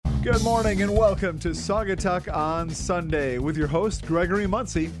Good morning and welcome to Saugatuck on Sunday with your host Gregory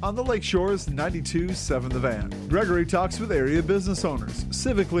Muncie on the Lakeshore's 92.7 The Van. Gregory talks with area business owners,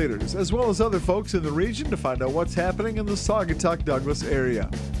 civic leaders, as well as other folks in the region to find out what's happening in the Saugatuck-Douglas area.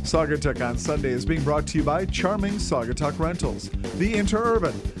 Saugatuck on Sunday is being brought to you by Charming Saugatuck Rentals, The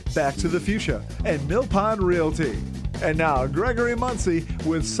Interurban, Back to the Fuchsia, and Mill Pond Realty. And now, Gregory Muncie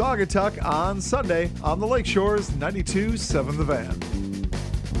with Saugatuck on Sunday on the Lakeshore's 92.7 The Van.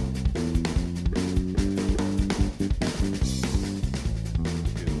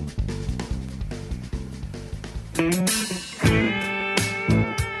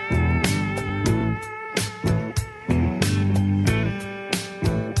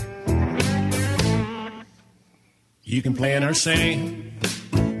 You can plan or sing,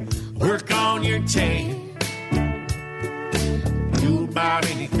 work on your team, do about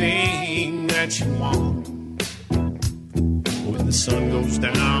anything that you want. When the sun goes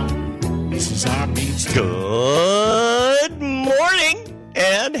down, this is our beach. Good morning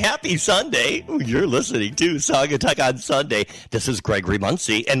and happy Sunday. You're listening to Saugatuck on Sunday. This is Gregory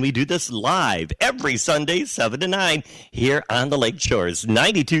Muncie, and we do this live every Sunday, 7 to 9, here on the Lakeshores,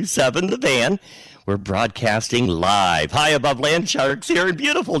 92.7 The Van. We're broadcasting live high above Land Sharks here in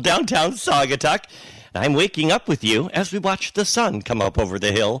beautiful downtown Saugatuck. I'm waking up with you as we watch the sun come up over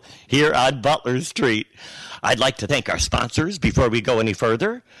the hill here on Butler Street. I'd like to thank our sponsors before we go any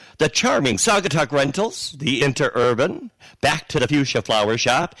further. The Charming Saugatuck Rentals, The Interurban, Back to the Fuchsia Flower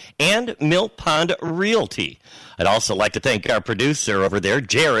Shop, and Mill Pond Realty. I'd also like to thank our producer over there,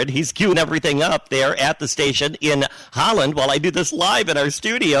 Jared. He's queuing everything up there at the station in Holland while I do this live in our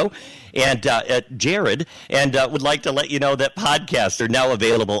studio. And Jared, and would like to let you know that podcasts are now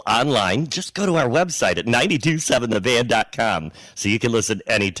available online. Just go to our website at 927thevan.com so you can listen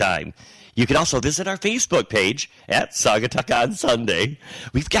anytime. You can also visit our Facebook page at Saugatuck on Sunday.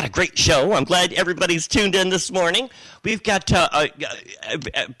 We've got a great show. I'm glad everybody's tuned in this morning. We've got,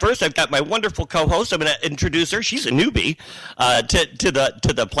 first I've got my wonderful co-host. I'm going to introduce her. She's a newbie to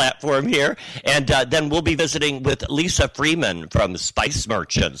the platform here. And then we'll be visiting with Lisa Freeman from Spice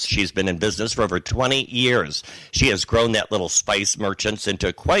Merchants. She's been in business for over 20 years. She has grown that little Spice Merchants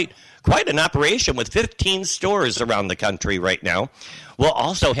into quite an operation with 15 stores around the country right now. We'll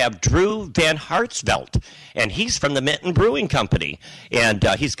also have Drew Van Hartsveld, and he's from the Minton Brewing Company, and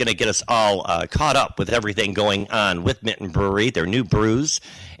he's going to get us all caught up with everything going on with Minton Brewery, their new brews,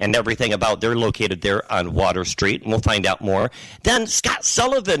 and everything about. They're located there on Water Street, and we'll find out more. Then Scott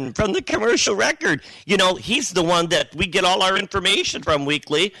Sullivan from the Commercial Record. You know, he's the one that we get all our information from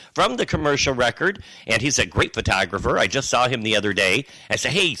weekly, from the Commercial Record, and he's a great photographer. I just saw him the other day. I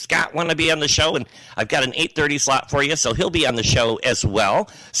said, hey, Scott, want to be on the show? And I've got an 8:30 slot for you, so he'll be on the show as well.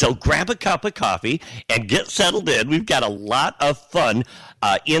 So grab a cup of coffee and get settled in. We've got a lot of fun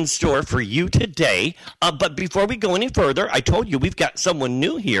in store for you today. But before we go any further, I told you we've got someone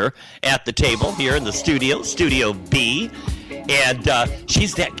new here at the table here in the studio, Studio B. And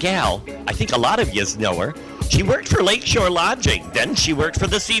she's that gal. I think a lot of you know her. She worked for Lakeshore Lodging. Then she worked for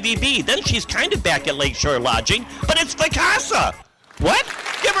the CVB. Then she's kind of back at Lakeshore Lodging. But it's Vacasa. What?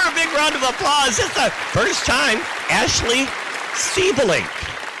 Give her a big round of applause. It's the first time, Ashley Siebelink.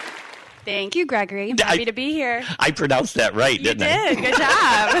 Thank you, Gregory. Happy to be here. I pronounced that right, didn't I? You did. Good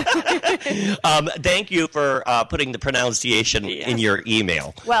job. Thank you for putting the pronunciation in your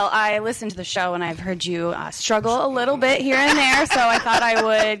email. Well, I listened to the show, and I've heard you struggle a little bit here and there, so I thought I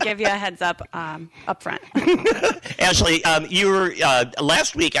would give you a heads up front. Ashley, you were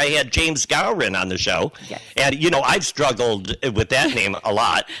last week I had James Gowron on the show, yes. And, you know, I've struggled with that name a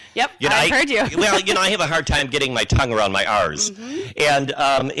lot. Yep, you know, I've heard you. Well, you know, I have a hard time getting my tongue around my R's.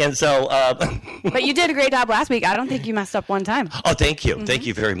 Mm-hmm. And so... But you did a great job last week. I don't think you messed up one time. Oh, thank you. Mm-hmm. Thank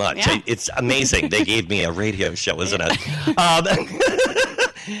you very much. Yeah. It's amazing. They gave me a radio show, isn't it?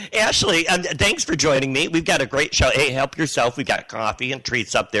 Ashley, thanks for joining me. We've got a great show. Hey, help yourself. We've got coffee and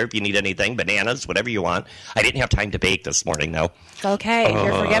treats up there if you need anything, bananas, whatever you want. I didn't have time to bake this morning, though. It's okay.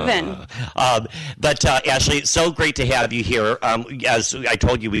 You're forgiven. But Ashley, so great to have you here. As I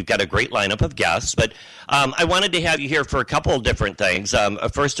told you, we've got a great lineup of guests, but I wanted to have you here for a couple of different things.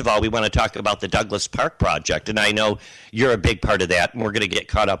 First of all, we want to talk about the Douglas Park project, and I know you're a big part of that, and we're going to get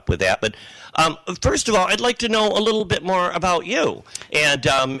caught up with that. But first of all, I'd like to know a little bit more about you and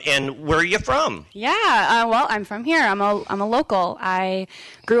And where are you from? Yeah, well, I'm from here. I'm a local. I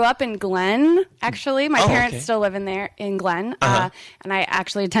grew up in Glen, actually. My parents still live in Glen. And I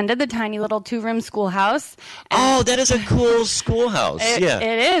actually attended the tiny little 2-room schoolhouse. Oh, that is a cool schoolhouse. It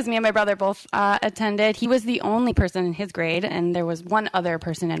is. Me and my brother both attended. He was the only person in his grade, and there was one other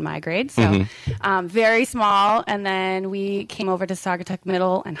person in my grade. So very small. And then we came over to Saugatuck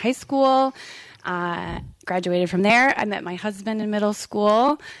Middle and High School. Graduated from there. I met my husband in middle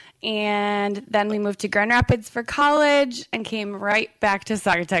school. And then we moved to Grand Rapids for college and came right back to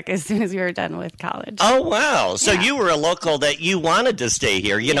Saugatuck as soon as we were done with college. Oh, wow. So you were a local that you wanted to stay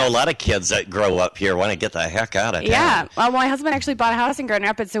here. You know, a lot of kids that grow up here want to get the heck out of town. Yeah. Well, my husband actually bought a house in Grand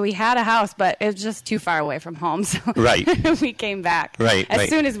Rapids, so we had a house, but it was just too far away from home. So we came back as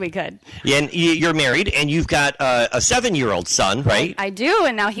soon as we could. Yeah, and you're married, and you've got a 7-year-old son, right? I do,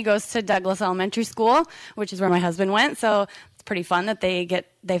 and now he goes to Douglas Elementary School, which is where my husband went. So it's pretty fun that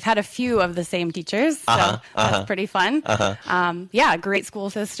they've had a few of the same teachers, so that's pretty fun. Great school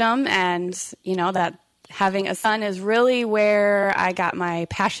system, and that having a son is really where I got my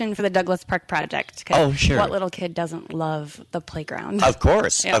passion for the Douglas Park Project. Oh, sure. What little kid doesn't love the playground? Of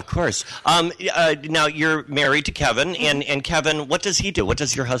course, of course. Now you're married to Kevin, and Kevin, what does he do? What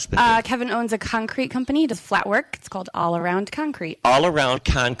does your husband do? Kevin owns a concrete company, does flat work. It's called All Around Concrete. All Around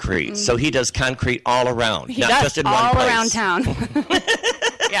Concrete. So he does concrete all around, he not does, just in all one place. around town.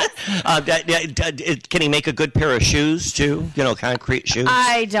 Can he make a good pair of shoes too? Concrete shoes.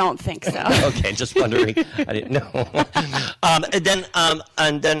 I don't think so. Okay, just wondering. I didn't know.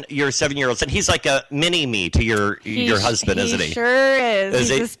 And then your 7-year-old son. He's like a mini me to your husband, isn't he? He sure is.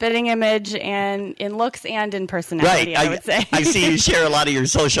 He's a spitting image, and in looks and in personality. Right. I would say. I see you share a lot of your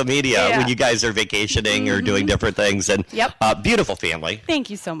social media when you guys are vacationing or doing different things. And beautiful family. Thank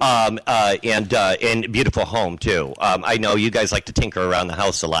you so much. And beautiful home too. I know you guys like to tinker around the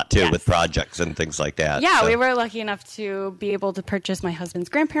house a lot too with projects and things like that. Yeah, we were lucky enough to be able to purchase my husband's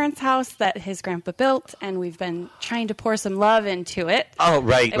grandparents' house that his grandpa built, and we've been trying to pour some love into it. Oh,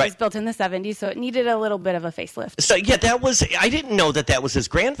 right. It was built in the 70s, so it needed a little bit of a facelift. So, I didn't know that was his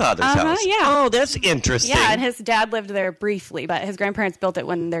grandfather's house. Yeah. Oh, that's interesting. Yeah, and his dad lived there briefly, but his grandparents built it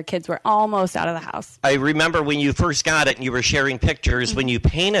when their kids were almost out of the house. I remember when you first got it and you were sharing pictures when you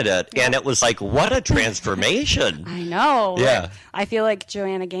painted it, and it was like, what a transformation. I know. Yeah. I feel like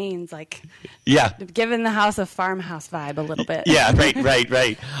Joanna Gaines, giving the house a farmhouse vibe a little bit. Yeah,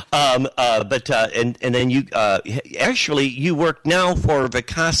 right. And then you actually you work now for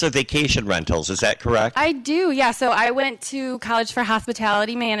Vacasa Vacation Rentals. Is that correct? I do. Yeah. So I went to college for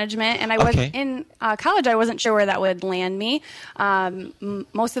hospitality management, and I was in college. I wasn't sure where that would land me.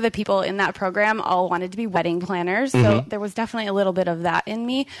 Most of the people in that program all wanted to be wedding planners, so there was definitely a little bit of that in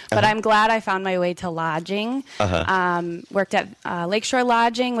me. But I'm glad I found my way to lodging. Worked at Lakeshore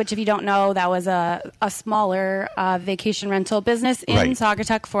Lodging, which, if you don't know, that was a smaller vacation rental business in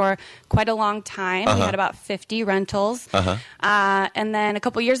Saugatuck for quite a long time. We had about 50 rentals. And then a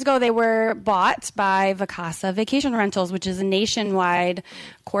couple years ago, they were bought by Vacasa Vacation Rentals, which is a nationwide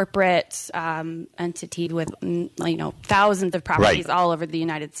corporate entity with thousands of properties all over the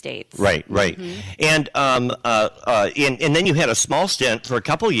United States. Right. And then you had a small stint for a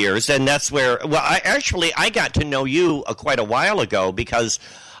couple years, and that's where I got to know you quite a while ago because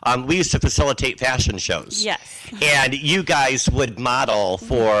we used to facilitate fashion shows. Yes. And you guys would model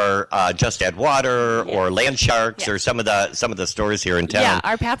for Just Add Water or Land Sharks or some of the stores here in town. Yeah,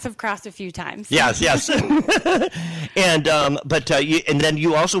 our paths have crossed a few times. Yes. And then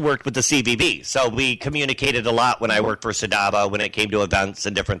you also worked with the CVB. So we communicated a lot when I worked for Sadaba when it came to events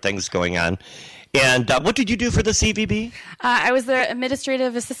and different things going on. And what did you do for the CVB? I was their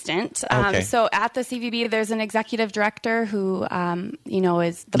administrative assistant. So at the CVB, there's an executive director who,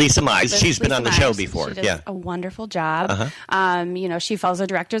 is Lisa Mize. She's been on the show before. She does a wonderful job. She follows the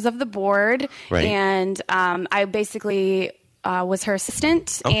directors of the board, and I basically was her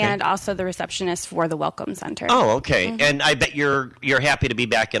assistant and also the receptionist for the Welcome Center. Oh, okay. And I bet you're happy to be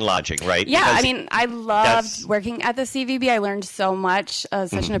back in lodging, right? Yeah, because I loved working at the CVB. I learned so much,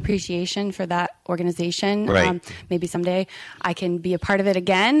 such an appreciation for that organization. Right. Maybe someday I can be a part of it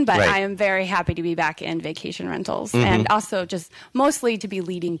again, but I am very happy to be back in vacation rentals and also just mostly to be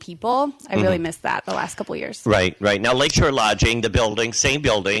leading people. I really missed that the last couple of years. Right. Now, Lakeshore Lodging, the building, same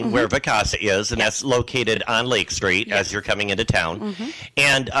building where Vacasa is, and that's located on Lake Street as you're coming into town.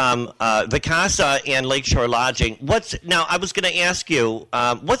 And Vacasa and Lakeshore Lodging, I was going to ask you,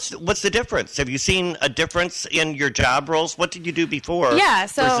 what's the difference? Have you seen a difference in your job roles? What did you do before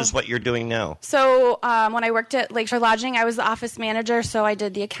versus what you're doing now? So So when I worked at Lakeshore Lodging, I was the office manager, so I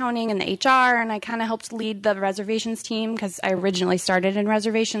did the accounting and the HR, and I kind of helped lead the reservations team because I originally started in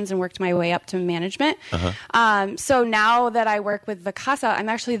reservations and worked my way up to management. So now that I work with Vacasa, I'm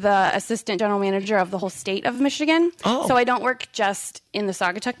actually the assistant general manager of the whole state of Michigan. Oh. So I don't work just in the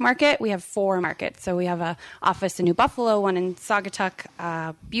Saugatuck market. We have 4 markets. So we have an office in New Buffalo, one in Saugatuck,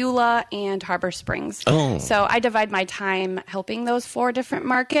 Beulah, and Harbor Springs. Oh. So I divide my time helping those 4 different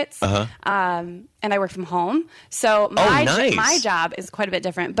markets. And I work from home. So my job is quite a bit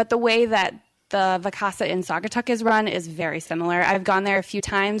different. But the way that the Vacasa in Saugatuck is run is very similar. I've gone there a few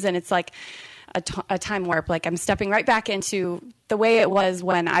times, and it's like a time warp. Like I'm stepping right back into the way it was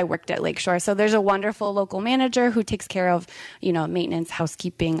when I worked at Lakeshore. So there's a wonderful local manager who takes care of, maintenance,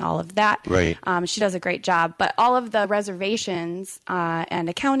 housekeeping, all of that. Right. She does a great job. But all of the reservations and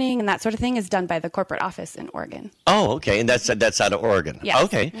accounting and that sort of thing is done by the corporate office in Oregon. Oh, okay. And that's out of Oregon. Yes.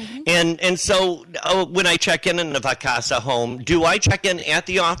 Okay. And so when I check in the Vacasa home, do I check in at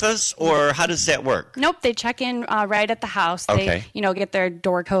the office, or how does that work? Nope. They check in right at the house. Okay. They, get their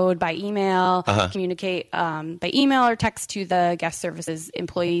door code by email, communicate by email or text to the guest services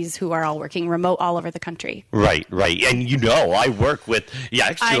employees who are all working remote all over the country. Right. And I work with,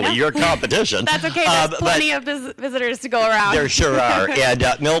 actually, your competition. That's okay. There's plenty of visitors to go around. There sure are. And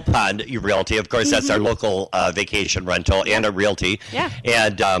Mill Pond Realty, of course, that's our local vacation rental and a realty. Yeah.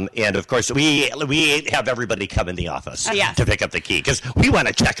 And of course, we have everybody come in the office yes. to pick up the key because we want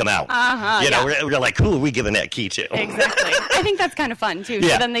to check them out. We're like, who are we giving that key to? Exactly. I think that's kind of fun, too. Yeah.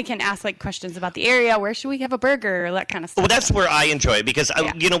 So then they can ask questions about the area. Where should we have a burger? That kind of stuff. Well, that's where I enjoy it because,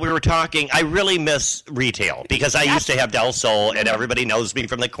 we were talking, I really miss retail because I used to have Del Sol and everybody knows me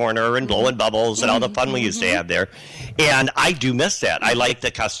from the corner and blowing bubbles and all the fun we used to have there. And I do miss that. I like the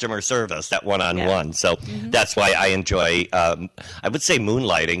customer service, that one-on-one. Yeah. So that's why I enjoy, I would say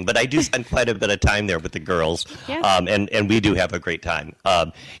moonlighting, but I do spend quite a bit of time there with the girls. Yeah. And we do have a great time.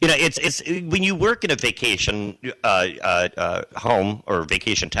 It's when you work in a vacation home or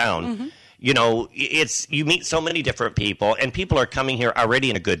vacation town, you meet so many different people, and people are coming here already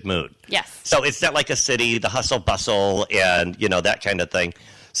in a good mood. Yes. So it's not like a city, the hustle bustle and, that kind of thing.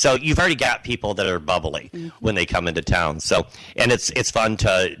 So you've already got people that are bubbly when they come into town. So, and it's fun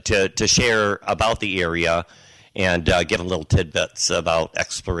to share about the area and give them little tidbits about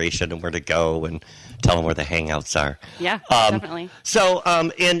exploration and where to go and tell them where the hangouts are. Yeah, definitely. So,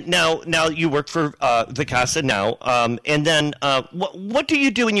 and now you work for Vacasa now, and then what do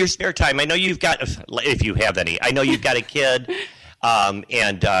you do in your spare time? I know you've got, if you have any, I know you've got a kid.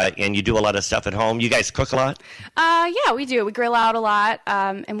 And you do a lot of stuff at home. You guys cook a lot? Yeah, we do. We grill out a lot,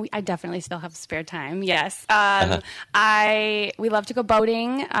 and I definitely still have spare time. Yes, we love to go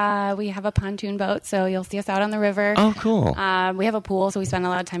boating. We have a pontoon boat, so you'll see us out on the river. Oh, cool. We have a pool, so we spend a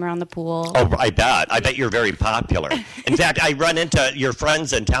lot of time around the pool. Oh, I bet you're very popular. In fact, I run into your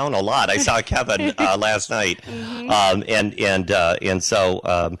friends in town a lot. I saw Kevin last night, and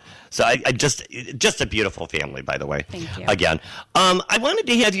so. So I just a beautiful family, by the way. Thank you. Again, I wanted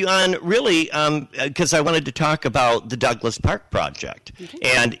to have you on really because I wanted to talk about the Douglas Park project,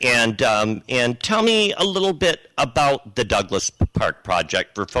 and tell me a little bit about the Douglas Park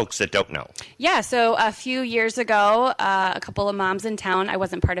project for folks that don't know. Yeah, so a few years ago, a couple of moms in town, I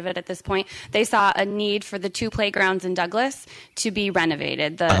wasn't part of it at this point, they saw a need for the 2 playgrounds in Douglas to be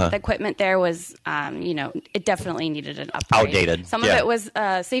renovated. The equipment there was, it definitely needed an upgrade. Outdated. Some of it was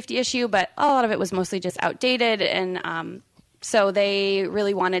a safety issue, but a lot of it was mostly just outdated, and so they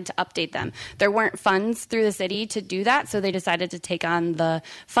really wanted to update them. There weren't funds through the city to do that, so they decided to take on the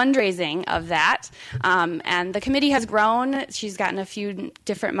fundraising of that. And the committee has grown. She's gotten a few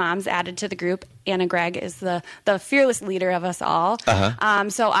different moms added to the group. Anna Gregg is the fearless leader of us all.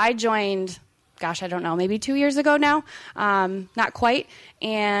 So I joined, I don't know, maybe 2 years ago now. Not quite.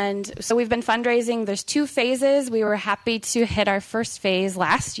 And so we've been fundraising. There's 2 phases. We were happy to hit our first phase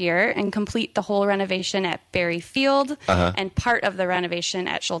last year and complete the whole renovation at Berry Field and part of the renovation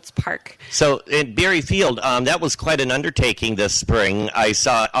at Schultz Park. So in Berry Field, that was quite an undertaking this spring. I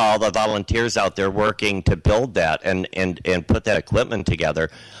saw all the volunteers out there working to build that and put that equipment together.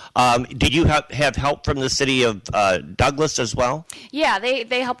 Did you have help from the city of Douglas as well? Yeah,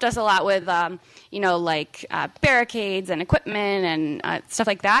 they helped us a lot with, barricades and equipment and stuff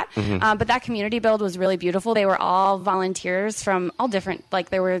like that. But that community build was really beautiful. They were all volunteers from all different,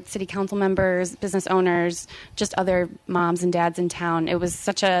 there were city council members, business owners, just other moms and dads in town. It was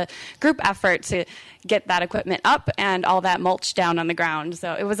such a group effort to get that equipment up and all that mulch down on the ground.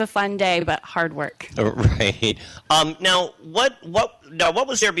 So it was a fun day, but hard work. Right. Now, what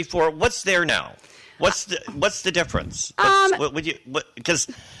was there before? What's there now? What's the difference? Because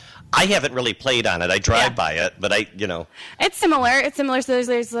I haven't really played on it. I drive by it, but It's similar. So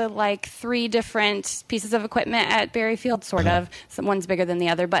there's like 3 different pieces of equipment at Berryfield, sort of. One's bigger than the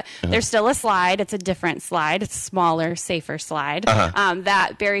other, but there's still a slide. It's a different slide. It's a smaller, safer slide.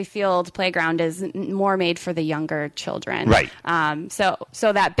 That Berryfield playground is more made for the younger children. Right.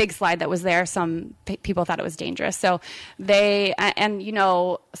 So that big slide that was there, some people thought it was dangerous. So they, and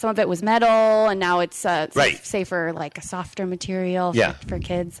some of it was metal, and now it's safer, like a softer material for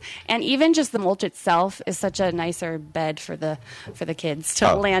kids. And even just the mulch itself is such a nicer bed for the kids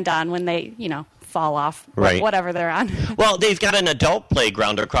to land on when they, fall off whatever they're on. Well, they've got an adult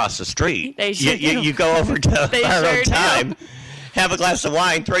playground across the street. They sure do. You go over to Borrowed Time, have a glass of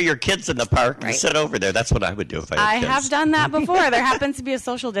wine, throw your kids in the park, and sit over there. That's what I would do if I had kids. I have done that before. There happens to be a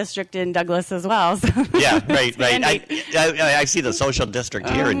social district in Douglas as well. So. Yeah, right. I see the social district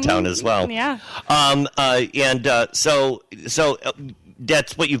here in town as well. Yeah. So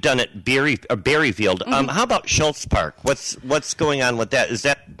that's what you've done at Berryfield. How about Schultz Park? What's going on with that? Is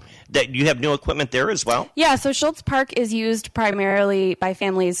that you have new equipment there as well? Yeah, so Schultz Park is used primarily by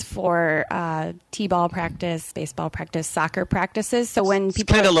families for t-ball practice, baseball practice, soccer practices. So when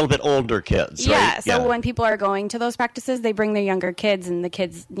people kind of a little bit older kids, right? Yeah, so when people are going to those practices, they bring their younger kids, and the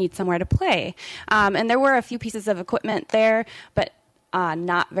kids need somewhere to play. And there were a few pieces of equipment there, but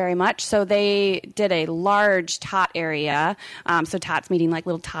not very much. So they did a large tot area. So tots meeting like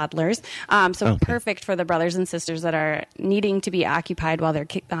little toddlers. Perfect for the brothers and sisters that are needing to be occupied while their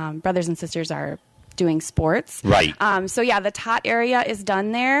brothers and sisters are doing sports. Right. The tot area is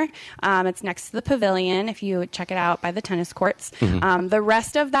done there. It's next to the pavilion, if you check it out by the tennis courts. The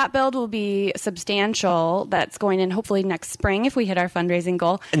rest of that build will be substantial. That's going in hopefully next spring if we hit our fundraising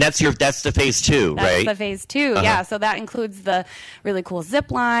goal. And that's the phase 2, right? That's the phase 2, yeah. So that includes the really cool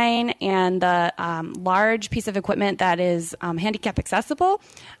zip line and the large piece of equipment that is handicap accessible.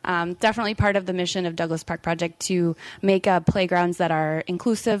 Definitely part of the mission of Douglas Park Project to make playgrounds that are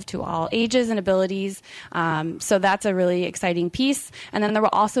inclusive to all ages and abilities. So that's a really exciting piece. And then there will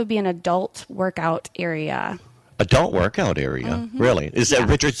also be an adult workout area. Adult workout area? Really? Is that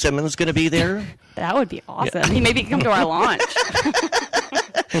Richard Simmons going to be there? That would be awesome. He maybe come to our launch.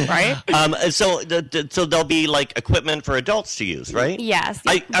 Right? So there'll be like equipment for adults to use, right? Yes.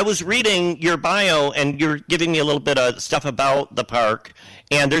 I was reading your bio, and you're giving me a little bit of stuff about the park,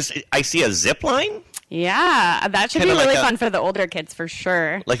 and I see a zip line? Yeah, that should be really fun for the older kids for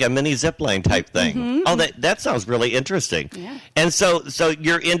sure. Like a mini zipline type thing. Oh, that sounds really interesting. Yeah. And so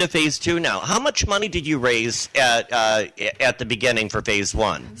you're into phase 2 now. How much money did you raise at the beginning for phase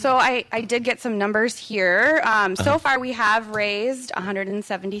 1? So I did get some numbers here. So far we have raised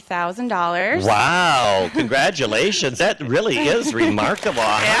 $170,000. Wow! Congratulations! That really is remarkable.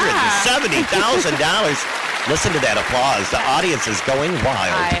 $170,000. Listen to that applause. The audience is going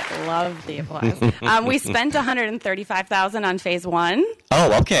wild. I love the applause. We spent $135,000 on phase 1.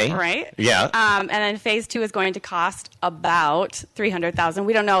 Oh, okay. Right? Yeah. And then phase 2 is going to cost about $300,000.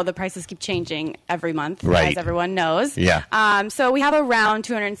 We don't know. The prices keep changing every month, as everyone knows. Yeah. So we have around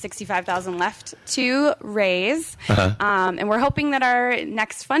 $265,000 left to raise. And we're hoping that our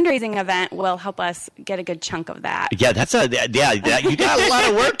next fundraising event will help us get a good chunk of that. Yeah, you got a lot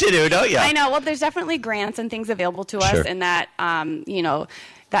of work to do, don't you? I know. Well, there's definitely grants and things available to us, and that,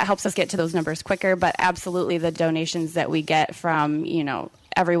 that helps us get to those numbers quicker. But absolutely, the donations that we get from,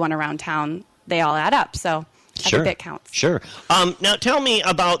 everyone around town, they all add up. So every bit counts. Sure. Now tell me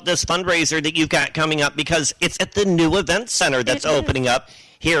about this fundraiser that you've got coming up, because it's at the new event center that's opening up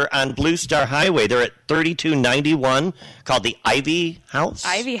here on Blue Star Highway. They're at 3291, called the Ivy House.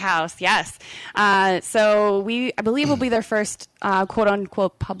 Ivy House, yes. So I believe will be their first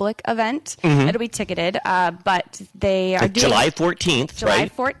quote-unquote public event. It'll be ticketed, but they are doing July 14th, July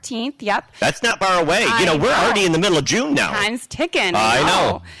 14th, yep. That's not far away. We're already in the middle of June now. Time's ticking. I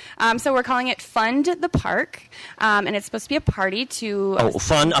know. So we're calling it Fund the Park, and it's supposed to be a party to... Oh,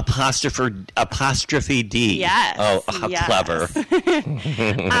 fun apostrophe D. Yes. Oh, how clever.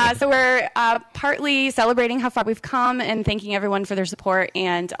 So we're partly celebrating how far we've come and thanking everyone for their support,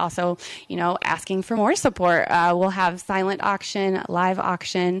 and also, asking for more support. We'll have silent auction, live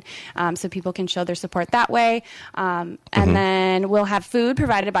auction, so people can show their support that way. And then we'll have food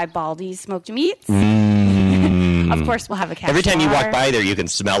provided by Baldy's Smoked Meats. Of course, we'll have a cash Every time bar. you walk by there, you can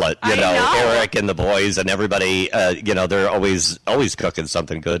smell it. I know. Eric and the boys and everybody, they're always cooking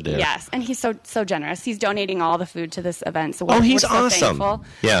something good there. Yes, and he's so generous. He's donating all the food to this event. So he's we're so awesome. Thankful.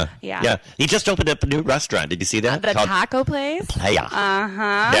 Yeah. He just opened up a new restaurant. Did you see that? The taco place? Playa.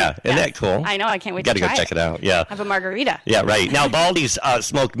 Yeah, isn't that cool? I know. I can't wait to try it. Got to go check it out. Yeah. Have a margarita. Yeah, right. Now, Baldy's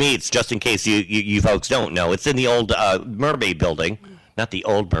Smoked Meats, just in case you folks don't know, it's in the old Mermaid building. not the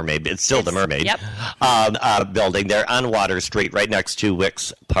old Mermaid, it's still the Mermaid. Yep. Building there on Water Street, right next to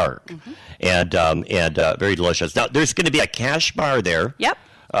Wicks Park, and very delicious. Now there's going to be a cash bar there. Yep.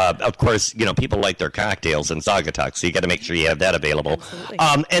 Of course, people like their cocktails in Saugatuck, so you got to make sure you have that available. Absolutely.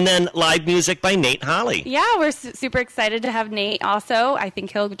 And then live music by Nate Holly. Yeah, we're super excited to have Nate also. I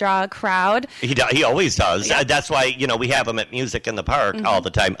think he'll draw a crowd. He always does. Yep. That's why we have him at Music in the Park all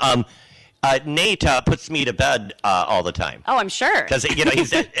the time. Nate puts me to bed all the time. Oh, I'm sure. Because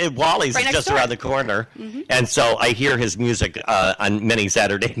he's at Wally's Right is just door. around the corner, and so I hear his music on many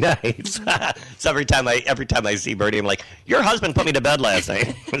Saturday nights. So every time I see Bertie, I'm like, "Your husband put me to bed last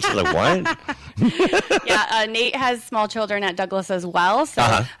night." She's like, "What?" Yeah, Nate has small children at Douglas as well, so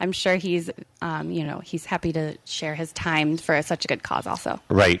I'm sure he's happy to share his time for such a good cause also.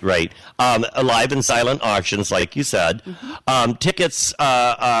 Right. Live and silent auctions, like you said. Tickets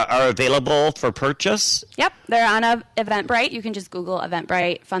are available for purchase. Yep, they're on Eventbrite. You can just Google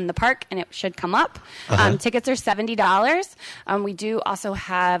Eventbrite Fund the Park, and it should come up. Tickets are $70. We do also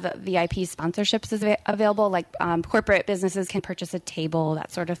have VIP sponsorships available, like corporate businesses can purchase a table,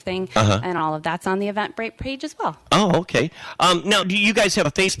 that sort of thing, and all of that's on the Eventbrite page as well. Oh, okay. Now, do you guys have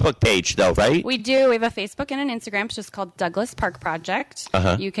a Facebook page, though, right? We do. We have a Facebook and an Instagram. It's just called Douglas Park Project.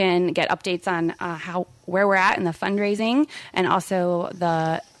 You can get updates on where we're at in the fundraising, and also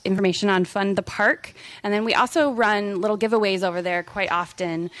the information on Fund the Park. And then we also run little giveaways over there quite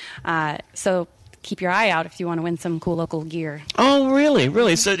often. So keep your eye out if you want to win some cool local gear. Oh,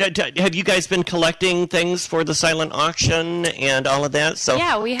 really? So have you guys been collecting things for the silent auction and all of that? So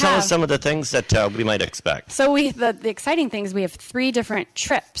yeah, we have. Tell us some of the things that we might expect. So the exciting thing is we have 3 different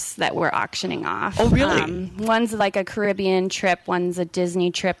trips that we're auctioning off. Oh, really? One's like a Caribbean trip, one's a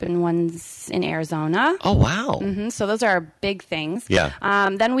Disney trip, and one's in Arizona. Oh, wow. So those are our big things. Yeah.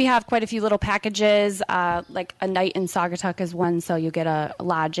 Then we have quite a few little packages, like a night in Saugatuck is one, so you get a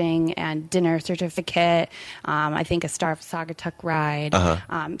lodging and dinner certificate. I think a Star of Saugatuck ride.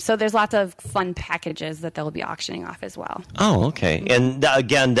 So there's lots of fun packages that they'll be auctioning off as well. Oh, okay. And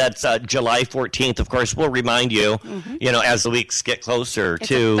again, that's July 14th. Of course, we'll remind you, as the weeks get closer It's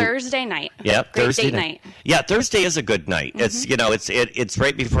to a Thursday night. Yep, Great Thursday date night. Yeah, Thursday is a good night. It's it's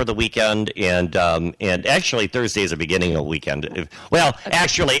right before the weekend, and actually Thursday is the beginning of the weekend. Well,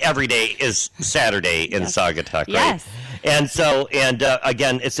 actually every day is Saturday in Saugatuck, right? Yes. And so,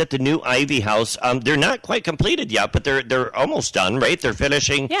 again, it's at the new Ivy House. They're not quite completed yet, but they're almost done, right? They're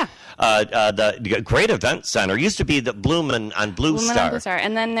finishing. Yeah. The great event center used to be the Bloomin' on Blue Star.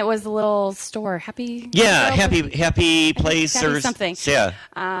 And then it was a little store, Happy. Yeah, Happy Place Happy or something.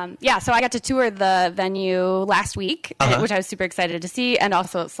 Yeah. So I got to tour the venue last week, which I was super excited to see, and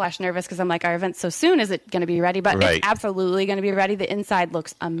also / nervous because I'm like, our event's so soon. Is it going to be ready? But it's absolutely going to be ready. The inside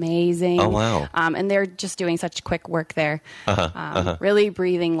looks amazing. Oh, wow. And they're just doing such quick work there. Really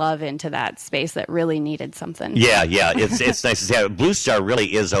breathing love into that space that really needed something. Yeah. It's nice to see. Blue Star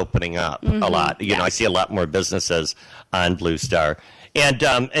really is opening up a lot. You know, I see a lot more businesses on Blue Star. And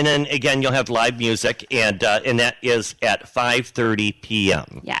then again, you'll have live music, and that is at 5:30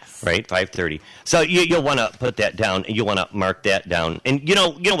 p.m. Yes. Right, 5:30. So you'll want to put that down, and you want to mark that down. And you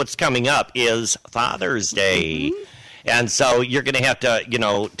know what's coming up is Father's Day. And so you're going to have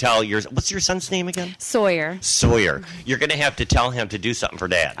to, tell what's your son's name again? Sawyer. You're going to have to tell him to do something for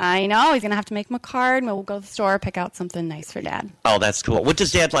Dad. I know. He's going to have to make him a card. We'll go to the store, pick out something nice for Dad. Oh, that's cool. What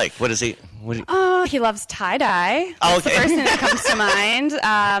does Dad like? What is he? He loves tie-dye. That's the first thing that comes to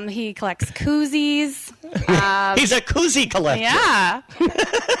mind. He collects koozies. He's a koozie collector. Yeah.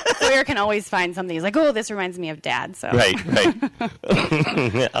 Sawyer can always find something. He's like, oh, this reminds me of Dad. So Right.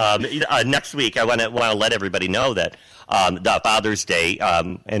 Next week, I want to let everybody know that the Father's Day,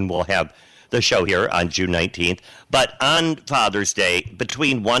 and we'll have the show here on June 19th. But on Father's Day,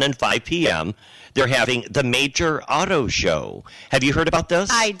 between 1 and 5 p.m., they're having the Major Auto Show. Have you heard about this?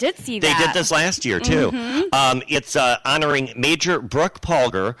 I did see that. They did this last year, too. It's honoring Major Brooke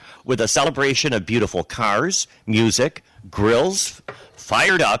Palger with a celebration of beautiful cars, music, grills,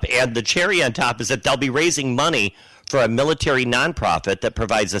 fired up, and the cherry on top is that they'll be raising money for a military nonprofit that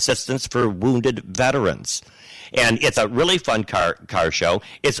provides assistance for wounded veterans. And it's a really fun car show.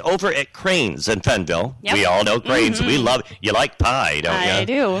 It's over at Cranes in Fenville. Yep. We all know Cranes. We love. You like pie, don't you? I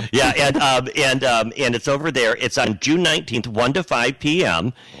do. Yeah, and it's over there. It's on June 19th, 1 to 5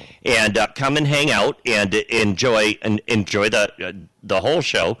 p.m. And come and hang out and enjoy the whole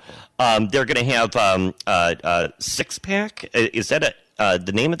show. They're going to have Six Pack. Is that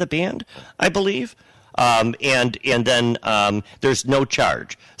the name of the band? I believe. And then there's no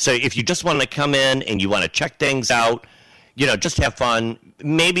charge. So if you just want to come in and you want to check things out, just have fun,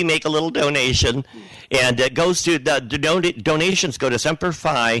 maybe make a little donation, and it goes to the donations go to Semper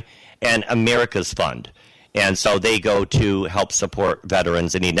Fi and America's Fund, and so they go to help support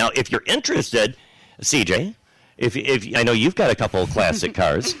veterans in need. Now, if you're interested, CJ, if I know you've got a couple of classic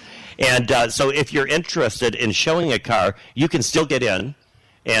cars, and so if you're interested in showing a car, you can still get in,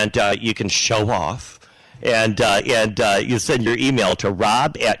 and you can show off, and you send your email to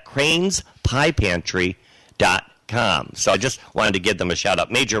rob@cranespiepantry.com. So I just wanted to give them a shout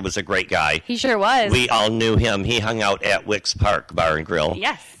out. Major was a great guy. He sure was. We all knew him. He hung out at Wicks Park Bar and Grill.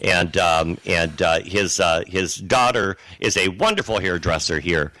 Yes. And his daughter is a wonderful hairdresser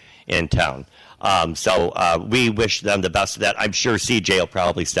here in town. So we wish them the best of that. I'm sure CJ will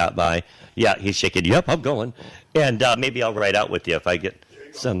probably stop by. Yeah, he's shaking. Yep, I'm going. And maybe I'll ride out with you if I get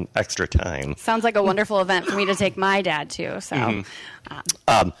some extra time. Sounds like a wonderful event for me to take my dad to. So,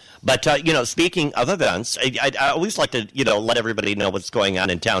 but speaking of events, I always like to let everybody know what's going on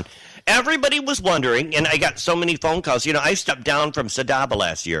in town. Everybody was wondering, and I got so many phone calls. I stepped down from Sadaba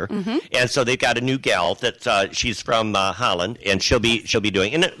last year, and so they've got a new gal that she's from Holland, and she'll be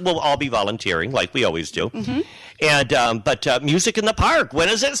doing, and we'll all be volunteering like we always do. And but Music in the Park, when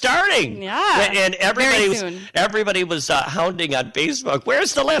is it starting? Yeah, and everybody was hounding on Facebook.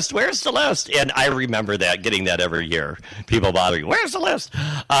 Where's the list? Where's the list? And I remember getting that every year. People bothering, where's the list?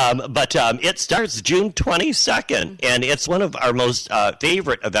 But it starts June 22nd, and it's one of our most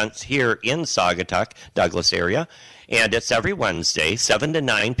favorite events here in Saugatuck, Douglas area. And it's every Wednesday, 7 to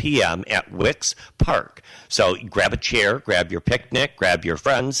 9 p.m. at Wicks Park. So grab a chair, grab your picnic, grab your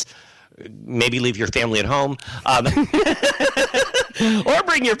friends, maybe leave your family at home, or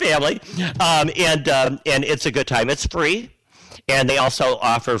bring your family. And it's a good time. It's free. And they also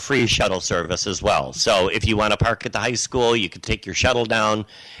offer free shuttle service as well. So if you want to park at the high school, you can take your shuttle down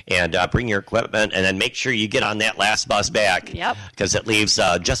and bring your equipment, and then make sure you get on that last bus back. Yep. Because it leaves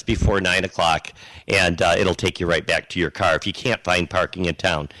just before 9 o'clock, and it'll take you right back to your car if you can't find parking in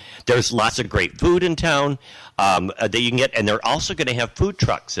town. There's lots of great food in town that you can get, and they're also going to have food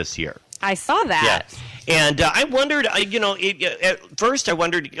trucks this year. I saw that. Yeah. And I wondered, at first I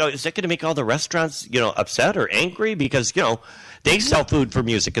wondered, is that going to make all the restaurants, upset or angry? Because, they sell food for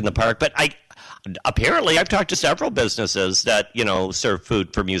Music in the Park. But apparently I've talked to several businesses that, serve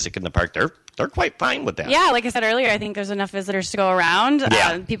food for Music in the Park. They're quite fine with that. Yeah, like I said earlier, I think there's enough visitors to go around.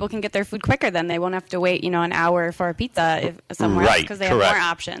 Yeah. People can get their food quicker then. They won't have to wait, an hour for a pizza somewhere else because they have more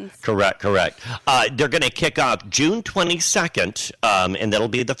options. Correct. They're going to kick off June 22nd, and that'll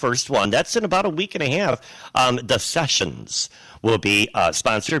be the first one. That's in about a week and a half. The Sessions will be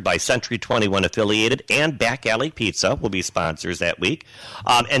sponsored by Century 21 Affiliated, and Back Alley Pizza will be sponsors that week.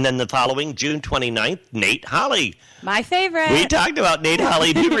 And then the following June 29th, Nate Holly. My favorite. We talked about Nate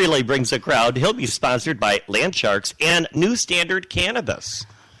Holly. He really brings a crowd. He'll be sponsored by Land Sharks and New Standard Cannabis.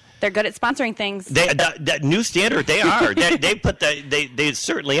 They're good at sponsoring things. The New Standard, they are. They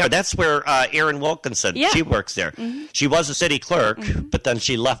certainly are. That's where Erin Wilkinson, she works there. Mm-hmm. She was a city clerk, but then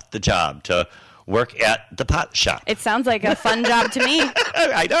she left the job to work at the pot shop. It sounds like a fun job to me.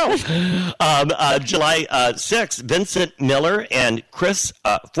 I know. July 6th, Vincent Miller and Chris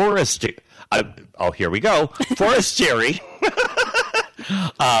Forestieri. Here we go. Forestieri.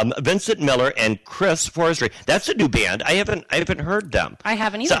 Vincent Miller and Chris Forestieri. That's a new band. I haven't heard them. I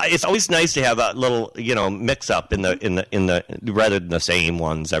haven't either. So it's always nice to have a little, mix up in the rather than the same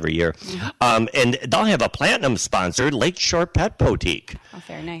ones every year. Mm-hmm. And they'll have a platinum sponsored Lakeshore Pet Boutique. Oh,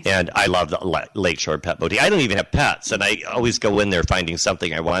 very nice. And I love the Lakeshore Pet Boutique. I don't even have pets, and I always go in there finding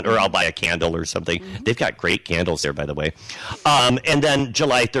something I want, or I'll buy a candle or something. Mm-hmm. They've got great candles there, by the way. And then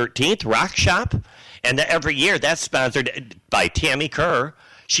July 13th, Rock Shop. And every year that's sponsored by Tammy Kerr.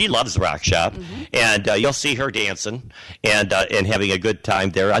 She loves Rock Shop, and you'll see her dancing and having a good time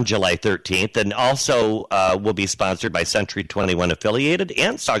there on July 13th. And also will be sponsored by Century 21 Affiliated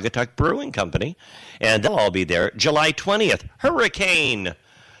and Saugatuck Brewing Company, and they'll all be there. July 20th, Hurricane.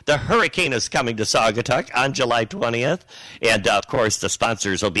 The Hurricane is coming to Saugatuck on July 20th. And, of course, the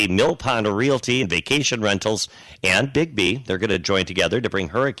sponsors will be Mill Pond Realty and Vacation Rentals and Big B. They're going to join together to bring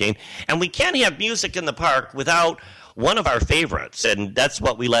Hurricane. And we can't have Music in the Park without one of our favorites, and that's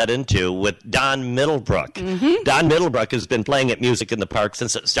what we led into with Don Middlebrook. Mm-hmm. Don Middlebrook has been playing at Music in the Park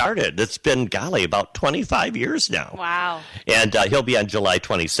since it started. It's been, about 25 years now. Wow. And he'll be on July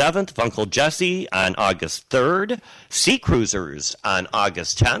 27th, Funkle Jesse on August 3rd, Sea Cruisers on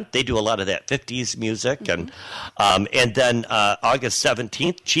August 10th. They do a lot of that 50s music. And then August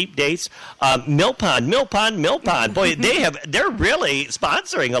 17th, Cheap Dates. Mill Pond. Boy, they're really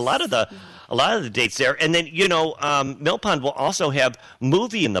sponsoring a lot of a lot of the dates there. And then, Mill Pond will also have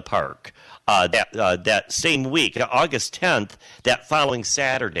Movie in the Park. That same week, August 10th, that following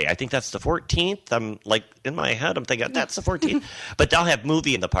Saturday. I think that's the 14th. I'm like, in my head, I'm thinking, that's the 14th. But they'll have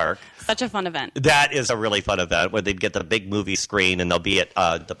Movie in the Park. Such a fun event. That is a really fun event where they'd get the big movie screen, and they'll be at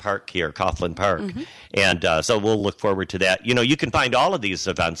the park here, Coughlin Park. Mm-hmm. And so we'll look forward to that. You can find all of these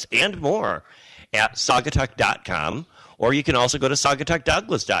events and more at Saugatuck.com. Or you can also go to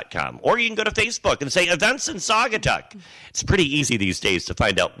SaugatuckDouglas.com. Or you can go to Facebook and say Events in Saugatuck. It's pretty easy these days to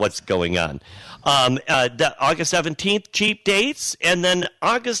find out what's going on. The August 17th, cheap dates. And then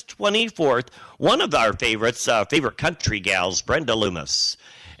August 24th, one of our favorites, favorite country gals, Brenda Loomis.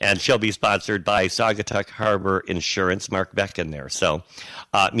 And she'll be sponsored by Saugatuck Harbor Insurance, Mark Beck in there. So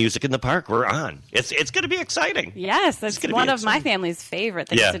Music in the Park, we're on. It's going to be exciting. Yes, that's one of my family's favorite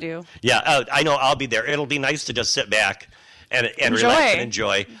things to do. Yeah, I know I'll be there. It'll be nice to just sit back and relax and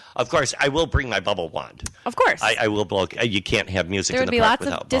enjoy. Of course, I will bring my bubble wand. Of course. I will blow. You can't have music in the park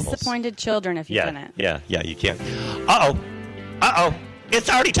without bubbles. There would be lots of disappointed children if you didn't. Yeah, you can't. Uh-oh. It's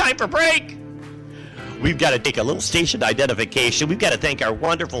already time for break. We've got to take a little station identification. We've got to thank our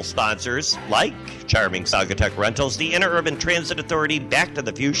wonderful sponsors like Charming Saugatuck Rentals, the Interurban Transit Authority, Back to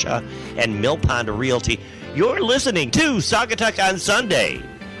the Fuchsia, and Mill Pond Realty. You're listening to Saugatuck on Sunday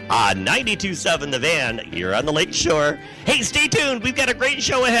on 92.7 The Van here on the Lake Shore. Hey, stay tuned. We've got a great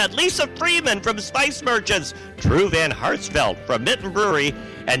show ahead. Lisa Freeman from Spice Merchants, Drew Van Hartsveld from Mitten Brewery,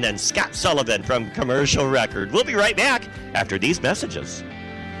 and then Scott Sullivan from Commercial Record. We'll be right back after these messages.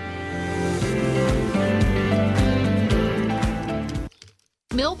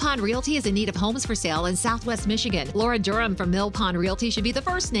 Mill Pond Realty is in need of homes for sale in Southwest Michigan. Laura Durham from Mill Pond Realty should be the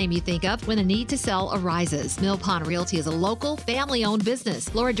first name you think of when a need to sell arises. Mill Pond Realty is a local, family-owned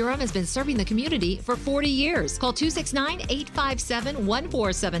business. Laura Durham has been serving the community for 40 years. Call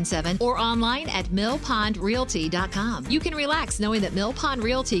 269-857-1477 or online at millpondrealty.com. You can relax knowing that Mill Pond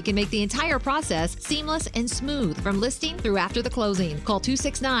Realty can make the entire process seamless and smooth from listing through after the closing. Call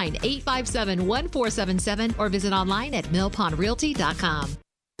 269-857-1477 or visit online at millpondrealty.com.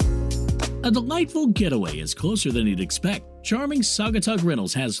 A delightful getaway is closer than you'd expect. Charming Saugatuck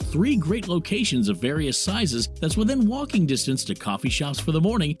Rentals has 3 great locations of various sizes that's within walking distance to coffee shops for the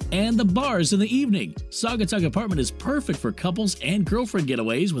morning and the bars in the evening. Saugatuck Apartment is perfect for couples and girlfriend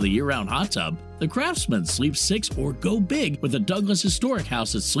getaways with a year-round hot tub. The Craftsman sleeps 6 or go big with the Douglas Historic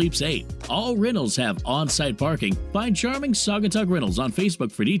House that sleeps 8. All rentals have on-site parking. Find Charming Saugatuck Rentals on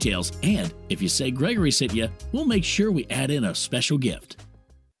Facebook for details. And if you say Gregory sent you, we'll make sure we add in a special gift.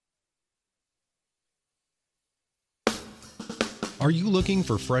 Are you looking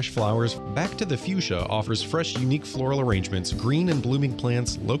for fresh flowers? Back to the Fuchsia offers fresh, unique floral arrangements, green and blooming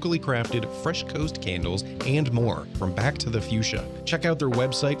plants, locally crafted, fresh coast candles, and more from Back to the Fuchsia. Check out their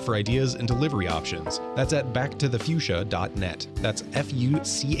website for ideas and delivery options. That's at backtothefuchsia.net. That's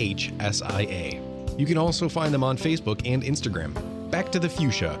FUCHSIA. You can also find them on Facebook and Instagram. Back to the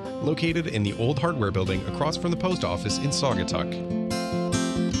Fuchsia, located in the old hardware building across from the post office in Saugatuck.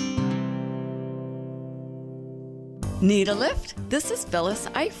 Need a lift? This is Phyllis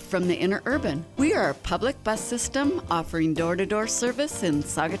Ife from the Interurban. We are a public bus system offering door-to-door service in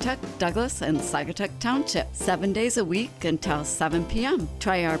Saugatuck, Douglas, and Saugatuck Township, 7 days a week until 7 p.m.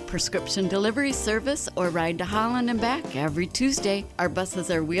 Try our prescription delivery service or ride to Holland and back every Tuesday. Our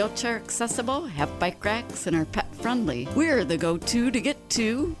buses are wheelchair accessible, have bike racks, and are pet friendly. We're the go-to to get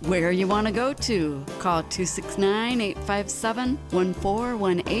to where you want to go to. Call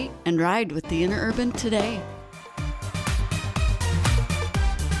 269-857-1418 and ride with the Interurban today.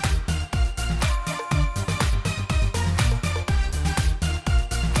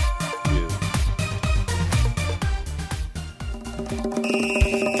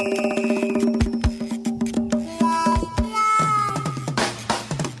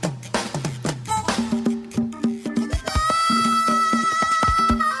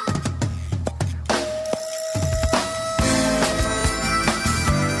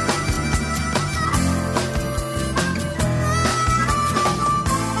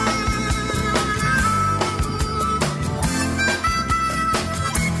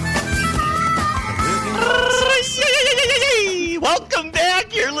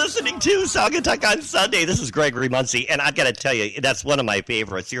 Saugatuck on Sunday. This is Gregory Muncie, and I've got to tell you, that's one of my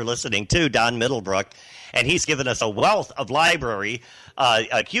favorites. You're listening to Don Middlebrook, and he's given us a wealth of library,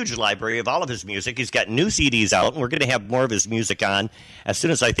 a huge library of all of his music. He's got new CDs out, and we're going to have more of his music on as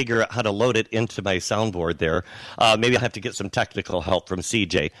soon as I figure out how to load it into my soundboard there. Maybe I'll have to get some technical help from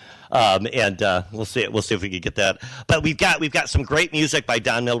CJ, and we'll see if we can get that. But we've got some great music by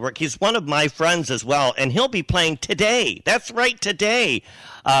Don Middlebrook. He's one of my friends as well, and he'll be playing today. That's right, today.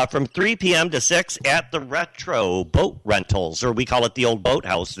 from 3 p.m. to 6 at the Retro Boat Rentals, or we call it the Old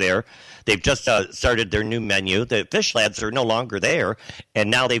Boathouse there. They've just started their new menu. The Fish Lads are no longer there, and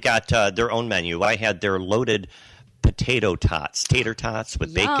now they've got their own menu. I had their loaded tater tots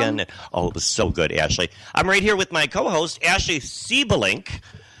with bacon. It was so good, Ashley. I'm right here with my co-host, Ashley Siebelink.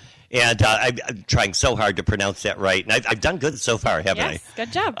 And I'm trying so hard to pronounce that right. And I've done good so far, haven't I? Yes,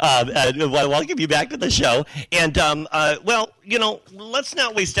 good job. Welcome you back to the show. And, let's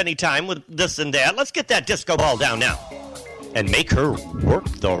not waste any time with this and that. Let's get that disco ball down now and make her work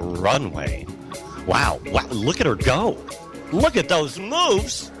the runway. Wow, look at her go. Look at those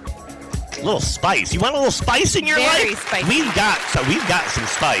moves. A little spice. You want a little spice in your life? Very spicy. We've got some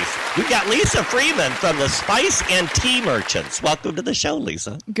spice. We've got Lisa Freeman from the Spice and Tea Merchants. Welcome to the show,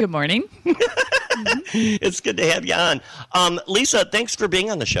 Lisa. Good morning. It's good to have you on. Lisa, thanks for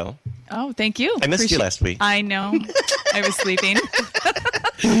being on the show. Oh, thank you. I missed you last week. I know. I was sleeping.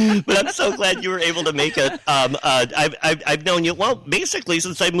 But I'm so glad you were able to make it. I've known you, basically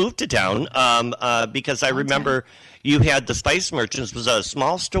since I moved to town, because I remember you had the Spice Merchants. Was a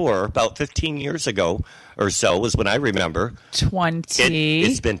small store about 15 years ago or so, was when I remember. 20.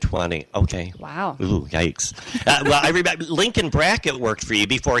 It's been 20. Okay. Wow. Ooh, yikes. I remember Lincoln Brackett worked for you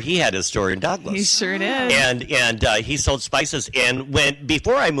before he had his store in Douglas. He sure did. And he sold spices. And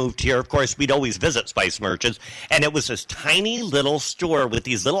before I moved here, of course, we'd always visit Spice Merchants. And it was this tiny little store with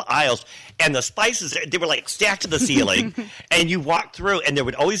these little aisles. And the spices, they were like stacked to the ceiling. And you walked through, and there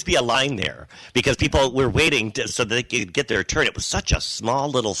would always be a line there because people were waiting so that they could get their turn. It was such a small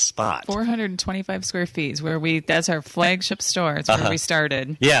little spot. 425 square feet. That's our flagship store. It's where we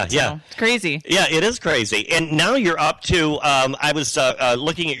started. Yeah. It's crazy. Yeah, it is crazy. And now you're up to, I was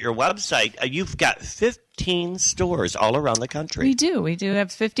looking at your website, you've got 15 stores all around the country. We do. We do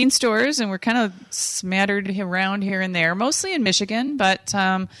have 15 stores, and we're kind of smattered around here and there, mostly in Michigan, but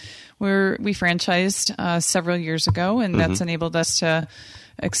we franchised several years ago, and that's enabled us to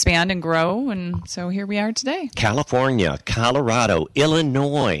expand and grow, and so here we are today. California, Colorado,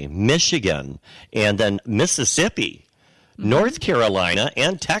 Illinois, Michigan, and then Mississippi, North Carolina,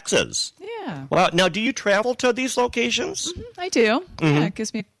 and Texas. Yeah. Wow. Now, do you travel to these locations? I do. Yeah, it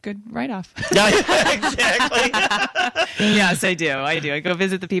gives me a good write-off. Exactly. Yes, I do. I go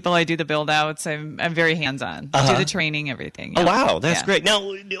visit the people. I do the build-outs. I'm very hands-on. Do the training, everything. Yeah. Oh, wow. That's great. Now,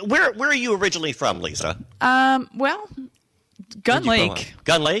 where are you originally from, Lisa? Gun Lake.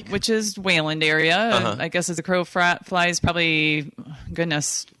 Gun Lake? Which is Wayland area. I guess as the crow flies, probably,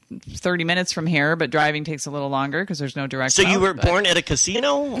 30 minutes from here, but driving takes a little longer because there's no direct So route, you were born at a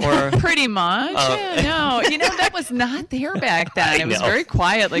casino? Or pretty much. No. That was not there back then. It was very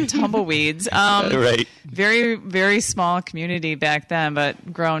quiet, like tumbleweeds. Right. Very, very small community back then,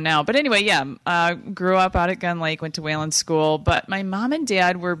 but grown now. But anyway, grew up out at Gun Lake, went to Wayland School, but my mom and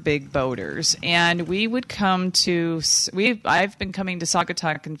dad were big boaters, and we would come to, I've been coming to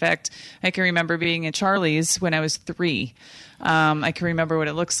Saugatuck. In fact, I can remember being at Charlie's when I was 3. I can remember what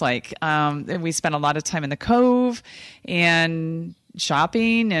it looks like. And we spent a lot of time in the Cove and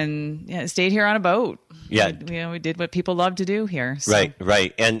shopping, and stayed here on a boat. Yeah, we did what people love to do here. So.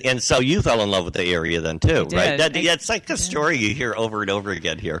 Right, and so you fell in love with the area then too, right? It's like a story you hear over and over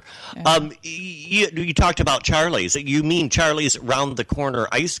again here. Yeah. You talked about Charlie's. You mean Charlie's Round the Corner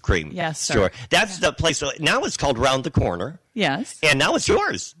ice cream store? That's the place. So now it's called Round the Corner. Yes. And now it's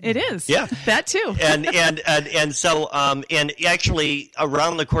yours. It is. Yeah. That too. and so and actually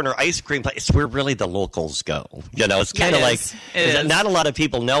Around the Corner ice cream place, it's where really the locals go. It's kind of like not a lot of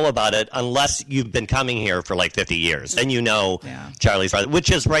people know about it unless you've been coming here for like 50 years. Then Charlie's, which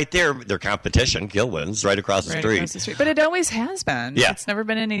is right there, their competition, Gilwin's, right across the street. Across the street. But it always has been. Yeah. It's never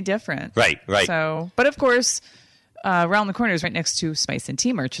been any different. Right. So, but of course, Around the Corner is right next to Spice and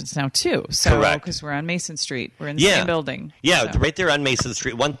Tea Merchants now too. So, because we're on Mason Street, we're in the same building. Yeah, right there on Mason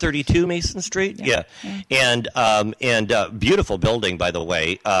Street, 132 Mason Street. Yeah. And beautiful building, by the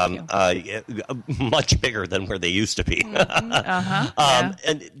way. Much bigger than where they used to be. And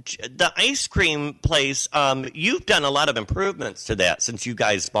the ice cream place, you've done a lot of improvements to that since you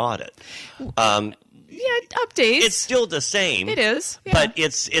guys bought it. Updates. It's still the same. It is, but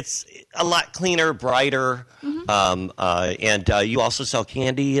it's a lot cleaner, brighter, and you also sell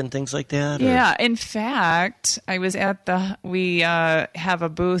candy and things like that. Yeah, in fact, I was at we have a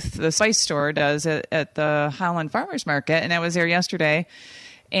booth. The Spice Store does at the Highland Farmers Market, and I was there yesterday.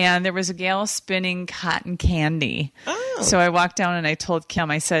 And there was a gal spinning cotton candy. Oh. So I walked down and I told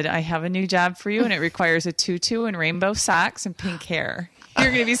Kim, I said, I have a new job for you, and it requires a tutu and rainbow socks and pink hair. You're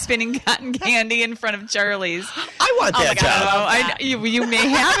going to be spinning cotton candy in front of Charlie's. I want that job. You may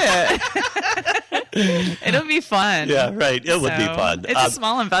have it. It'll be fun. Yeah, right. It would be fun. It's a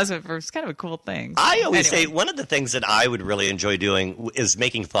small investment for it's kind of a cool thing. I always say one of the things that I would really enjoy doing is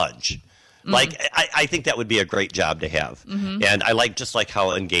making fudge. Like, I think that would be a great job to have. And I like just like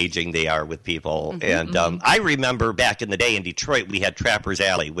how engaging they are with people. And I remember back in the day in Detroit, we had Trapper's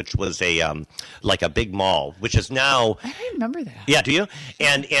Alley, which was a like a big mall, which is now. I remember that. Yeah, do you?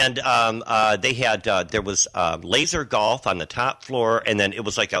 And they had there was laser golf on the top floor, and then it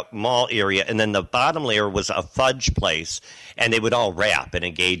was like a mall area, and then the bottom layer was a fudge place, and they would all rap and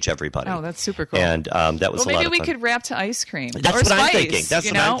engage everybody. Oh, that's super cool. And that was a lot of fun. Maybe we could rap to ice cream. That's or what spice, I'm thinking.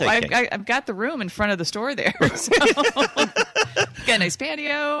 That's what I'm thinking. I've got the room in front of the store there. So. Got a nice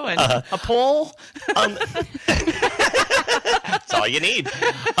patio and a pole. That's all you need.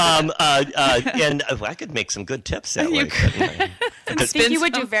 And I could make some good tips that way. I think you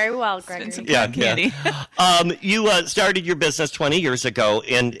would do very well, Gregory. Candy. You started your business 20 years ago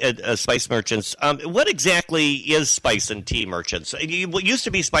in Spice Merchants. What exactly is Spice and Tea Merchants? You used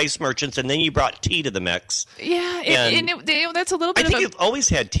to be Spice Merchants, and then you brought tea to the mix. Yeah, that's a little bit I think you've always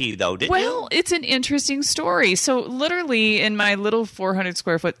had tea, though, didn't you? Well, it's an interesting story. So literally in my little 400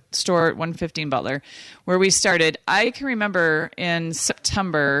 square foot store at 115 Butler, where we started, I can remember in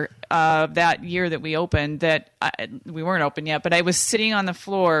September that year that we opened that we weren't open yet, but I was sitting on the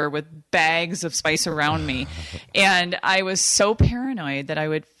floor with bags of spice around me. And I was so paranoid that I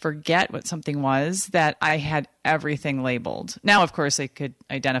would forget what something was that I had everything labeled. Now, of course, I could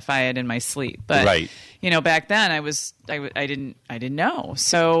identify it in my sleep. But, back then I didn't know.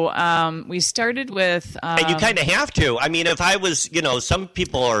 So we started with... and you kind of have to. I mean, if I was, some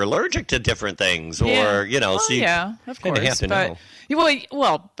people are allergic to different things or, so you of course. Have to know.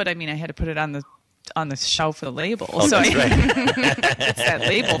 But I mean, I had to put it on the shelf of the label. Oh, so that's right. It's that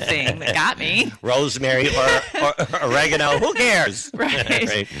label thing that got me. Rosemary or oregano, who cares?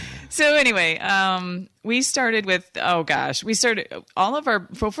 Right. So anyway, we started with, first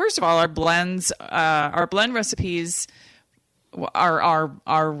of all, our blends, our blend recipes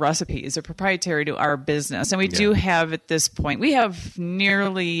our recipes are proprietary to our business. And we do have at this point, we have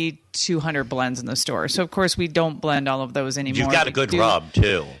nearly 200 blends in the store. So of course we don't blend all of those anymore. You've got a good rub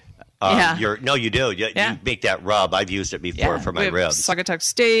too. You do. You make that rub. I've used it before for my ribs. Saugatuck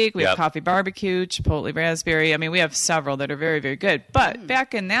steak. We have coffee barbecue, chipotle raspberry. I mean, we have several that are very, very good. But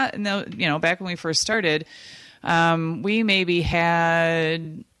back in back when we first started, we maybe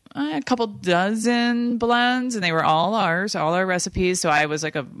had a couple dozen blends, and they were all ours, all our recipes. So I was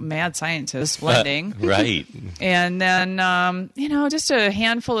like a mad scientist blending. Right. And then, just a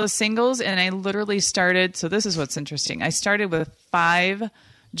handful of singles. And I literally started. So this is what's interesting. I started with 5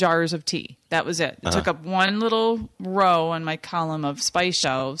 jars of tea. That was it. It took up one little row on my column of spice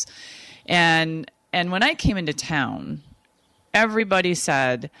shelves. And when I came into town, everybody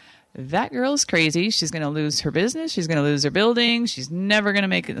said, that girl's crazy. She's going to lose her business. She's going to lose her building. She's never going to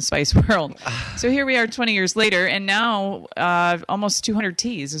make it in the spice world. So here we are 20 years later, and now almost 200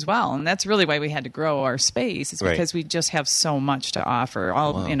 teas as well. And that's really why we had to grow our space. It's because we just have so much to offer,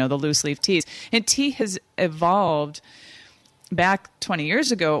 the loose leaf teas. And tea has evolved. Back 20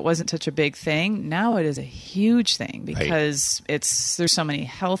 years ago, it wasn't such a big thing. Now it is a huge thing because there's so many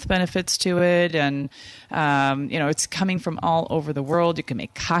health benefits to it, and it's coming from all over the world. You can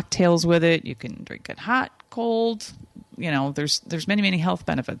make cocktails with it. You can drink it hot, cold. There's many health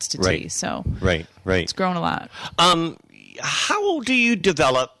benefits to tea. So it's grown a lot. How do you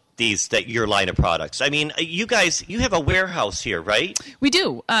develop your line of products? I mean, you guys, you have a warehouse here, right? We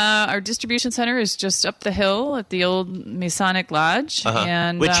do. Our distribution center is just up the hill at the old Masonic Lodge.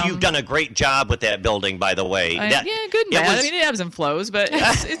 And which you've done a great job with that building, by the way. Good and bad. I mean, it ebbs and flows, but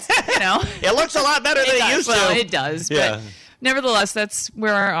it's It looks a lot better than it used to. Well, it does. Yeah. But nevertheless, that's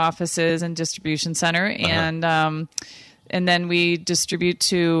where our office is and distribution center. And then we distribute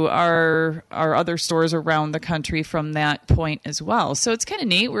to our other stores around the country from that point as well. So it's kind of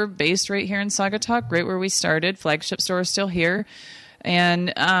neat. We're based right here in Saugatuck, right where we started. Flagship store is still here.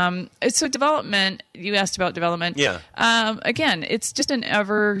 And so development, you asked about development. Yeah. Again, it's just an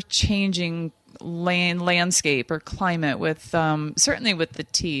ever-changing landscape or climate with certainly with the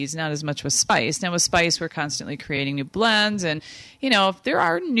teas, not as much with spice. Now with spice, we're constantly creating new blends. And, if there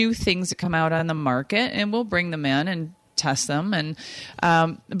are new things that come out on the market, and we'll bring them in and test them, and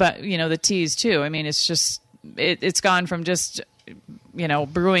but the teas too. I mean, it's just it's gone from just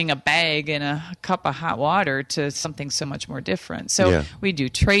brewing a bag in a cup of hot water to something so much more different. So we do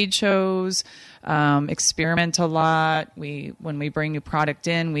trade shows, experiment a lot. When we bring new product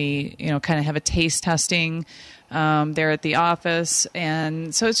in, we kind of have a taste testing there at the office.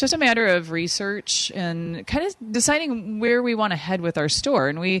 And so it's just a matter of research and kind of deciding where we want to head with our store.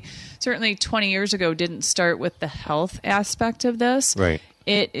 And we certainly 20 years ago didn't start with the health aspect of this. Right.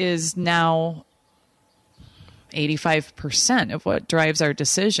 It is now 85% of what drives our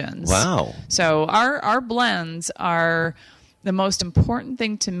decisions. Wow. So our blends are the most important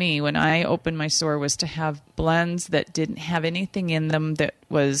thing to me when I opened my store was to have blends that didn't have anything in them that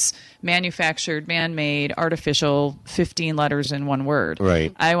was manufactured, man-made, artificial, 15 letters in one word.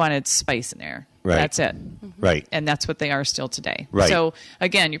 Right. I wanted spice in there. Right. That's it. Right. And that's what they are still today. Right. So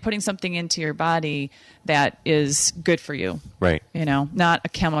again, you're putting something into your body that is good for you. Right. Not a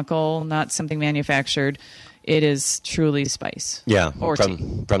chemical, not something manufactured. It is truly spice. Yeah, or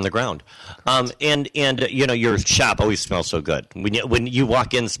from the ground. And your shop always smells so good. When you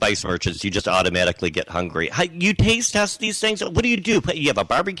walk in Spice Merchants, you just automatically get hungry. You taste test these things. What do? You have a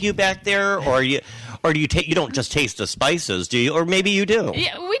barbecue back there, or do you you don't just taste the spices, do you? Or maybe you do.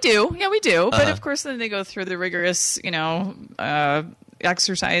 Yeah, we do. Yeah, we do. But of course, then they go through the rigorous,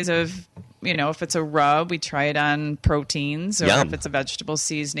 exercise of. If it's a rub, we try it on proteins, or if it's a vegetable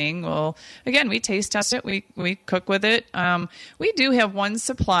seasoning. Well, again, we taste test it. We cook with it. We do have one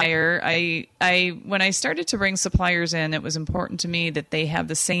supplier. When I started to bring suppliers in, it was important to me that they have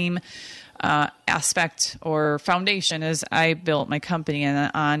the same aspect or foundation as I built my company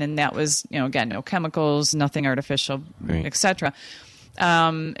on, and that was, again, no chemicals, nothing artificial, etc.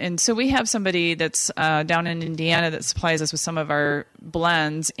 And so we have somebody that's down in Indiana that supplies us with some of our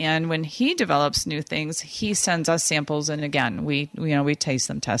blends. And when he develops new things, he sends us samples. And again, we taste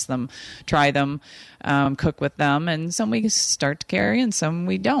them, test them, try them, cook with them. And some we start to carry and some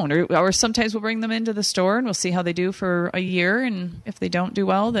we don't. Or sometimes we'll bring them into the store and we'll see how they do for a year. And if they don't do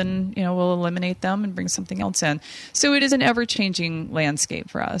well, then, we'll eliminate them and bring something else in. So it is an ever-changing landscape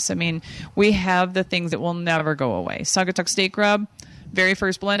for us. I mean, we have the things that will never go away. Saugatuck Steak Rub. Very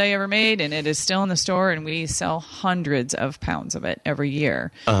first blend I ever made, and it is still in the store, and we sell hundreds of pounds of it every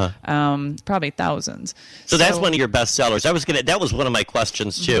year, probably thousands. So that's one of your best sellers. That was one of my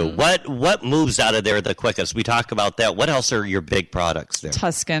questions too. Mm-hmm. What moves out of there the quickest? We talk about that. What else are your big products there?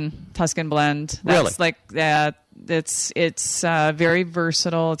 Tuscan blend. That's really? Like that. It's very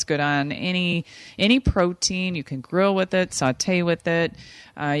versatile. It's good on any protein. You can grill with it, saute with it.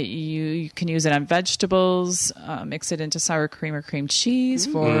 You can use it on vegetables. Mix it into sour cream or cream cheese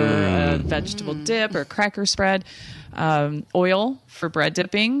for a vegetable dip or cracker spread. Oil for bread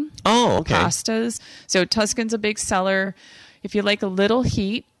dipping. Oh, okay. Pastas. So Tuscan's a big seller. If you like a little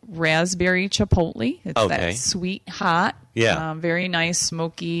heat, raspberry chipotle. It's that sweet, hot, very nice,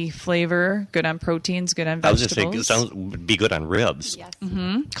 smoky flavor. Good on proteins, good on vegetables. I was just saying, would be good on ribs. Yes.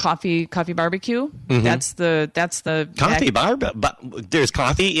 Mm-hmm. Coffee barbecue. Mm-hmm. That's the coffee barbecue. But there's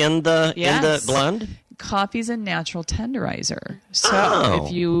coffee in the blend. Coffee's a natural tenderizer. So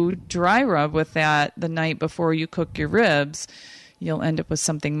if you dry rub with that the night before you cook your ribs, you'll end up with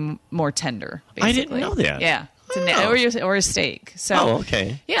something more tender. Basically. I didn't know that. Yeah. Or a steak. So,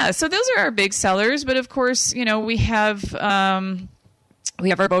 okay. Yeah, so those are our big sellers. But of course, we have our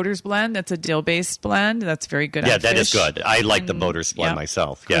Boaters blend. That's a dill-based blend. That's very good. Yeah, on that fish. is good. I like the Boaters blend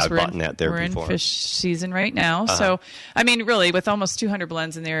myself. Yeah, I've bought that there before. We're in fish season right now. So, I mean, really, with almost 200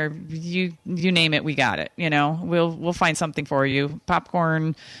 blends in there, you name it, we got it. We'll find something for you.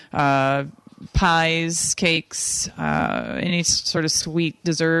 Popcorn, pies, cakes, any sort of sweet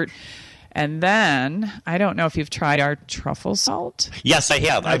dessert. And then, I don't know if you've tried our truffle salt. Yes, I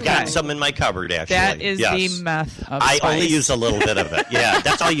have. I've got some in my cupboard, actually. That is the meth of spice. I only use a little bit of it. Yeah,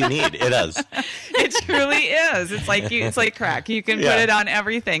 that's all you need. It is. It truly is. It's like crack. You can put it on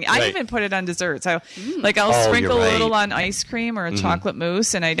everything. I even put it on dessert. So, I'll sprinkle a little on ice cream or a chocolate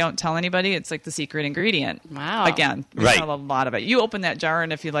mousse, and I don't tell anybody. It's like the secret ingredient. Wow. Again, we sell a lot of it. You open that jar,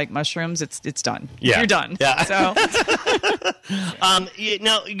 and if you like mushrooms, it's done. Yeah. You're done. Yeah. So,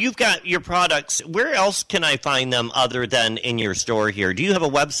 now, you've got your products. Where else can I find them other than in your store here? Do you have a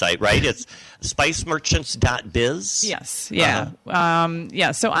website, right? It's spicemerchants.biz? Yes. Yeah.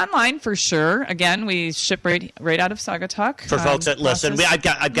 So online for sure. Again, we ship right out of Saugatuck. For folks that listen, I've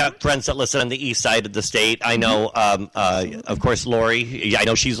got friends that listen on the east side of the state. I know, of course, Lori. I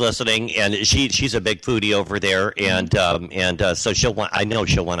know she's listening, and she's a big foodie over there, and so she'll want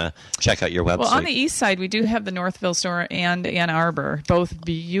to check out your website. Well, on the east side, we do have the Northville store and Ann Arbor, both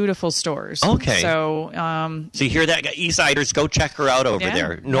beautiful stores. Okay. So, so you hear that, Eastsiders? Go check her out over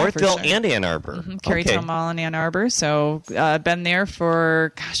there, Northville and Ann Arbor. Arbor. Carytown Mall in Ann Arbor. So been there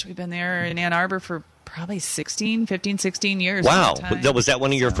for, we've been there in Ann Arbor for probably 15, 16 years. Wow. Was that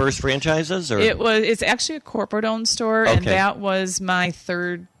one of your first franchises? Or? It's actually a corporate-owned store, and that was my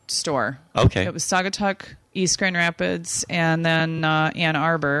third store. Okay. It was Saugatuck, East Grand Rapids, and then Ann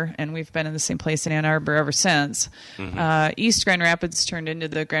Arbor, and we've been in the same place in Ann Arbor ever since. East Grand Rapids turned into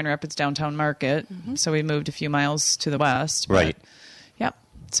the Grand Rapids Downtown Market, so we moved a few miles to the west. Right. Yep.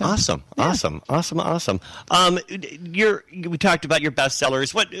 So, awesome. We talked about your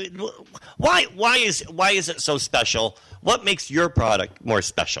bestsellers. Why is it so special? What makes your product more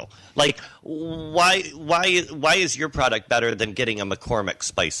special? Like, why is your product better than getting a McCormick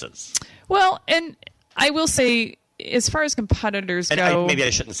Spices? Well, and I will say, as far as competitors go, maybe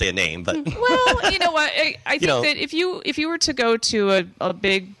I shouldn't say a name, but well, you know what? I think that if you were to go to a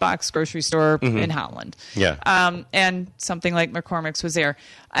big box grocery store in Holland, and something like McCormick's was there,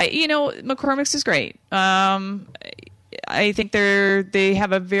 McCormick's is great. I think they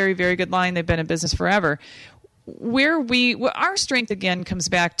have a very, very good line. They've been in business forever. Our strength again comes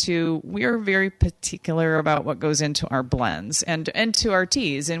back to we're very particular about what goes into our blends and to our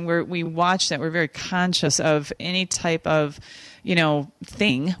teas, and we watch that. We're very conscious of any type of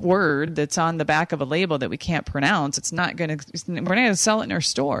word that's on the back of a label that we can't pronounce. We're not going to sell it in our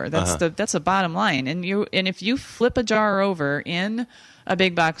store. That's the bottom line. And if you flip a jar over in a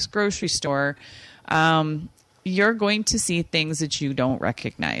big box grocery store, you're going to see things that you don't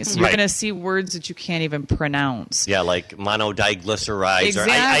recognize. You're going to see words that you can't even pronounce. Yeah, like monodiglycerides,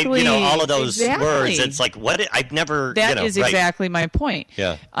 exactly. or all of those words. It's like, what? I've never. That is exactly my point.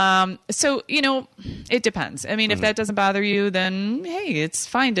 Yeah. So it depends. I mean, if that doesn't bother you, then hey, it's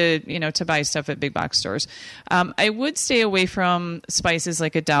fine to buy stuff at big box stores. I would stay away from spices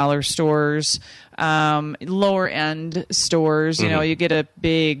like at dollar stores. Lower end stores, you get a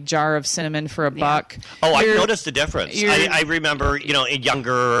big jar of cinnamon for $1. Oh, I noticed the difference. I remember,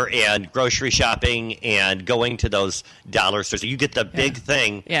 younger and grocery shopping and going to those dollar stores. You get the big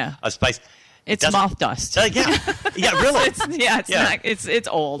thing of spice. It's moth dust. Yeah, really. It's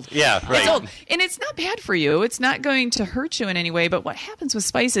old. Yeah, right. It's old, and it's not bad for you. It's not going to hurt you in any way. But what happens with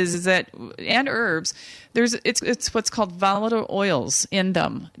spices is that, and herbs, it's what's called volatile oils in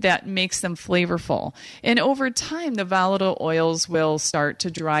them that makes them flavorful. And over time, the volatile oils will start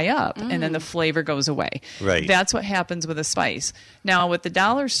to dry up, and then the flavor goes away. Right. That's what happens with a spice. Now, with the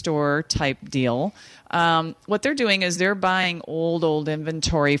dollar store type deal, what they're doing is they're buying old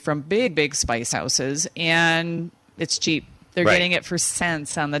inventory from big spice houses, and it's cheap. They're getting it for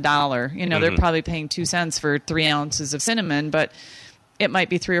cents on the dollar. They're probably paying 2 cents for 3 ounces of cinnamon, but it might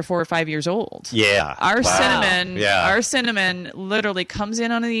be 3 or 4 or 5 years old. Yeah. Our cinnamon literally comes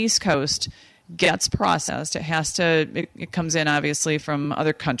in on the East Coast, gets processed. It comes in obviously from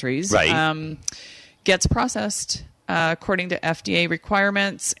other countries. Right. Gets processed according to FDA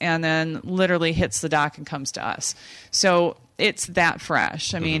requirements, and then literally hits the dock and comes to us. So it's that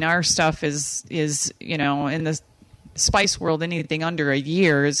fresh. I mean, our stuff is in the spice world, anything under a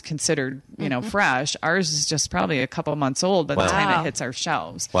year is considered, fresh. Ours is just probably a couple months old by the time it hits our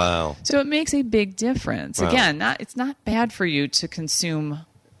shelves. Wow. So it makes a big difference. Wow. Again, it's not bad for you to consume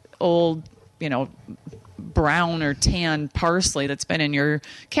old, brown or tan parsley that's been in your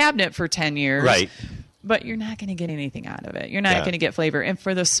cabinet for 10 years. Right. But you're not going to get anything out of it. You're not going to get flavor. And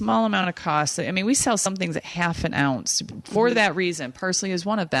for the small amount of cost, we sell some things at half an ounce. For that reason, parsley is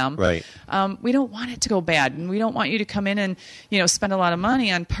one of them. Right. We don't want it to go bad. And we don't want you to come in and, spend a lot of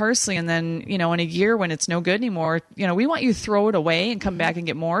money on parsley. And then, in a year when it's no good anymore, we want you to throw it away and come back and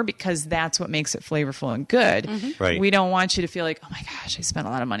get more, because that's what makes it flavorful and good. Right. We don't want you to feel like, oh my gosh, I spent a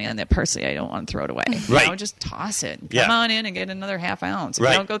lot of money on that parsley. I don't want to throw it away. Right. Just toss it. Come on in and get another half ounce. If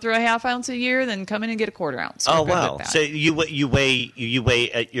you don't go through a half ounce a year, then come in and get a quarter ounce. Oh, wow. So you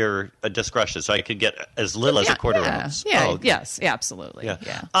weigh at your discretion, so I could get as little as a quarter ounce. Yeah, oh, yes, absolutely.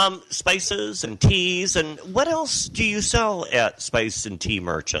 Yeah. Spices and teas, and what else do you sell at Spice and Tea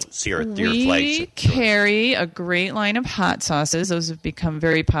Merchants here at your flagship? We carry a great line of hot sauces. Those have become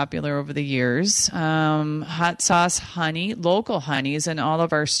very popular over the years. Hot sauce, honey, local honeys in all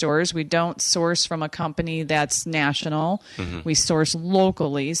of our stores. We don't source from a company that's national. We source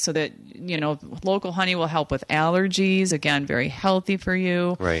locally so that, local honey will help with allergies. Again, very healthy for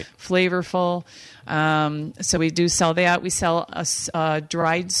you. Right. Flavorful. So we do sell that. We sell a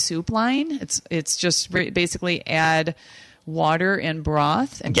dried soup line. It's just basically add water and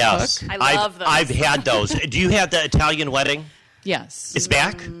broth and cook. I love those. I've had those. Do you have the Italian wedding? Yes. It's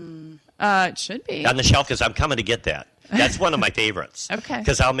back? It should be. On the shelf, because I'm coming to get that. That's one of my favorites. Okay.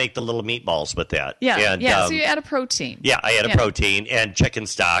 Because I'll make the little meatballs with that. Yeah, and, so you add a protein. Yeah, I add a protein and chicken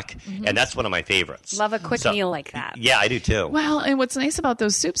stock, and that's one of my favorites. Love a quick meal like that. Yeah, I do too. Well, and what's nice about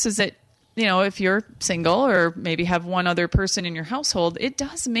those soups is that, if you're single or maybe have one other person in your household, it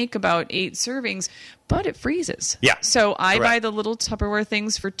does make about 8 servings, but it freezes. Yeah. So I buy the little Tupperware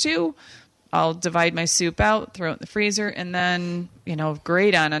things for 2. I'll divide my soup out, throw it in the freezer, and then,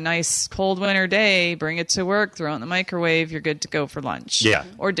 great on a nice cold winter day, bring it to work, throw it in the microwave, you're good to go for lunch. Yeah.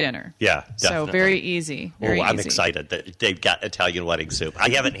 Or dinner. Yeah, definitely. So very easy. I'm excited that they've got Italian wedding soup. I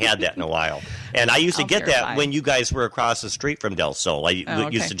haven't had that in a while. And I used to get that when you guys were across the street from Del Sol. I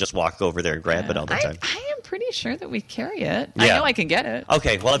used to just walk over there and grab it all the time. I am pretty sure that we carry it. Yeah. I know I can get it.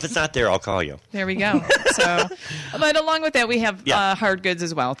 Okay, well, if it's not there, I'll call you. There we go. So, but along with that, we have hard goods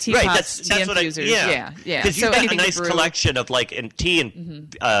as well. Teapots, tea infusers. Yeah. Because you've got a nice collection of tea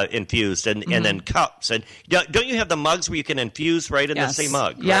infused and then cups. And don't you have the mugs where you can infuse right in the same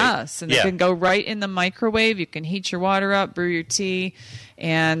mug? Right? Yes, and they can go right in the microwave. You can heat your water up, brew your tea.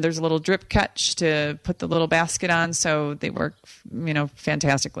 And there's a little drip catch to put the little basket on, so they work,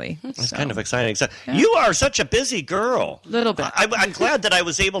 fantastically. That's kind of exciting. So, you are such a busy girl. Little bit. I'm glad that I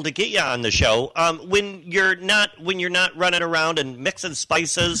was able to get you on the show. When you're not running around and mixing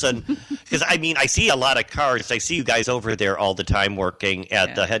spices, and because I see a lot of cars. I see you guys over there all the time working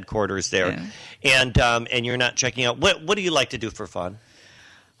at the headquarters there, and you're not checking out. What do you like to do for fun?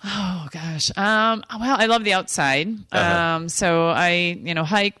 Oh gosh. Well, I love the outside. So I,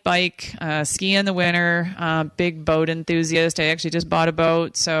 hike, bike, ski in the winter. Big boat enthusiast. I actually just bought a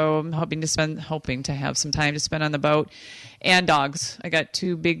boat, so I'm hoping to have some time to spend on the boat. And dogs. I got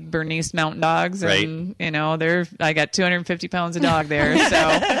 2 big Bernese mountain dogs, and I got 250 pounds of dog there.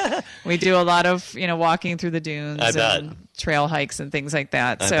 So we do a lot of walking through the dunes and trail hikes and things like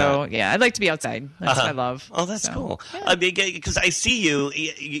that. I'd like to be outside. That's what I love. Oh, that's cool. Yeah. Because I see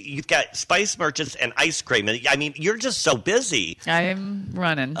you've got Spice Merchants and ice cream. I mean, you're just so busy. I'm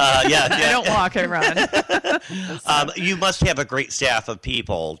running. Yeah. I don't walk, I run. You must have a great staff of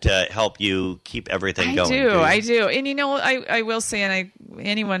people to help you keep everything going. I do. And I will say, and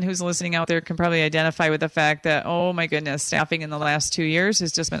anyone who's listening out there can probably identify with the fact that, oh my goodness, staffing in the last 2 years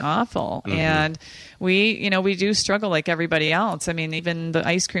has just been awful. And we do struggle like everybody else. I mean, even the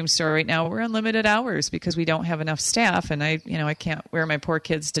ice cream store right now, we're on limited hours because we don't have enough staff, and I can't wear my poor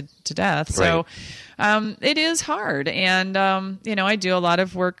kids to death. So it is hard. And, I do a lot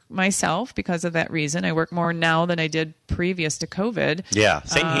of work myself because of that reason. I work more now than I did previous to COVID. Yeah,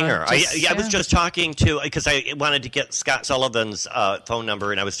 same here. I was just talking because I wanted to get Scott Sullivan's phone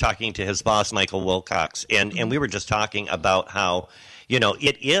number, and I was talking to his boss, Michael Wilcox, and we were just talking about how,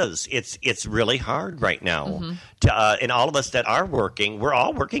 it's really hard right now. And all of us that are working, we're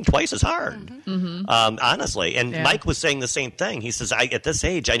all working twice as hard, honestly. And Mike was saying the same thing. He says, at this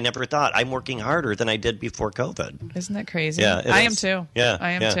age, I never thought I'm working harder than I did before COVID. Isn't that crazy? Yeah, I am too. Yeah,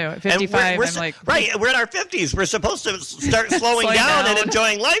 I am too. At 55, we're I'm like... Right, we're in our 50s. We're supposed to start slowing down and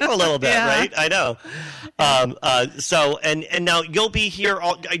enjoying life a little bit, right? I know. So, and now you'll be here.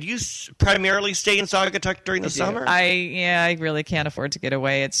 Do you primarily stay in Saugatuck during the summer? I really can't afford to get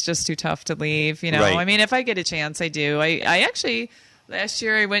away. It's just too tough to leave. Right. I mean, if I get a chance, I do. I actually, last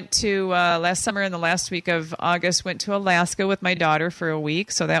year I went to, last summer in the last week of August, went to Alaska with my daughter for a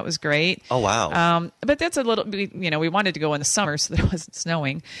week. So that was great. Oh, wow. But that's a little, we wanted to go in the summer so that it wasn't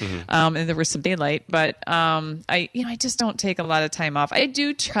snowing. And there was some daylight, but, I just don't take a lot of time off. I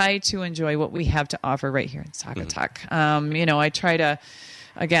do try to enjoy what we have to offer right here in Saugatuck. I try to,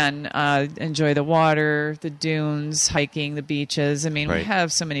 again, enjoy the water, the dunes, hiking, the beaches. I mean, we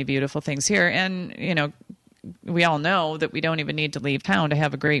have so many beautiful things here. And, we all know that we don't even need to leave town to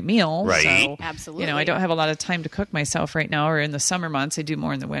have a great meal. Right. So, absolutely. I don't have a lot of time to cook myself right now, or in the summer months. I do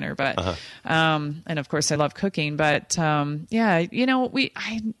more in the winter, but, and of course I love cooking, but, we're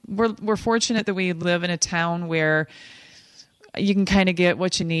fortunate that we live in a town where you can kind of get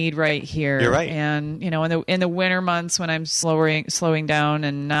what you need right here. You're right. And, in the winter months when I'm slowing down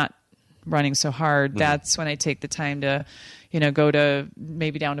and not running so hard, that's when I take the time to, go to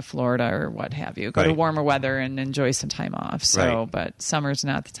maybe down to Florida or what have you, go to warmer weather and enjoy some time off. So, but summer's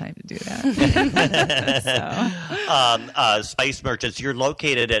not the time to do that. Spice Merchants, you're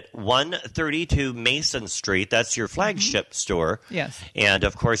located at 132 Mason Street. That's your flagship store. Yes. And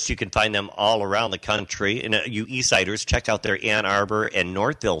of course, you can find them all around the country. And you Eastsiders, check out their Ann Arbor and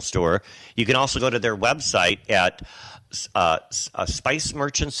Northville store. You can also go to their website at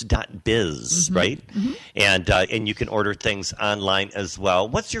spicemerchants.biz, right? And you can order things online as well.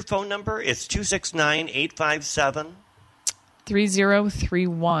 What's your phone number? It's 269-857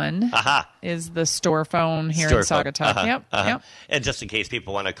 3031 is the store phone here in Saugatuck. Yep. And just in case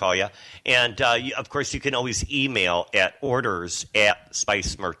people want to call you. And, of course, you can always email at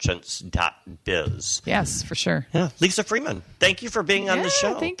orders@spicemerchants.biz. Yes, for sure. Yeah. Lisa Freeman, thank you for being on the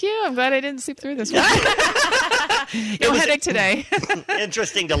show. Thank you. I'm glad I didn't sleep through this one. No headache today.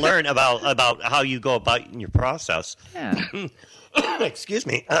 Interesting to learn about how you go about your process. Yeah. Excuse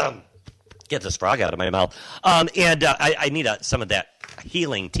me. Get this frog out of my mouth. I need some of that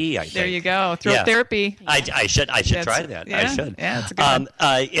healing tea, I think. There you go. Throat therapy. I should try that. Yeah, I should. Yeah, it's a good one.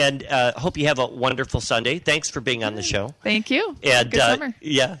 And hope you have a wonderful Sunday. Thanks for being on the show. Thank you. And, good summer.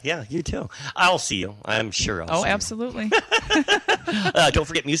 Yeah, you too. I'll see you. I'm sure I'll see you. Absolutely. Don't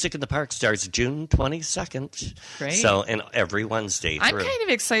forget, Music in the Park starts June 22nd. Great. So, and every Wednesday. I'm kind of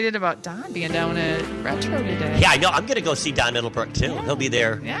excited about Don being down at Retro today. Yeah, I know. I'm going to go see Don Middlebrook, too. Yeah. He'll be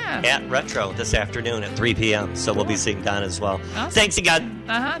there at Retro this afternoon at 3 p.m. So we'll be seeing Don as well. Awesome. Thanks again.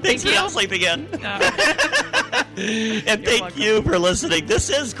 Thanks for not sleeping in. And thank you for listening. This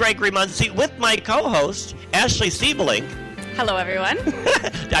is Gregory Muncie with my co-host, Ashley Siebelink. Hello, everyone.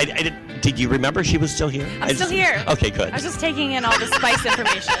 Did you remember she was still here? I'm still here. Okay, good. I was just taking in all the spice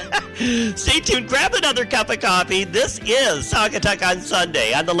information. Stay tuned. Grab another cup of coffee. This is Saugatuck on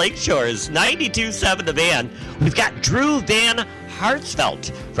Sunday on the Lake Shores, 92.7 The Van. We've got Drew Van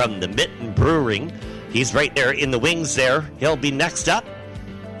Hartsveld from the Mitten Brewing. He's right there in the wings there. He'll be next up.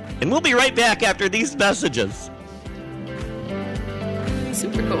 And we'll be right back after these messages.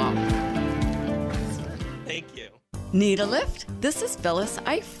 Super cool. Thank you. Need a lift? This is Phyllis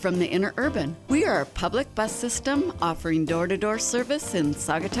Ife from the Inner Urban. We are a public bus system offering door-to-door service in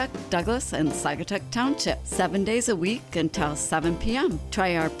Saugatuck, Douglas, and Saugatuck Township, 7 days a week until 7 p.m.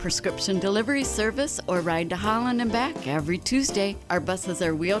 Try our prescription delivery service or ride to Holland and back every Tuesday. Our buses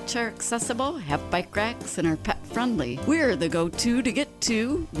are wheelchair accessible, have bike racks, and are pet friendly. We're the go-to to get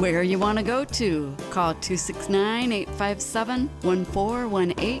to where you want to go to. Call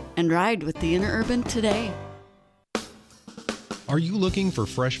 269-857-1418 and ride with the Inner Urban today. Are you looking for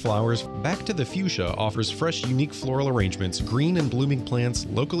fresh flowers? Back to the Fuchsia offers fresh, unique floral arrangements, green and blooming plants,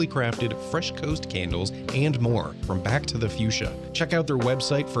 locally crafted, fresh coast candles, and more from Back to the Fuchsia. Check out their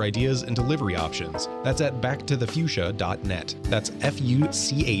website for ideas and delivery options. That's at backtothefuchsia.net. That's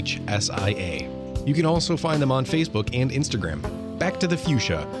FUCHSIA. You can also find them on Facebook and Instagram. Back to the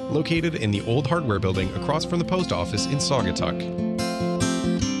Fuchsia, located in the old hardware building across from the post office in Saugatuck.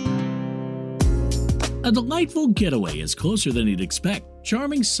 A delightful getaway is closer than you'd expect.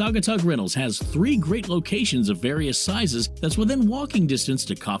 Charming Saugatuck Rentals has 3 great locations of various sizes that's within walking distance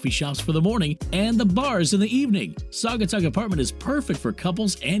to coffee shops for the morning and the bars in the evening. Saugatuck Apartment is perfect for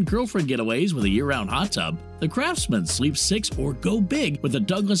couples and girlfriend getaways with a year-round hot tub. The Craftsman sleeps 6 or go big with the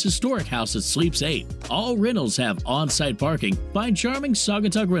Douglas Historic House that sleeps 8. All rentals have on-site parking. Find Charming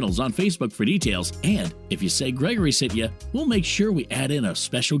Saugatuck Rentals on Facebook for details. And if you say Gregory sent you, we'll make sure we add in a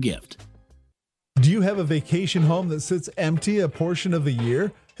special gift. Do you have a vacation home that sits empty a portion of the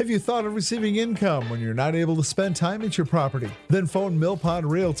year? Have you thought of receiving income when you're not able to spend time at your property? Then phone Mill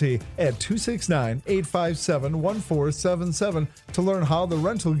Pond Realty at 269-857-1477 to learn how the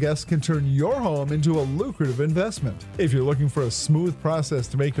rental guests can turn your home into a lucrative investment. If you're looking for a smooth process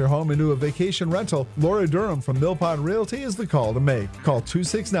to make your home into a vacation rental, Laura Durham from Mill Pond Realty is the call to make. Call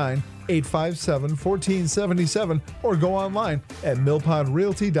 269-857-1477 or go online at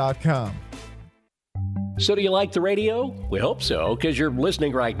millpondrealty.com. So do you like the radio? We hope so, because you're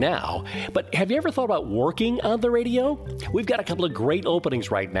listening right now. But have you ever thought about working on the radio? We've got a couple of great openings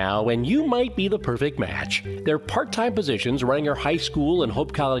right now, and you might be the perfect match. They're part-time positions running our high school and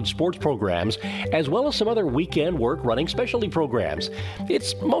Hope College sports programs, as well as some other weekend work running specialty programs.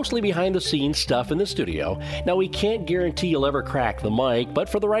 It's mostly behind-the-scenes stuff in the studio. Now, we can't guarantee you'll ever crack the mic, but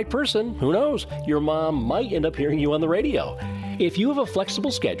for the right person, who knows? Your mom might end up hearing you on the radio. If you have a flexible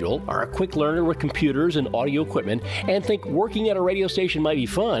schedule, are a quick learner with computers and audio equipment, and think working at a radio station might be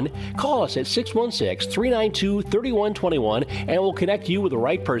fun, call us at 616-392-3121 and we'll connect you with the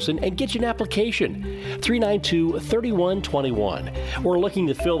right person and get you an application. 392-3121. We're looking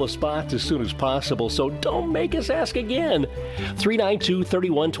to fill the spots as soon as possible, so don't make us ask again.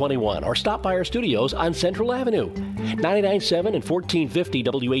 392-3121 or stop by our studios on Central Avenue. 99.7 and 1450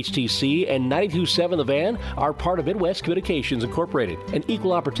 WHTC and 92.7 The Van are part of Midwest Communications Incorporated, an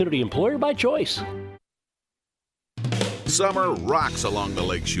equal opportunity employer by choice. Summer rocks along the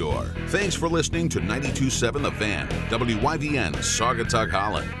lakeshore. Thanks for listening to 92.7 The Van, WYVN, Saugatuck,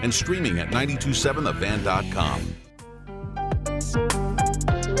 Holland, and streaming at 927thevan.com.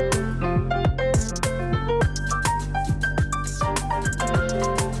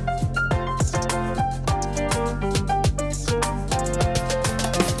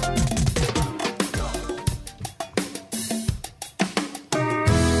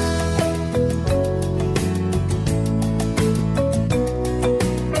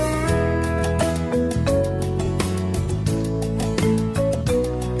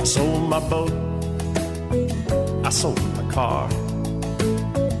 I sold my boat, I sold my car, I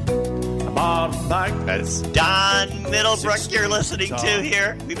bought a bike. That's Don Middlebrook you're listening to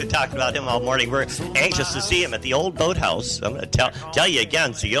here. We've been talking about him all morning. We're anxious to see him at the Old Boathouse. I'm going to tell you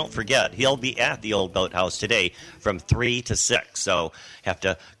again so you don't forget. He'll be at the Old Boathouse today from 3 to 6. So have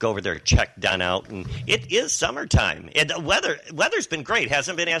to go over there, check Don out. And it is summertime. And the weather's been great,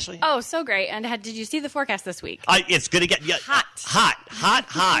 hasn't it been, Ashley? Oh, so great. And did you see the forecast this week? It's going to get hot.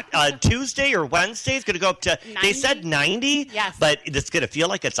 Tuesday or Wednesday is going to go up to, 90? They said 90, yes, but it's going to feel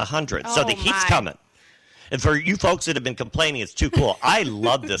like it's 100. So the heat's coming. And for you folks that have been complaining, it's too cool. I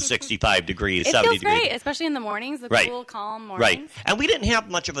love this 65 degrees, 70 degrees. It feels great, especially in the mornings, the cool, calm mornings. Right. And we didn't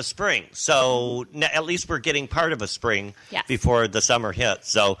have much of a spring, so at least we're getting part of a spring before the summer hits.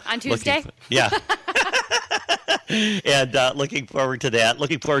 So on Tuesday? And looking forward to that.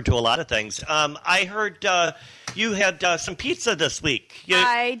 Looking forward to a lot of things. I heard you had some pizza this week.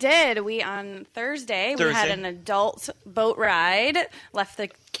 I did. On Thursday, we had an adult boat ride. Left the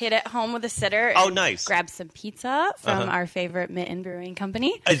kid at home with a sitter. Oh, nice. Grabbed some pizza from our favorite Mitten Brewing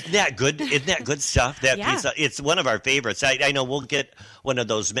Company. Isn't that good? Isn't that good stuff? That pizza. It's one of our favorites. I know we'll get one of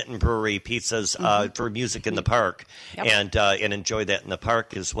those Mitten Brewery pizzas for Music in the Park and enjoy that in the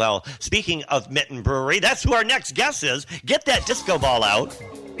park as well. Speaking of Mitten Brewery, that's who our next guest is. Get that disco ball out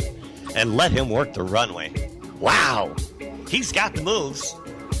and let him work the runway. Wow. He's got the moves.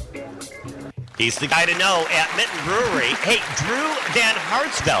 He's the guy to know at Mitten Brewery. Hey, Drew Van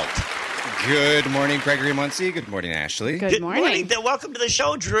Hartsveld. Good morning, Gregory Muncie. Good morning, Ashley. Good morning. Welcome to the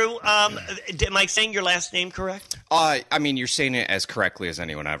show, Drew. Am I saying your last name correct? I mean, you're saying it as correctly as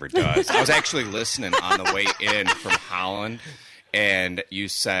anyone ever does. I was actually listening on the way in from Holland, and you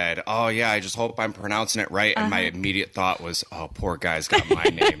said, oh, yeah, I just hope I'm pronouncing it right. And my immediate thought was, oh, poor guy's got my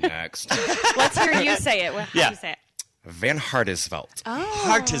name next. Let's hear you say it. How do you say it? Van Hartsveld. Oh.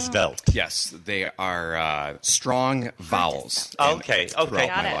 Hartsveld. Yes, they are strong vowels. Okay.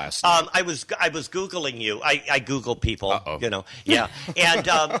 My last name. I was Googling you. I Google people. Yeah. And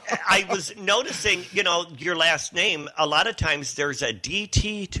I was noticing, your last name. A lot of times there's a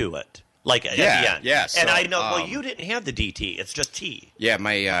DT to it. Like at the end. Yeah. And I know, you didn't have the DT. It's just T. Yeah,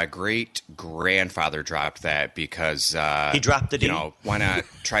 my great-grandfather dropped that because... he dropped the D? Why not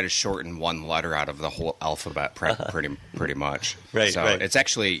try to shorten one letter out of the whole alphabet pretty much. Right, So it's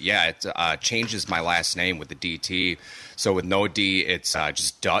actually, it changes my last name with the DT. So with no D, it's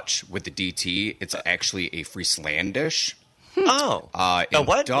just Dutch. With the DT, it's actually a Frieslandish. Oh. In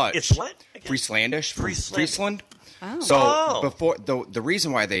what? Dutch. It's what? Frieslandish. Friesland. Oh. So before the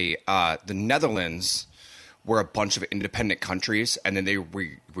reason why they the Netherlands were a bunch of independent countries, and then they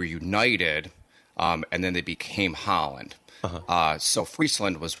were united, and then they became Holland. So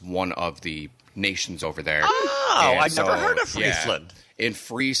Friesland was one of the nations over there. Oh, I've never heard of Friesland. Yeah. In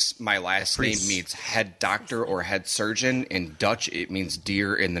Fries, my last name means head doctor or head surgeon. In Dutch, it means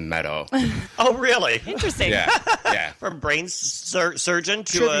deer in the meadow. Oh, really? Interesting. Yeah. From brain surgeon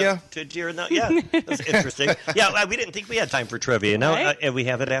to deer in the... Yeah, that's interesting. Yeah, we didn't think we had time for trivia. Now we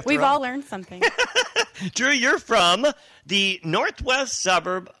have it after We've all learned something. Drew, you're from the northwest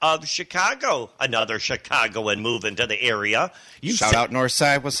suburb of Chicago. Another Chicagoan moving to the area. Shout out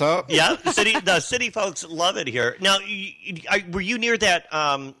Northside. What's up? Yeah, the city folks love it here. Now, were you near that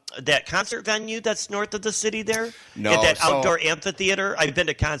concert venue that's north of the city there? No. At that outdoor amphitheater? I've been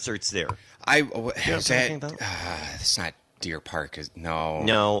to concerts there. It's not Deer Park.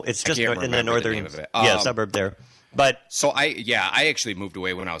 No, it's just in the northern suburb there. But so I actually moved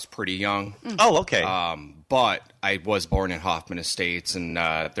away when I was pretty young. Oh, okay. But I was born in Hoffman Estates, and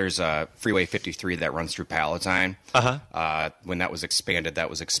there's a Freeway 53 that runs through Palatine. When that was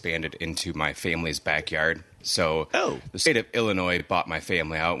expanded into my family's backyard. So the state of Illinois bought my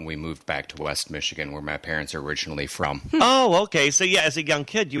family out, and we moved back to West Michigan, where my parents are originally from. Oh, okay. So as a young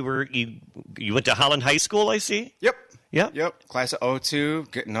kid, you went to Holland High School, I see? Yep. Class of 02,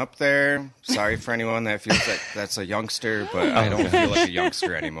 getting up there. Sorry for anyone that feels like that's a youngster, but I don't feel like a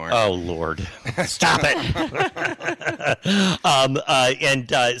youngster anymore. Oh, Lord. Stop it.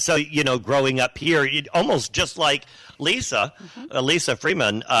 So, growing up here, almost just like Lisa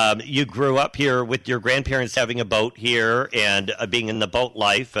Freeman, you grew up here with your grandparents having a boat here and being in the boat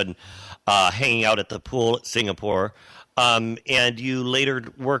life and hanging out at the pool at Singapore. And you later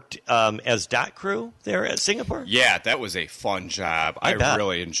worked as dock crew there at Singapore? Yeah, that was a fun job. I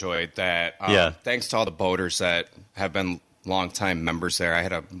really enjoyed that. Thanks to all the boaters that have been longtime members there. I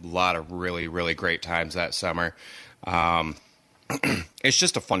had a lot of really, really great times that summer. It's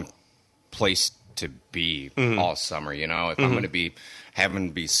just a fun place to be all summer. You know, if I'm going to be having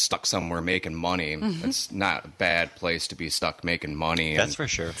to be stuck somewhere making money, it's not a bad place to be stuck making money. That's for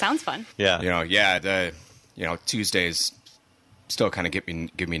sure. Sounds fun. Yeah. Tuesdays still kind of give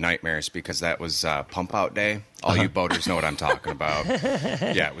me nightmares because that was pump out day. All you boaters know what I'm talking about.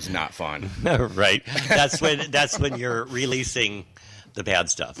 Yeah, it was not fun. Right. That's when you're releasing the bad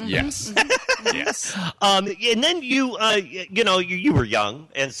stuff. Yes. Yes. And then you were young,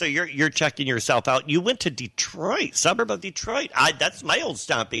 and so you're checking yourself out. You went to Detroit, suburb of Detroit. That's my old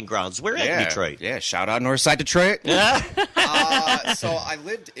stomping grounds. We're at Detroit. Yeah, shout out Northside Detroit. Yeah. So I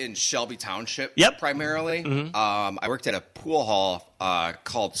lived in Shelby Township primarily. Mm-hmm. I worked at a pool hall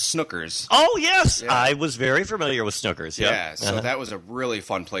called Snookers. Oh, yes. Yeah. I was very familiar with Snookers. Yep. Yeah, so that was a really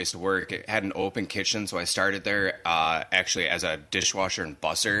fun place to work. It had an open kitchen, so I started there actually as a dishwasher and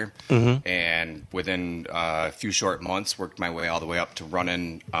busser. Mm-hmm. And within a few short months, worked my way all the way up to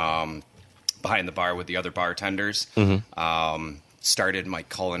running behind the bar with the other bartenders. Mm-hmm. Started my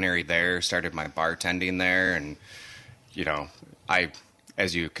culinary there, started my bartending there, and, I,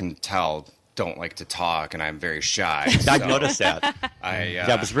 as you can tell, don't like to talk, and I'm very shy. I've noticed that.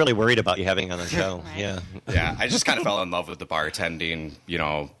 I was really worried about you having on the show. Right. Yeah, I just kind of fell in love with the bartending,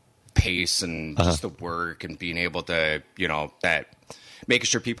 pace and just the work and being able to, that making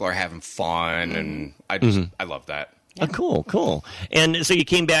sure people are having fun, and I love that. Yeah. Oh, cool. And so you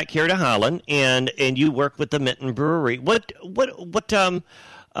came back here to Holland, and you work with the Mitten Brewery. What do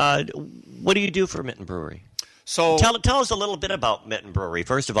you do for Mitten Brewery? So tell us a little bit about Mitten Brewery.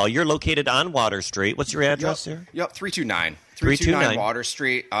 First of all, you're located on Water Street. What's your address there? Yep, 329 Water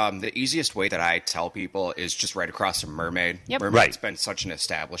Street. The easiest way that I tell people is just right across from Mermaid. Yep. Mermaid's been such an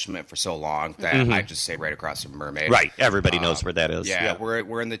establishment for so long that I just say right across from Mermaid. Right. Everybody knows where that is. Yeah,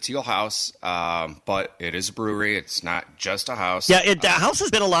 we're in the Teal House, but it is a brewery. It's not just a house. Yeah, the house has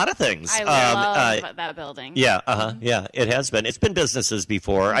been a lot of things. I love that building. Yeah, yeah, it has been. It's been businesses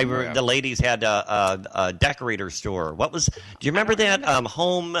before. The ladies had a decorator store. Do you remember that?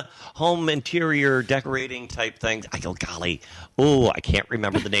 Home interior decorating type thing. I go, golly. Oh, I can't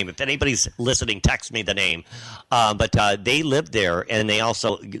remember the name. If anybody's listening, text me the name. But they lived there, and they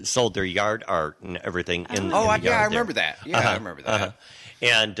also sold their yard art and everything in the yard I remember that. Yeah, I remember that.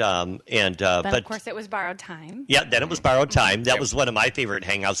 Then of course it was Borrowed Time. Yeah, then it was Borrowed Time. That was one of my favorite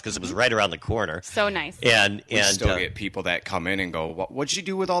hangouts because it was right around the corner. So nice. And we still get people that come in and go, "What'd you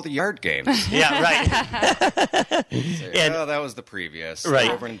do with all the yard games?" Yeah, right. And that was the previous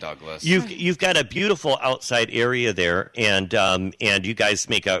over in Douglas. You've got a beautiful outside area there, and you guys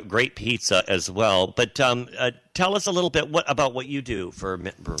make a great pizza as well. But tell us a little bit about what you do for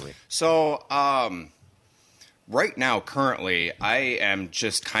Mitten Brewery. So. Right now, currently, I am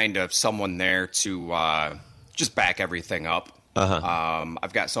just kind of someone there to just back everything up.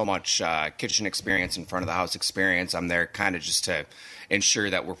 I've got so much kitchen experience and front of the house experience. I'm there kind of just to ensure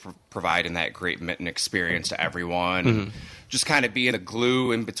that we're providing that great Mitten experience to everyone. Just kind of being a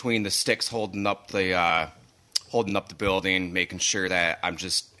glue in between the sticks, holding up the building, making sure that I'm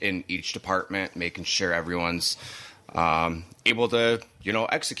just in each department, making sure everyone's able to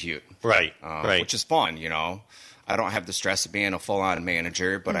execute. Right. Which is fun. I don't have the stress of being a full-on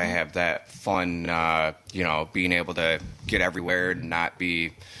manager, but I have that fun, being able to get everywhere and not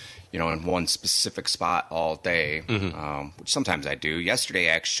be, in one specific spot all day, which sometimes I do. Yesterday,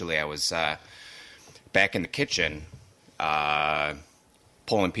 actually, I was back in the kitchen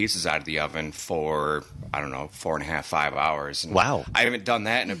pulling pieces out of the oven for, 4.5, 5 hours. And wow. I haven't done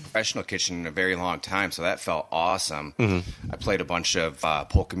that in a professional kitchen in a very long time, so that felt awesome. I played a bunch of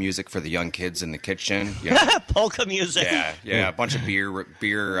polka music for the young kids in the kitchen. Polka music? Yeah, a bunch of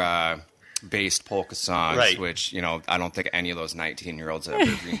beer-based polka songs, which, I don't think any of those 19-year-olds have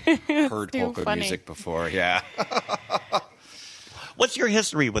ever heard polka music before. Yeah. What's your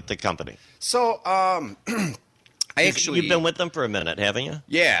history with the company? So, you've been with them for a minute, haven't you?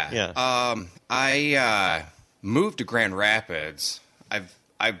 Yeah. I moved to Grand Rapids. I've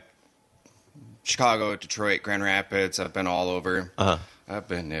Chicago, Detroit, Grand Rapids. I've been all over. I've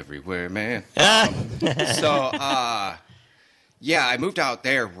been everywhere, man. I moved out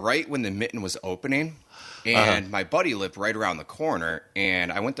there right when the Mitten was opening. And my buddy lived right around the corner,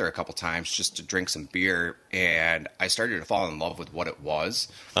 and I went there a couple times just to drink some beer, and I started to fall in love with what it was.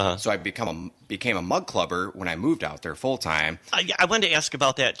 So I became a mug clubber when I moved out there full time. I wanted to ask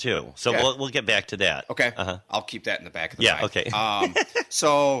about that too, so we'll get back to that. Okay, I'll keep that in the back of the mind. Okay. I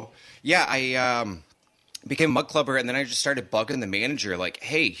became a mug clubber, and then I just started bugging the manager like,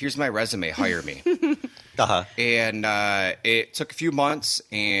 "Hey, here's my resume, hire me." And it took a few months,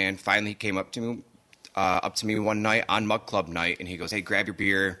 and finally he came up to me one night on Mug Club night, and he goes, "Hey, grab your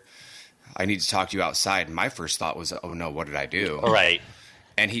beer. I need to talk to you outside. And my first thought was, oh no, what did I do? Right.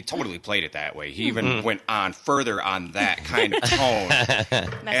 And he totally played it that way. He even went on further on that kind of tone.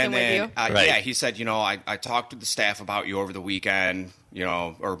 Messing with you. Yeah, he said, I talked to the staff about you over the weekend,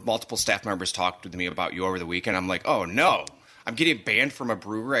 or multiple staff members talked with me about you over the weekend. I'm like, oh no, I'm getting banned from a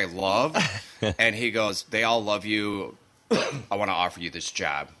brewery I love. And he goes, they all love you. I want to offer you this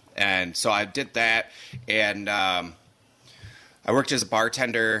job. And so I did that. And I worked as a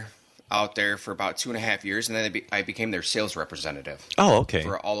bartender out there for about 2.5 years, and then I became their sales representative. Oh, okay.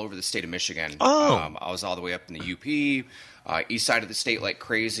 For all over the state of Michigan. Oh. I was all the way up in the UP, east side of the state like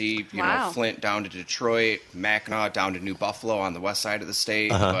crazy. Wow. Flint down to Detroit, Mackinac down to New Buffalo on the west side of the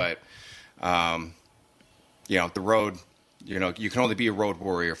state. Uh-huh. But, the road, you can only be a road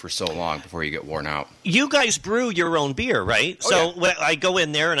warrior for so long before you get worn out. You guys brew your own beer, right? Oh, so yeah. when I go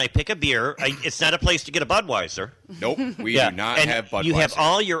in there and I pick a beer, it's not a place to get a Budweiser. Nope, we do not have Budweiser. You have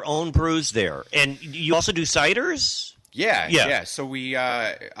all your own brews there. And you also do ciders? Yeah. So we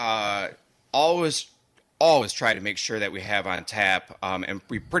always try to make sure that we have on tap, and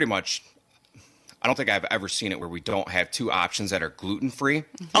we pretty much, I don't think I've ever seen it where we don't have two options that are gluten-free.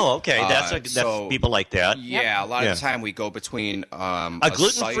 Oh, okay. That's people like that. Yeah, a lot of the time we go between a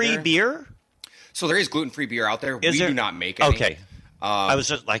gluten-free cider. beer? So there is gluten-free beer out there. Is we there? do not make any. Okay. I was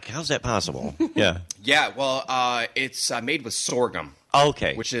just like, how's that possible? Yeah. Yeah, well, it's made with sorghum.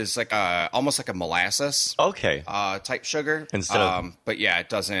 Okay. Which is like almost like a molasses okay. Type sugar. Instead of... But yeah, it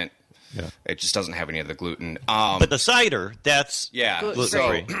doesn't. Yeah. It just doesn't have any of the gluten. But the cider, that's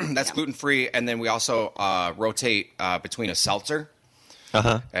gluten-free. So that's gluten-free. And then we also rotate between a seltzer.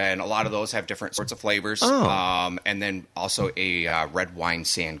 Uh-huh. And a lot of those have different sorts of flavors. Oh. And then also a red wine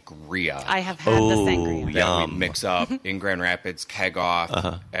sangria. I have had the sangria. That we mix up in Grand Rapids, keg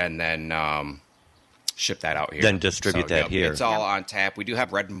off, and then ship that out here. Then distribute that here. It's all on tap. We do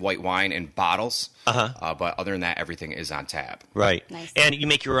have red and white wine in bottles, but other than that, everything is on tap. Right. Nice. And you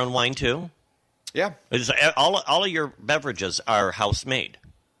make your own wine, too? Yeah. All of your beverages are house-made?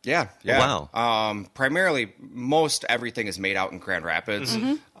 Yeah. Wow. Primarily, most everything is made out in Grand Rapids.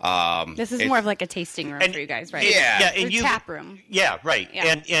 Mm-hmm. This is more of like a tasting room for you guys, right? Yeah. And Or tap room. Yeah, right.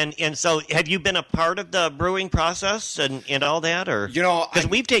 Yeah. And so have you been a part of the brewing process and all that? Or because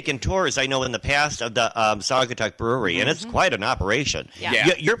we've taken tours, I know, in the past of the Saugatuck Brewery, and it's quite an operation.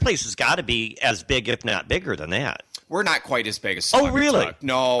 Yeah. Your place has got to be as big, if not bigger than that. We're not quite as big as Saugatuck. Oh, really?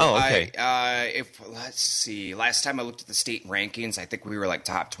 No. Oh, okay. Let's see. Last time I looked at the state rankings, I think we were like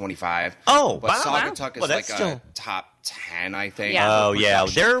top 25. Oh, but wow. Saugatuck is that's like still... a top 10, I think. Yeah. Oh, yeah.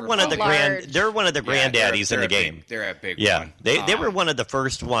 They're one of the large. They're one of the granddaddies in the game. They're a big yeah. one. They were one of the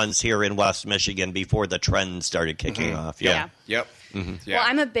first ones here in West Michigan before the trend started kicking off. Yeah. Yep. Mm-hmm. Yeah. Well,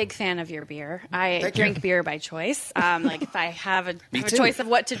 I'm a big fan of your beer. I drink beer by choice. Like if I have a too. choice of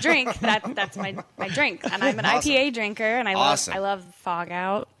what to drink, that's my drink. And I'm an IPA drinker, and I love Fog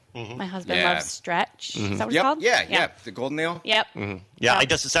Out. Mm-hmm. My husband Yeah. loves Stretch. Is that what Yep. it's called? Yeah. The Golden Ale. Yep. Mm-hmm. Yeah, I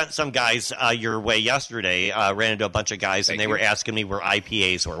just sent some guys your way yesterday. Ran into a bunch of guys, and they were asking me where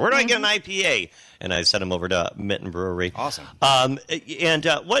IPAs were. Where do I get an IPA? And I sent them over to Mitten Brewery. Awesome. And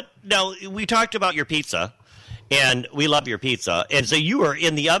what? Now we talked about your pizza, and we love your pizza. And so you were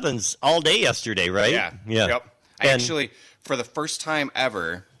in the ovens all day yesterday, right? Yeah. Yep. I actually, for the first time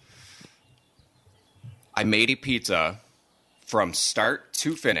ever, I made a pizza from start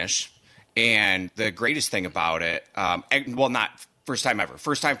to finish. And the greatest thing about it, not first time ever,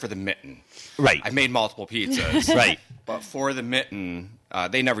 first time for the Mitten. Right. I made multiple pizzas. Right. But for the Mitten,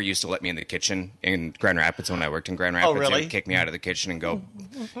 they never used to let me in the kitchen in Grand Rapids when I worked in Grand Rapids. Oh, really? They would kick me out of the kitchen and go,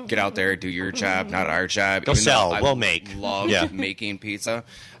 get out there, do your job, not our job. Go Even sell, though I we'll make. love making pizza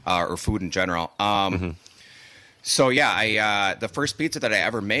or food in general. Mm-hmm. So, yeah, the first pizza that I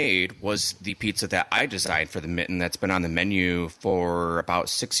ever made was the pizza that I designed for the Mitten that's been on the menu for about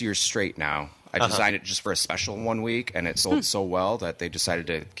 6 years straight now. I designed it just for a special 1 week, and it sold so well that they decided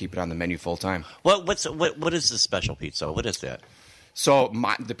to keep it on the menu full time. What is the special pizza? What is that? So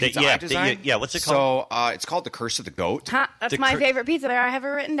the pizza I designed? What's it called? So it's called the Curse of the Goat. That's my favorite pizza there. I have it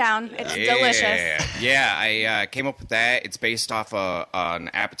written down. It's delicious. Yeah, I came up with that. It's based off an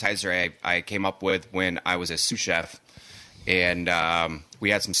appetizer I came up with when I was a sous chef. And we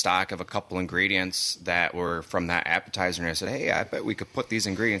had some stock of a couple ingredients that were from that appetizer. And I said, hey, I bet we could put these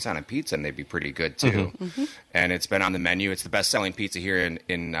ingredients on a pizza and they'd be pretty good, too. Mm-hmm. And it's been on the menu. It's the best-selling pizza here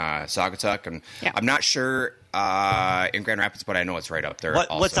in Saugatuck. And I'm not sure in Grand Rapids, but I know it's right up there.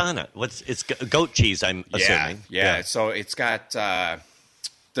 What's on it? It's goat cheese, I'm assuming. Yeah. So it's got the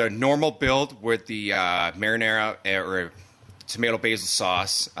normal build with the marinara or tomato basil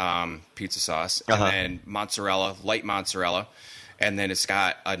sauce, pizza sauce, and then mozzarella, light mozzarella. And then it's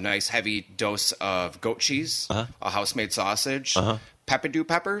got a nice heavy dose of goat cheese, a house-made sausage, peppadew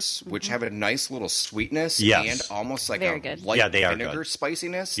peppers, which have a nice little sweetness and almost like Very a good. light they are vinegar good.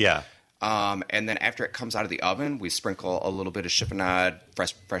 spiciness. Yeah. And then after it comes out of the oven, we sprinkle a little bit of chiffonade,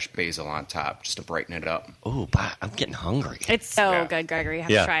 fresh basil on top, just to brighten it up. Oh, I'm getting hungry. It's so good, Gregory. You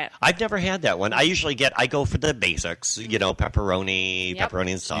have to try it. I've never had that one. I usually I go for the basics, pepperoni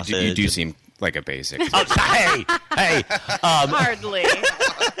and sausage. You do seem like a basic. Oh, hey. Hardly.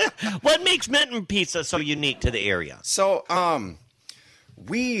 What makes Minton Pizza so unique to the area? So,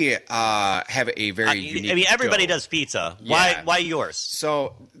 we have a very unique. I mean, everybody dough. does pizza. Yeah. Why yours?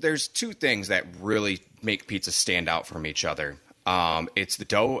 So there's two things that really make pizza stand out from each other. It's the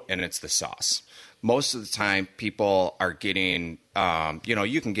dough and it's the sauce. Most of the time, people are getting,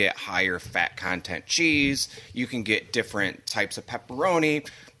 you can get higher fat content cheese. You can get different types of pepperoni.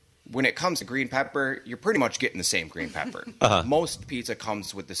 When it comes to green pepper, you're pretty much getting the same green pepper. Most pizza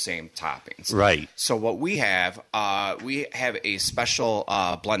comes with the same toppings. Right. So what we have a special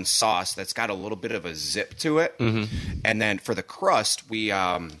blend sauce that's got a little bit of a zip to it. And then for the crust, we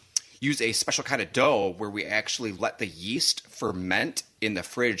use a special kind of dough where we actually let the yeast ferment in the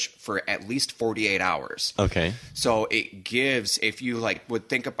fridge for at least 48 hours. Okay. So it gives, if you would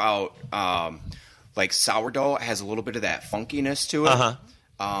think about sourdough has a little bit of that funkiness to it.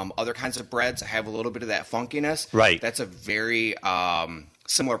 Other kinds of breads have a little bit of that funkiness. Right. That's a very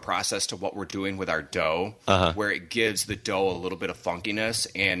similar process to what we're doing with our dough, where it gives the dough a little bit of funkiness,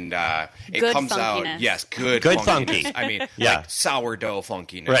 and it Good comes funkiness. out. Yes, good Good funkiness. funky. I mean, Yeah. like sourdough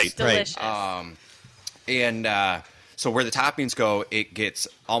funkiness. Right. Delicious. So where the toppings go, it gets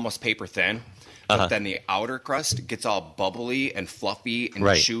almost paper thin. But then the outer crust gets all bubbly and fluffy and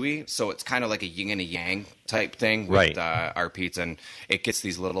chewy. So it's kind of like a yin and a yang type thing with our pizza. And it gets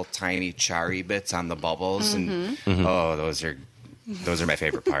these little tiny charry bits on the bubbles. And oh, those are my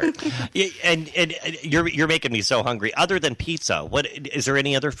favorite part. And you're making me so hungry. Other than pizza, what is there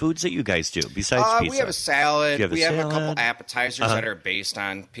any other foods that you guys do besides pizza? We have a salad. We have a couple appetizers that are based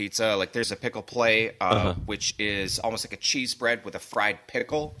on pizza. Like there's a pickle plate, which is almost like a cheese bread with a fried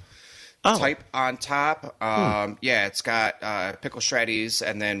pickle. Type on top. It's got pickle shreddies,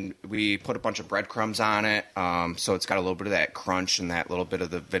 and then we put a bunch of breadcrumbs on it. So it's got a little bit of that crunch and that little bit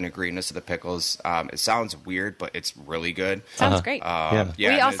of the vinegariness of the pickles. It sounds weird, but it's really good. Sounds great.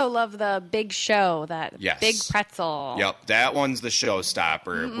 We also love the Big Show, that big pretzel. Yep, that one's the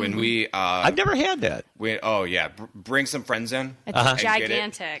showstopper. When we, I've never had that. Bring some friends in. It's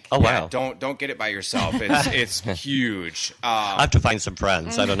gigantic. Oh wow! Don't get it by yourself. It's huge. I have to find some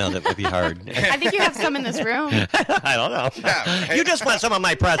friends. I don't know. That would be hard. I think you have some in this room. I don't know. Yeah. You just want some of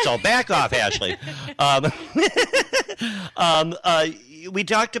my pretzel. Back off, Ashley. We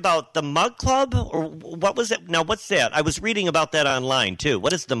talked about the Mug Club, or what was it? Now, what's that? I was reading about that online, too.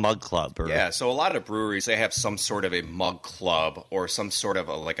 What is the Mug Club? So a lot of breweries, they have some sort of a mug club or some sort of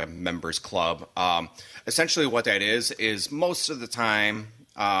a members club. Essentially what that is most of the time,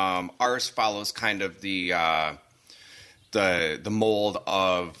 ours follows kind of the mold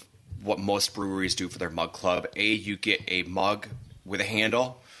of what most breweries do for their mug club. You get a mug with a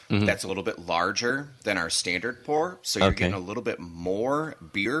handle that's a little bit larger than our standard pour, so you're getting a little bit more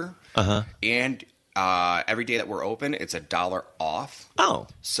beer. And every day that we're open, it's $1 off. Oh.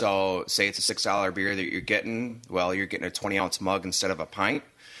 So say it's a $6 beer that you're getting. Well, you're getting a 20-ounce mug instead of a pint.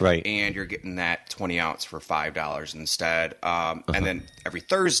 Right. And you're getting that 20-ounce for $5 instead. And then every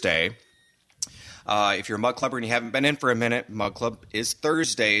Thursday, if you're a Mug Clubber and you haven't been in for a minute, Mug Club is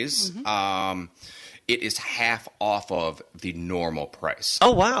Thursdays. It is half off of the normal price.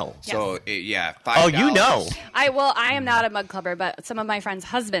 Oh, wow. So, $5. Oh, you know. I am not a Mug Clubber, but some of my friends'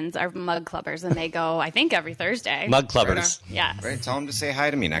 husbands are Mug Clubbers, and they go, I think, every Thursday. Mug Clubbers. Yes. Right, tell them to say hi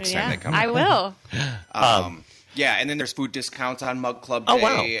to me next time they come. I will. And then there's food discounts on Mug Club Day. Oh,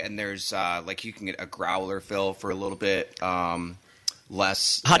 wow. And there's, you can get a growler fill for a little bit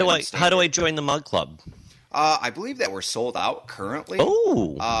less. How do I join the Mug Club? I believe that we're sold out currently.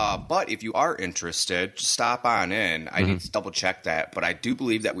 Oh. But if you are interested, just stop on in. I need to double check that, but I do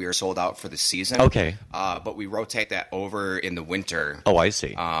believe that we are sold out for the season. Okay. But we rotate that over in the winter. Oh, I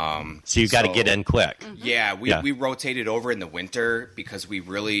see. So you got to get in quick. Yeah, we rotate it over in the winter because we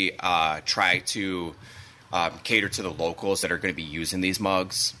really try to cater to the locals that are going to be using these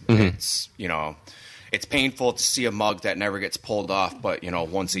mugs. It's, it's painful to see a mug that never gets pulled off, but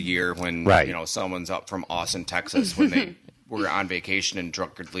once a year when someone's up from Austin, Texas, when were on vacation and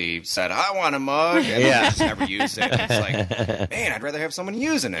drunkenly said, "I want a mug," and we just never used it. It's like, man, I'd rather have someone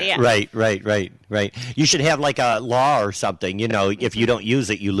using it. Yeah. Right. You should have like a law or something. If you don't use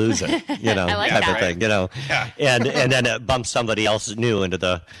it, you lose it. I like type of thing. Yeah. And then it bumps somebody else new into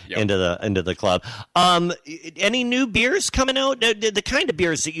the club. Any new beers coming out? The kind of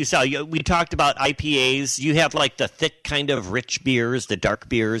beers that you sell. We talked about IPAs. You have like the thick kind of rich beers, the dark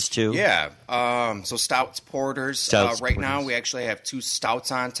beers too. Yeah. So stouts, porters. Right now, we actually have 2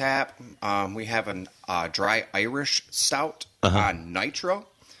 stouts on tap. We have a dry Irish stout on nitro.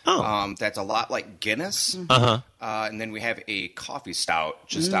 Oh. That's a lot like Guinness. And then we have a coffee stout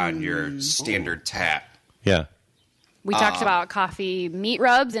just on your standard tap. Yeah. We talked about coffee meat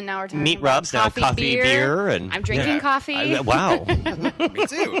rubs, and now we're talking about coffee beer. And I'm drinking coffee. Wow. Me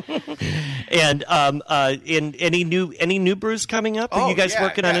too. And in any new brews coming up? Are you guys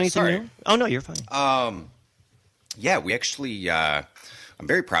working on anything new? Oh no, you're fine. Yeah, we actually. I'm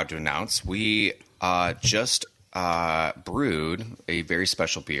very proud to announce we just brewed a very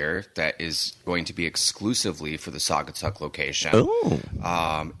special beer that is going to be exclusively for the Saugatuck location. Ooh.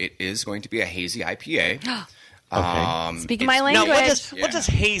 It is going to be a hazy IPA. Okay. Speaking my language. Now, what does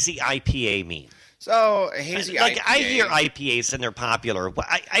hazy IPA mean? So, a hazy IPA... I hear IPAs and they're popular.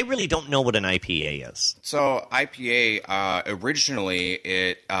 I really don't know what an IPA is. So, IPA, originally,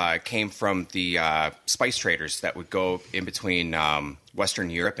 it came from the spice traders that would go in between Western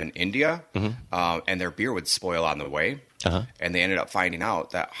Europe and India, and their beer would spoil on the way. And they ended up finding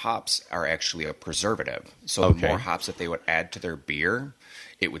out that hops are actually a preservative. So, the more hops that they would add to their beer,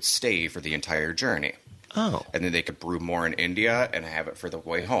 it would stay for the entire journey. Oh. And then they could brew more in India and have it for the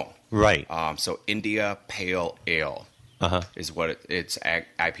way home. Right. So India Pale Ale is what its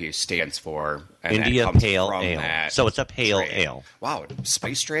IPA stands for. And India Pale Ale. So it's a pale ale. Wow.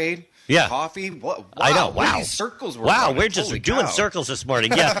 Spice trade? Yeah. Coffee? Wow. I know. Wow. These circles were wow. running. We're just doing circles this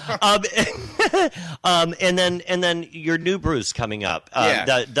morning. Yeah. And then your new brew's coming up.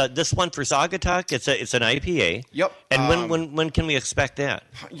 This one for Saugatuck, it's an IPA. Yep. And when can we expect that?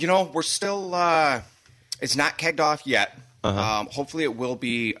 We're still... It's not kegged off yet. Hopefully it will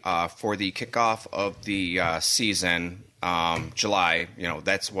be for the kickoff of the season, July.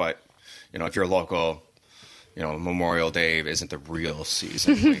 That's what, if you're local, Memorial Day isn't the real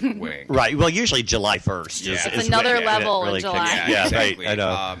season. Wink. Right. Well, usually July 1st. It's another level really in July. Yeah, exactly. Right.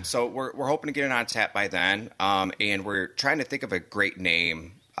 I know. So we're hoping to get it on tap by then. And we're trying to think of a great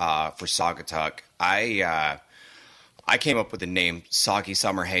name for Saugatuck. I came up with the name Soggy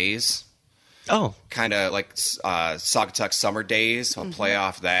Summer Haze. Oh, kind of like Saugatuck Summer Days. I'll play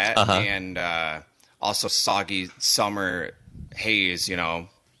off that, and also Soggy Summer Haze.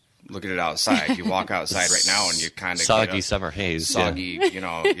 Look at it outside. You walk outside right now, and you kind of soggy summer haze, soggy.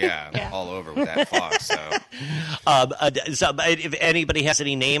 All over with that fog. So, if anybody has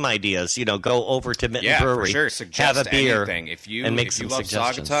any name ideas, go over to Mitten Brewery. For sure. Suggest have a beer anything. If you love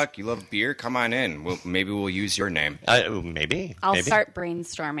Saugatuck, you love beer, come on in. Maybe we'll use your name. Maybe I'll start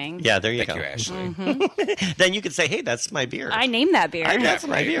brainstorming. Yeah, there you go. Thank you, Ashley. Then you could say, "Hey, that's my beer." I named that beer. That's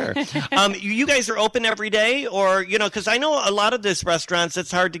my beer. You guys are open every day, or because I know a lot of these restaurants,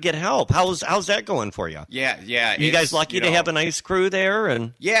 it's hard to get help. How's that going for you? Yeah. You guys lucky to have a nice crew there,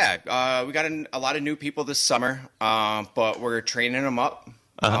 and we got a lot of new people this summer, but we're training them up.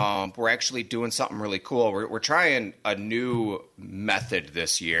 We're actually doing something really cool. We're trying a new method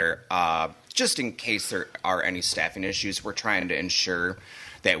this year, just in case there are any staffing issues. We're trying to ensure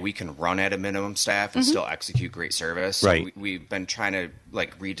that we can run at a minimum staff and still execute great service. Right. So we've been trying to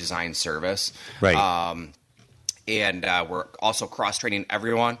redesign service. Right. And we're also cross-training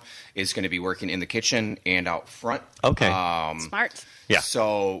everyone is going to be working in the kitchen and out front. Okay. Smart. Yeah.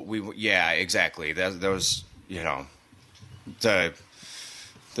 So exactly. Those, the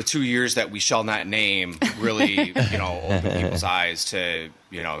 2 years that we shall not name really, open people's eyes to,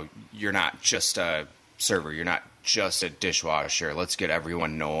 you're not just a server. You're not just a dishwasher. Let's get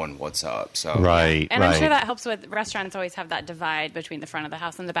everyone knowing what's up. So right, and I'm sure that helps with restaurants. Always have that divide between the front of the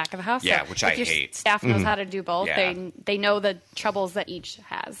house and the back of the house. Yeah, so which I if hate. Your staff knows how to do both. Yeah. They know the troubles that each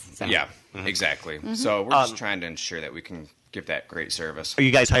has. So. Yeah, exactly. So we're just trying to ensure that we can give that great service. Are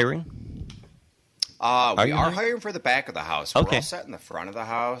you guys hiring? We are hiring for the back of the house. We're all set in the front of the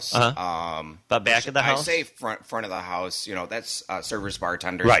house. But back of the house? I say front of the house. That's servers,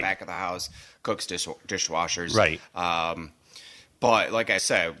 bartenders. Right. Back of the house, cooks, dishwashers. Right. But like I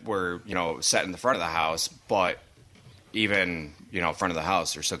said, we're set in the front of the house. But even, front of the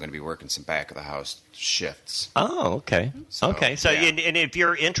house, they're still going to be working some back of the house shifts. Oh, okay. So yeah. and if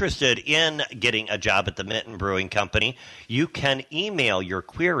you're interested in getting a job at the Minton Brewing Company, you can email your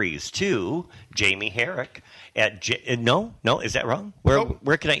queries to Jamie Herrick at no, is that wrong?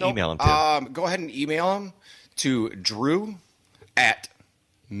 Where can I email him to? Go ahead and email him to Drew at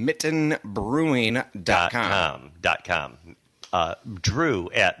mittenbrewing.com. Drew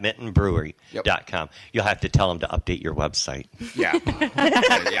at mittenbrewery.com. You'll have to tell him to update your website. Yeah.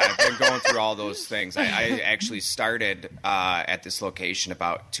 I've been going through all those things. I actually started at this location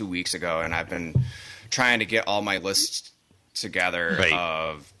about 2 weeks ago, and I've been trying to get all my lists together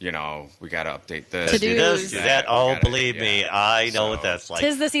of, we got to update this. To-dos. Do this, do that. Oh, believe me, I know what that's like.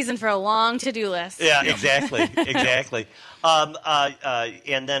 'Tis the season for a long to-do list. Yeah, exactly.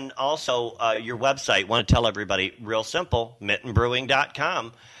 And then also your website, want to tell everybody, real simple,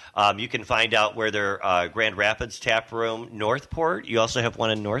 mittenbrewing.com. You can find out where their Grand Rapids tap room, Northport. You also have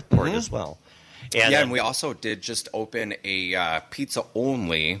one in Northport as well. And we also did just open a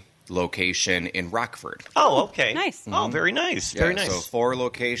pizza-only location in Rockford. Oh, okay. Nice. Oh, very nice. Very nice. So 4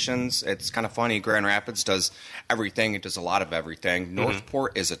 locations. It's kind of funny. Grand Rapids does everything. It does a lot of everything.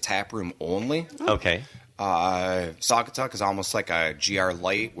 Northport is a tap room only. Okay. Saugatuck is almost like a GR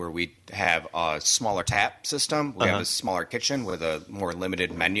Light, where we have a smaller tap system. We have a smaller kitchen with a more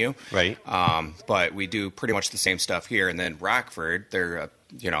limited menu. Right. But we do pretty much the same stuff here. And then Rockford, they're,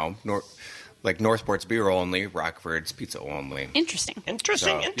 like Northport's beer only, Rockford's pizza only. Interesting.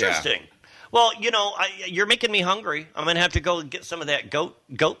 Interesting. Well, you're making me hungry. I'm going to have to go get some of that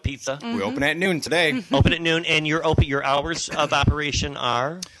goat pizza. We open at noon today. Open at noon, and your hours of operation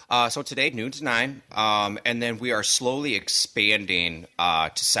are? So today, noon to 9, and then we are slowly expanding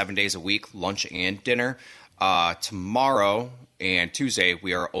to 7 days a week, lunch and dinner. Tomorrow and Tuesday,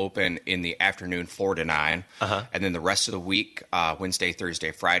 we are open in the afternoon, 4 to 9. And then the rest of the week, Wednesday,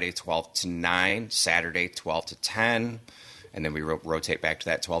 Thursday, Friday, 12 to 9. Saturday, 12 to 10. And then we rotate back to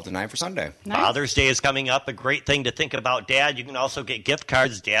that 12 to 9 for Sunday. Nice. Father's Day is coming up. A great thing to think about, Dad. You can also get gift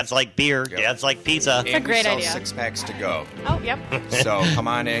cards. Dads like beer. Yep. Dads like pizza. It's a great idea. 6-packs to go. Oh, yep. So come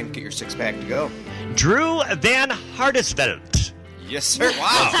on in, get your 6-pack to go. Drew Van Hardesveld. Yes, sir.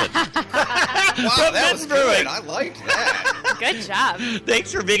 Wow. That was good. I liked that. Good job.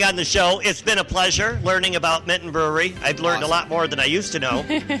 Thanks for being on the show. It's been a pleasure learning about Minton Brewery. I've learned a lot more than I used to know.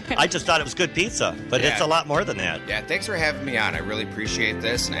 I just thought it was good pizza, but it's a lot more than that. Yeah, thanks for having me on. I really appreciate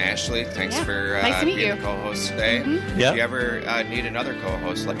this. And Ashley, thanks for being the co-host today. If you ever need another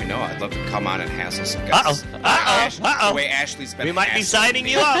co-host, let me know. I'd love to come on and hassle some guys. The way Ashley's been we might be signing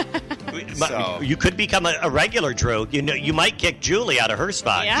you up. You could become a regular, Drew. You might kick Julie out of her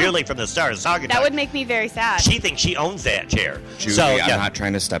spot. Yeah. Julie from the Stars of Saugatuck. That would make me very sad. She thinks she owns that chair. Julie, I'm not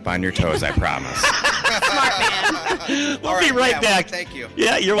trying to step on your toes, I promise. Smart man. We'll be right back. Well, thank you.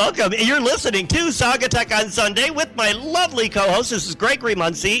 Yeah, you're welcome. You're listening to Saugatuck on Sunday with my lovely co-host. This is Gregory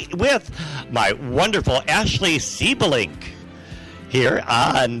Muncie with my wonderful Ashley Siebelink here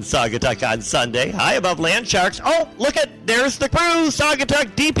on Saugatuck on Sunday. High above Land Sharks. Oh, there's the crew,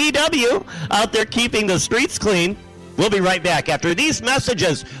 Saugatuck DPW, out there keeping the streets clean. We'll be right back after these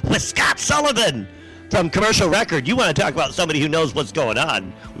messages with Scott Sullivan from Commercial Record. You want to talk about somebody who knows what's going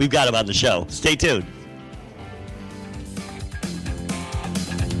on? We've got him on the show. Stay tuned.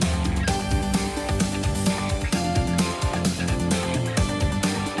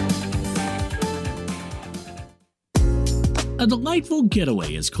 A delightful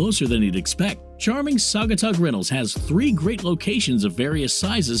getaway is closer than you'd expect. Charming Saugatuck Rentals has 3 great locations of various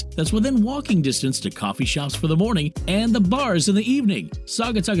sizes that's within walking distance to coffee shops for the morning and the bars in the evening.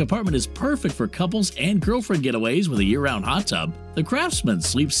 Saugatuck Apartment is perfect for couples and girlfriend getaways with a year-round hot tub. The Craftsman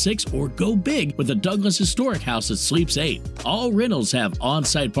sleeps 6 or go big with the Douglas Historic House that sleeps 8. All rentals have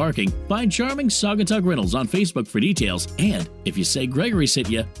on-site parking. Find Charming Saugatuck Rentals on Facebook for details, and if you say Gregory sent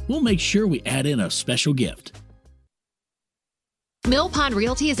you, we'll make sure we add in a special gift. Mill Pond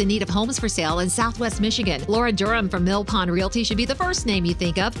Realty is in need of homes for sale in Southwest Michigan. Laura Durham from Mill Pond Realty should be the first name you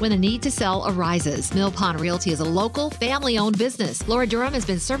think of when a need to sell arises. Mill Pond Realty is a local, family-owned business. Laura Durham has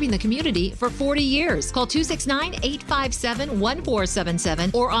been serving the community for 40 years. Call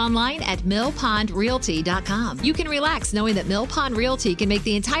 269-857-1477 or online at millpondrealty.com. You can relax knowing that Mill Pond Realty can make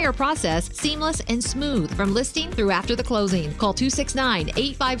the entire process seamless and smooth from listing through after the closing. Call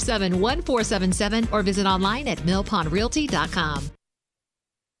 269-857-1477 or visit online at millpondrealty.com.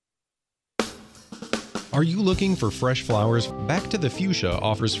 Are you looking for fresh flowers? Back to the Fuchsia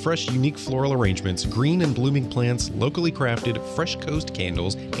offers fresh, unique floral arrangements, green and blooming plants, locally crafted, fresh coast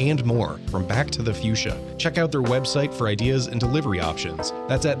candles, and more from Back to the Fuchsia. Check out their website for ideas and delivery options.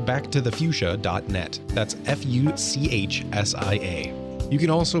 That's at backtothefuchsia.net. That's FUCHSIA. You can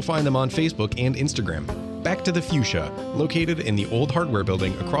also find them on Facebook and Instagram. Back to the Fuchsia, located in the old hardware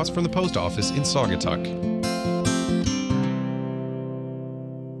building across from the post office in Saugatuck.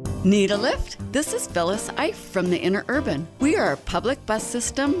 Need a lift? This is Phyllis Ife from the Inner Urban. We are a public bus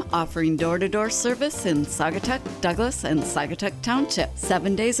system offering door-to-door service in Saugatuck, Douglas, and Saugatuck Township,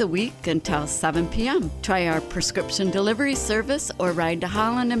 7 days a week until 7 p.m. Try our prescription delivery service or ride to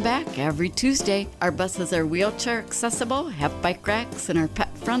Holland and back every Tuesday. Our buses are wheelchair accessible, have bike racks, and are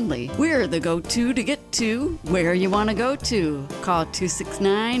pet friendly. We're the go-to to get to where you want to go to. Call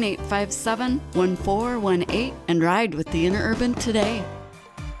 269-857-1418 and ride with the Inner Urban today.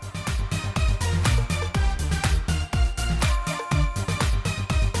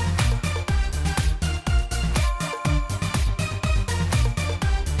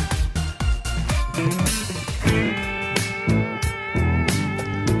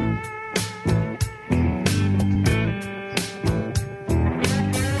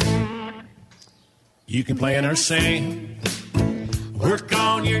 You can plan or sing, work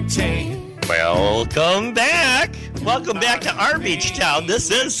on your team. Welcome back. Welcome back to our beach town.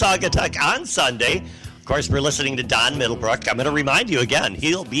 This is Saugatuck on Sunday. Of course, we're listening to Don Middlebrook. I'm going to remind you again,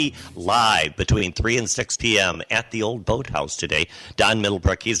 he'll be live between 3 and 6 p.m. at the old boathouse today. Don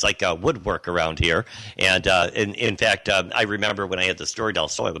Middlebrook, he's like a woodwork around here. And in fact, I remember when I had the Storytell,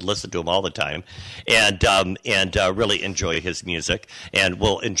 so I would listen to him all the time and really enjoy his music. And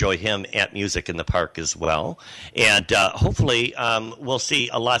we'll enjoy him at Music in the Park as well. And hopefully we'll see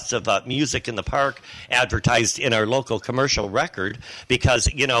lots of Music in the Park advertised in our local commercial record because,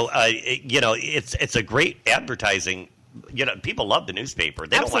 it's a great advertising. People love the newspaper.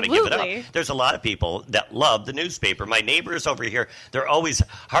 They don't want to give it up. There's a lot of people that love the newspaper. My neighbors over here, they're always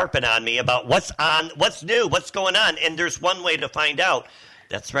harping on me about what's new, what's going on. And there's one way to find out.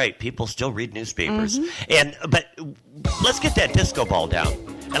 That's right. People still read newspapers. Mm-hmm. But let's get that disco ball down.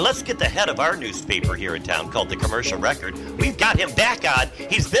 And let's get the head of our newspaper here in town called the Commercial Record. We've got him back on.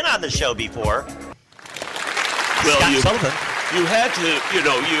 He's been on the show before. Well, Scott Sullivan. You had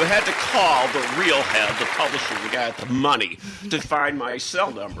to call the real head, the publisher, the guy with the money, to find my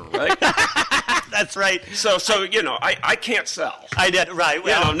cell number, right? That's right. So I can't sell. I did, right.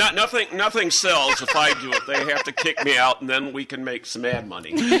 Well, nothing sells if I do it. They have to kick me out, and then we can make some ad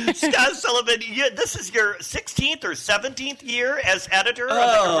money. Scott Sullivan, this is your 16th or 17th year as editor of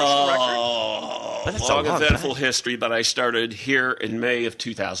the Commercial Record? Long eventful history, but I started here in May of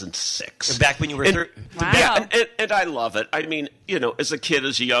 2006. Back when you were... Wow. Yeah, and I love it. I mean, as a kid,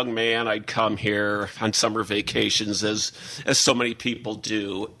 as a young man, I'd come here on summer vacations, as so many people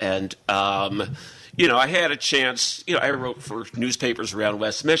do, and I had a chance. I wrote for newspapers around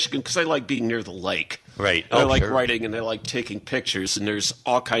West Michigan because I like being near the lake. Right. I like writing, and I like taking pictures, and there's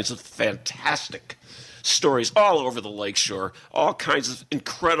all kinds of fantastic stories all over the lakeshore, all kinds of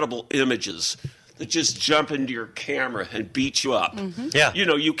incredible images that just jump into your camera and beat you up. Mm-hmm. Yeah.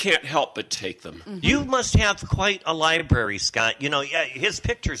 You can't help but take them. Mm-hmm. You must have quite a library, Scott. His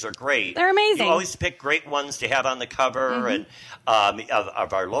pictures are great. They're amazing. You always pick great ones to have on the cover and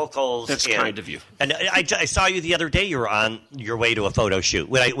of our locals. That's kind of you. And I saw you the other day. You were on your way to a photo shoot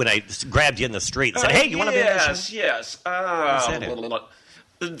when I grabbed you in the street and said, "Hey, you want to be on the show?" Yes.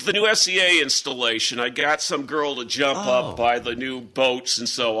 The new SCA installation, I got some girl to jump up by the new boats and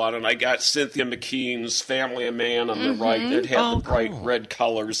so on, and I got Cynthia McKean's Family of Man on the right that had the bright red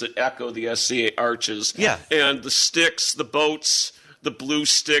colors that echo the SCA arches. Yeah. And the sticks, the boats, the blue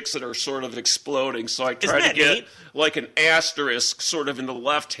sticks that are sort of exploding. So I tried to get like an asterisk sort of in the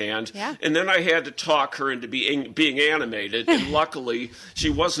left hand. Yeah. And then I had to talk her into being animated. And luckily, she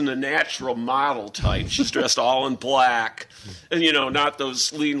wasn't a natural model type. She's dressed all in black. And, not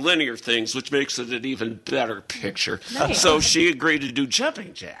those lean linear things, which makes it an even better picture. Nice. So she agreed to do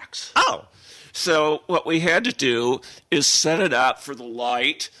jumping jacks. Oh. So what we had to do is set it up for the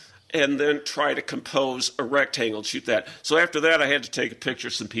light and then try to compose a rectangle and shoot that. So after that, I had to take a picture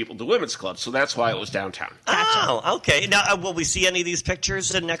of some people at the Women's Club. So that's why it was downtown. Oh, okay. Now, will we see any of these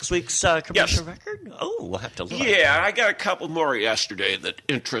pictures in next week's Commercial Record? Oh, we'll have to look. Yeah, I got a couple more yesterday that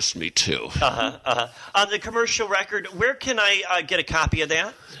interest me, too. On the Commercial Record, where can I get a copy of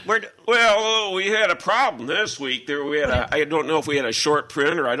that? Well, we had a problem this week. I don't know if we had a short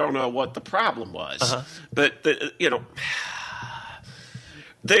print or I don't know what the problem was. But,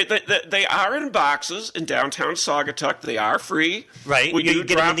 They are in boxes in downtown Saugatuck. They are free. Right. We You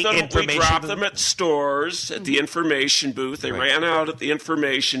get them in the information We drop booth? them at stores, at the information booth. They ran out at the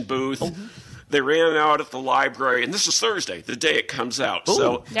information booth. They ran out at the library, and this is Thursday, the day it comes out. Ooh.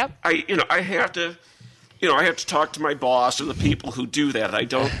 So Yep. I have to talk to my boss or the people who do that. I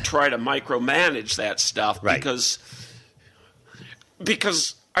don't try to micromanage that stuff because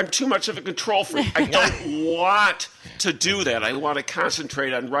I'm too much of a control freak. I don't want to do that. I want to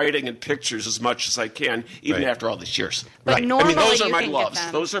concentrate on writing and pictures as much as I can, even after all these years. But normally those are you my can loves. get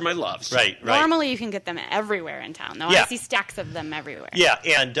them. Those are my loves. Right. Normally you can get them everywhere in town, though. Yeah. I see stacks of them everywhere. Yeah,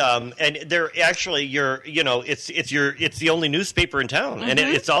 and they're actually it's the only newspaper in town, and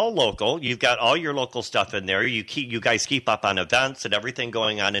it's all local. You've got all your local stuff in there. You guys keep up on events and everything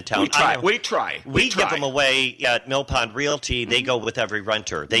going on in town. We try. We give them away at Mill Pond Realty. They go with every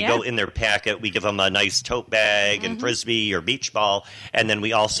renter. They go in their packet. We give them a nice tote bag and frisbee or beach ball, and then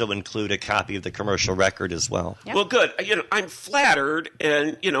we also include a copy of the commercial record as well. Yep. Well, good. I'm flattered,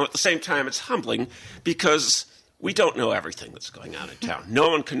 and at the same time, it's humbling because we don't know everything that's going on in town. No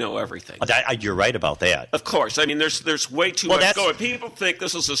one can know everything. You're right about that. Of course. I mean, there's way too much going. People think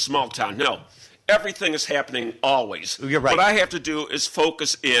this is a small town. No. Everything is happening always. You're right. What I have to do is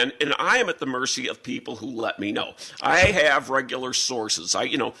focus in, and I am at the mercy of people who let me know. I have regular sources.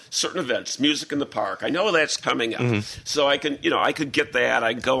 Certain events, music in the park. I know that's coming up, so I can get that.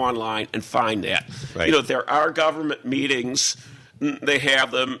 I can go online and find that. Right. There are government meetings. They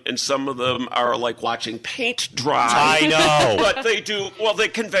have them, and some of them are like watching paint dry. I know. But they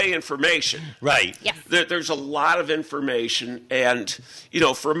convey information. Right. Yes. There's a lot of information, and,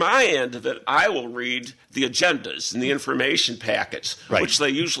 for my end of it, I will read the agendas and the information packets, which they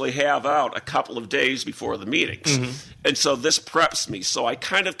usually have out a couple of days before the meetings. And so this preps me, so I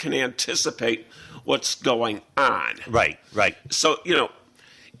kind of can anticipate what's going on. Right. So,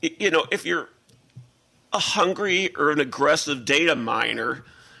 if you're a hungry or an aggressive data miner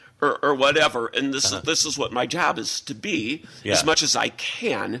or whatever, and this is what my job is to be, as much as I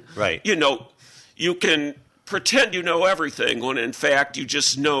can. Right. You can pretend you know everything when in fact you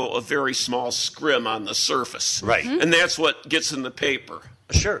just know a very small scrim on the surface. Right. And that's what gets in the paper.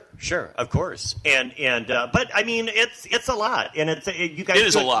 Sure, of course, but I mean, it's a lot, and you guys. It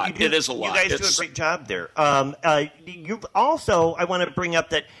is a lot. It is a lot. You guys do a great job there. You've also, I want to bring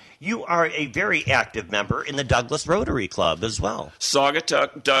up that you are a very active member in the Douglas Rotary Club as well.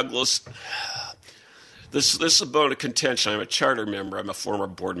 Saugatuck, Douglas. This is a bone of contention. I'm a charter member. I'm a former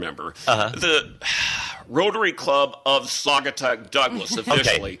board member. The Rotary Club of Saugatuck, Douglas,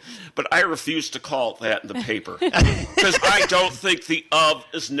 officially. But I refuse to call it that in the paper because I don't think the "of"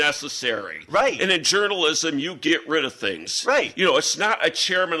 is necessary. Right. And in journalism, you get rid of things. Right. It's not a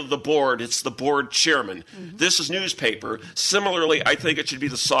chairman of the board. It's the board chairman. This is newspaper. Similarly, I think it should be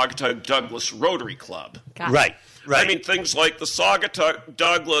the Saugatuck Douglas Rotary Club. Right. I mean, things like the Saugatuck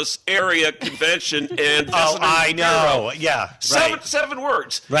Douglas Area Convention and I know. Bureau. Yeah. Seven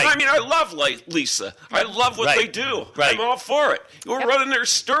words. Right. I mean, I love Lisa. I love what they do. Right. I'm all for it. We're running their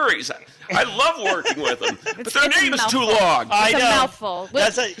stories. I love working with them. But their name is too long. It's a mouthful.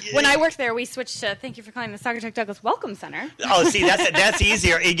 When I worked there, we switched to, thank you for calling the Saugatuck Douglas Welcome Center. Oh, see, that's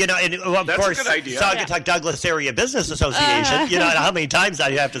easier. And of That's course, a good idea. Saugatuck Douglas Area Business Association. You know how many times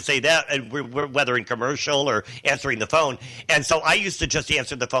I have to say that, and we're whether in commercial or answering the phone. And so I used to just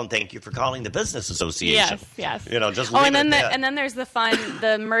answer the phone. Thank you for calling the Business Association. Yes. Just leave and then there's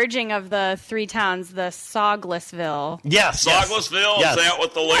the merging of the three towns, the Sauglessville. Yes. Sauglessville. Yes. Is that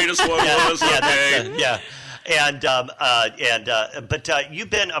what the latest one was? Okay. But you've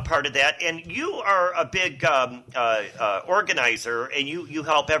been a part of that, and you are a big organizer, and you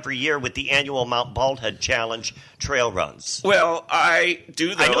help every year with the annual Mount Baldhead Challenge trail runs. Well, I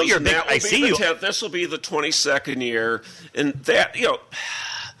do those. I know you're big. I see you. This will be the 22nd year, and that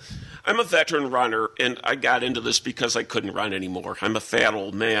I'm a veteran runner, and I got into this because I couldn't run anymore. I'm a fat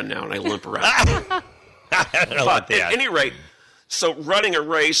old man now, and I limp around. But at any rate. So running a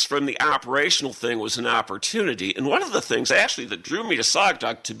race from the operational thing was an opportunity. And one of the things actually that drew me to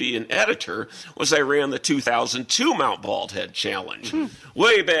Saugatuck to be an editor was I ran the 2002 Mount Baldhead Challenge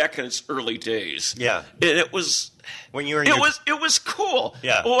way back in its early days. Yeah. And it was... When you were it was cool.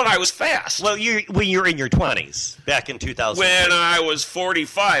 Yeah. When I was fast. Well, when you were in your 20s, back in 2000. When I was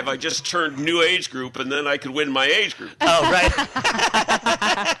 45, I just turned new age group, and then I could win my age group. Oh, right.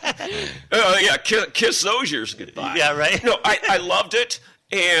 Kiss those years goodbye. Yeah, right. No, I loved it,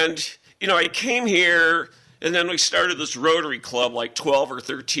 and I came here And then we started this Rotary Club like 12 or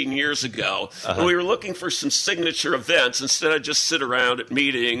 13 years ago. And we were looking for some signature events instead of just sit around at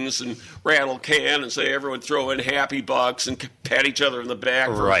meetings and rattle can and say everyone throw in happy bucks and pat each other in the back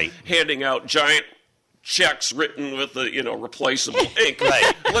for handing out giant checks written with the replaceable ink.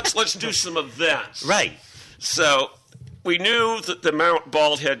 Right. Let's do some events. Right. So we knew that the Mount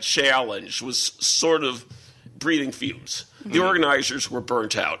Baldhead Challenge was sort of breathing fumes. The organizers were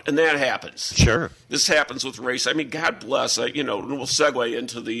burnt out, and that happens. Sure. This happens with race. I mean, God bless, we'll segue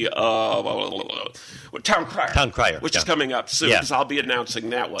into the Town Crier. Town Crier. Which is coming up soon, because I'll be announcing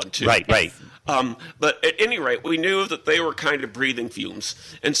that one, too. Right. But at any rate, we knew that they were kind of breathing fumes.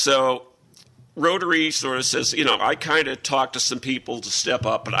 And so Rotary sort of says, I kind of talked to some people to step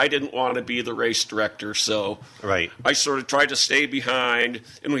up, but I didn't want to be the race director, so I sort of tried to stay behind,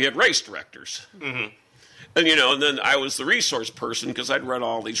 and we had race directors. Mm-hmm. And, and then I was the resource person because I'd run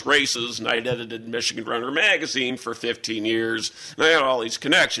all these races, and I'd edited Michigan Runner magazine for 15 years, and I had all these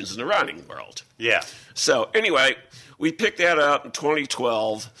connections in the running world. Yeah. So, anyway, we picked that up in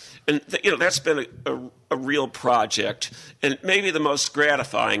 2012, and, that's been a real project. And maybe the most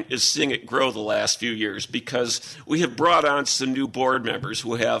gratifying is seeing it grow the last few years because we have brought on some new board members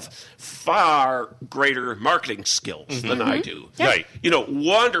who have far greater marketing skills than I do. Yeah. Right.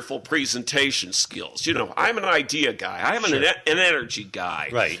 Wonderful presentation skills. I'm an idea guy. I'm an energy guy.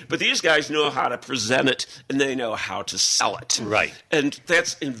 Right. But these guys know how to present it, and they know how to sell it. Right. And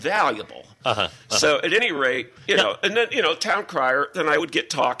that's invaluable. So at any rate, and then, Town Crier, then I would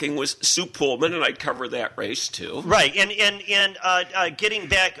get talking with Sue Pullman, and I'd cover that race too. Right. And getting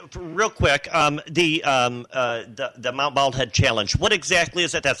back real quick, the Mount Baldhead Challenge, what exactly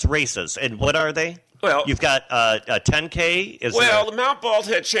is it? That's races. And what are they? Well, you've got a 10K. The Mount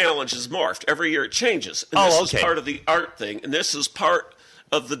Baldhead Challenge is morphed. Every year it changes. And this is part of the art thing, and this is part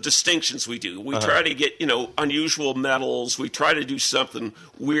of the distinctions we do. We try to get, unusual medals. We try to do something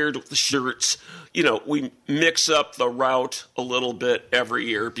weird with the shirts. We mix up the route a little bit every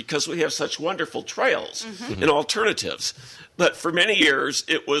year because we have such wonderful trails and alternatives. But for many years,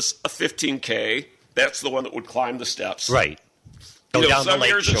 it was a 15K. That's the one that would climb the steps. Right. Go down some the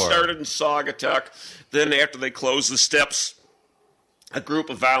lake years shore. It started in Saugatuck. Then after they closed the steps, a group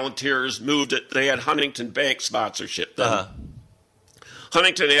of volunteers moved it. They had Huntington Bank sponsorship then.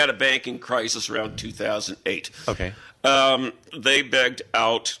 Huntington had a banking crisis around 2008. Okay. They begged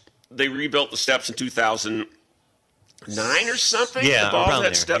out. They rebuilt the steps in 2009 or something. Yeah, the around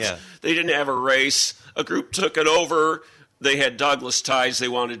there. steps. Yeah. They didn't have a race. A group took it over. They had Douglas ties. They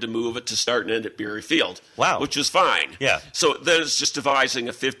wanted to move it to start and end at Beery Field. Wow. Which is fine. Yeah. So then it's just devising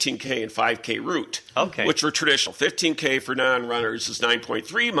a 15K and 5K route. Okay. Which were traditional. 15K for non-runners is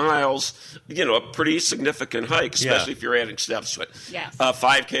 9.3 miles. A pretty significant hike, especially if you're adding steps to it. Yes.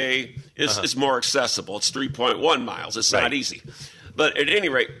 5K is more accessible. It's 3.1 miles. It's not easy. But at any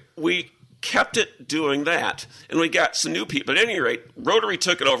rate, we kept it doing that, and we got some new people. At any rate, Rotary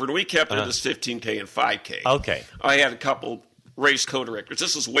took it over, and we kept it as 15K and 5K. Okay. I had a couple race co-directors.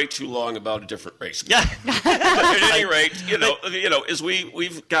 This is way too long about a different race. Yeah. But at any rate, as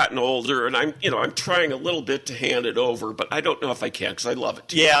we've gotten older, and I'm trying a little bit to hand it over, but I don't know if I can because I love it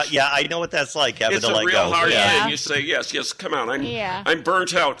too much. Yeah, I know what that's like. It's a real hard thing. You say yes, come on. I'm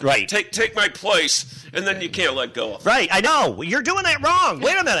burnt out. Right. Take my place, and then you can't let go of it. Right, I know. You're doing that wrong.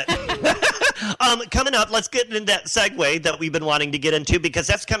 Wait a minute. Coming up, let's get into that segue that we've been wanting to get into because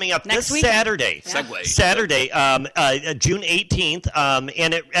that's coming up Next this weekend. Saturday. Segue. Saturday, June 18th,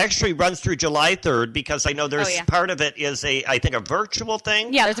 and it actually runs through July 3rd because I know there's part of it is I think a virtual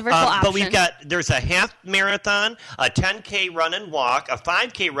thing. Yeah, there's a virtual option. But there's a half marathon, a 10K run and walk, a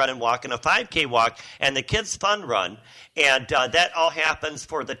 5K run and walk, and a 5K walk, and the Kids Fun Run. And that all happens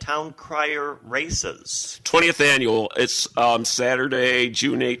for the Town Crier races. 20th annual. It's Saturday,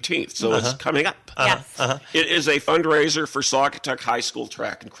 June 18th, so it's coming up. Yes. It is a fundraiser for Saugatuck High School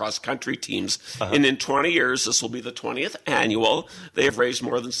track and cross-country teams. And in 20 years, this will be the 20th annual. They have raised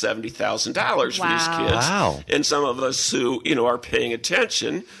more than $70,000 for these kids. Wow. And some of us who are paying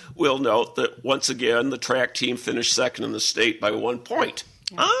attention will note that, once again, the track team finished second in the state by 1 point.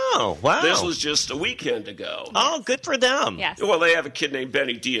 Oh, wow. This was just a weekend ago. Oh, good for them. Yes. Well, they have a kid named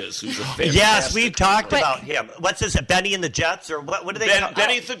Benny Diaz who's a fantastic. Yes, we've talked about him. What's this, Benny and the Jets? Or what do they call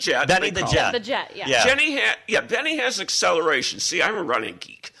Benny the Jet. Benny the Jet. The Jet, yeah. Benny has acceleration. See, I'm a running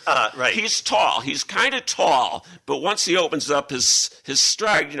geek. Right. He's tall. He's kind of tall, but once he opens up his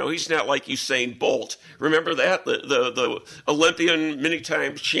stride, he's not like Usain Bolt. Remember that? The Olympian,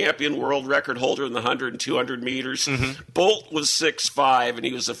 many-time champion, world record holder in the 100 and 200 meters. Bolt was 6'5", and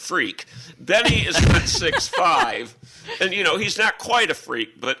he was a freak. Benny is not 6'5", And, he's not quite a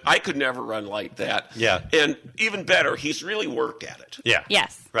freak, but I could never run like that. Yeah. And even better, he's really worked at it. Yeah.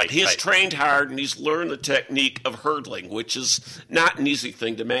 Yes. Right. He's trained hard, and he's learned the technique of hurdling, which is not an easy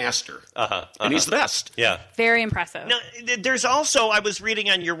thing to master. And he's the best. Yeah. Very impressive. Now, there's also, I was reading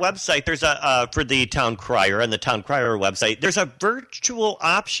on your website, there's for the Town Crier, and the Town Crier website, there's a virtual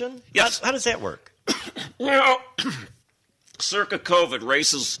option? Yes. How does that work? Circa COVID,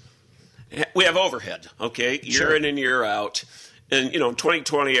 races, we have overhead, okay? Year in and year out. And, in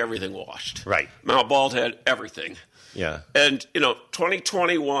 2020, everything washed. Right. Mount Bald had everything. Yeah. And,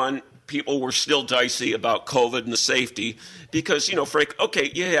 2021, people were still dicey about COVID and the safety because, Frank,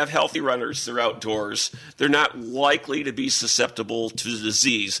 okay, you have healthy runners. They're outdoors. They're not likely to be susceptible to the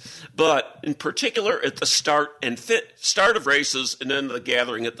disease. But in particular, at the start of races and then the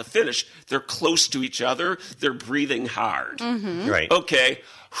gathering at the finish, they're close to each other. They're breathing hard. Mm-hmm. Right. Okay.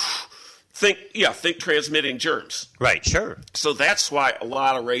 Think transmitting germs. Right, sure. So that's why a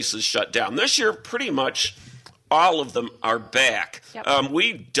lot of races shut down. This year, pretty much all of them are back. Yep.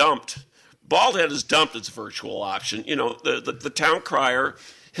 Baldhead has dumped its virtual option. The Town Crier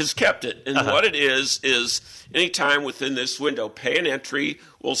has kept it. And what it is anytime within this window, pay an entry,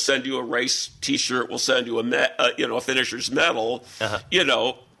 we'll send you a race T-shirt, we'll send you a finisher's medal,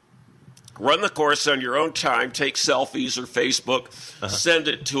 run the course on your own time, take selfies or Facebook, send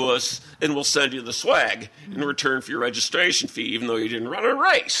it to us, and we'll send you the swag in return for your registration fee, even though you didn't run a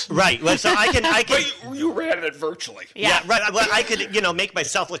race. Right. Well, so I can. But you ran it virtually. Yeah. Right. Well, I could, make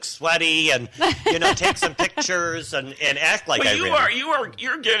myself look sweaty and, take some pictures and act like I ran.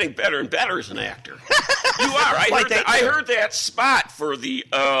 You're getting better and better as an actor. You are. I heard that spot for the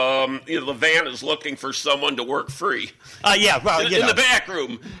the van is looking for someone to work free. Yeah. Well, in the back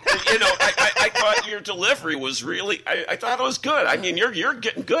room. I thought your delivery was really. I thought it was good. I mean, you're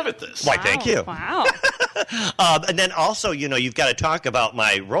getting good at this. Why, thank you. Wow. And then also, you've got to talk about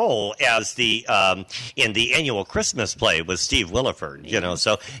my role as in the annual Christmas play with Steve Williford.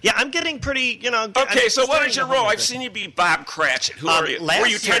 So I'm getting pretty. Okay, so what is your role? I've seen you be Bob Cratchit. Who are you? Were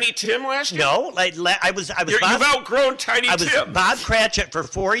you Tiny Tim last year? No, I was. You've outgrown Tiny Tim. I was Bob Cratchit for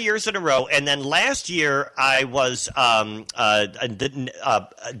 4 years in a row, and then last year I was the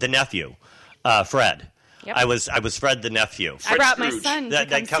nephew, Fred. Yep. I was Fred the nephew. I brought my son to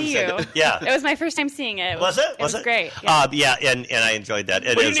come see you. Yeah. It was my first time seeing it. Was it? It was great. Yeah, and I enjoyed that.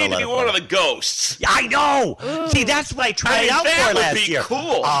 Well, you need to be one of the ghosts. I know. Ooh. See, that's what I tried out for last year. That would be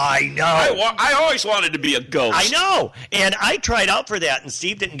cool. I know. I always wanted to be a ghost. I know. And I tried out for that, and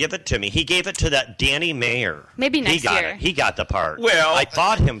Steve didn't give it to me. He gave it to that Danny Mayer. Maybe next year. He got the part. Well, I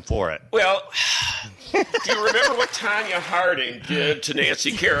fought him for it. Well, do you remember what Tanya Harding did to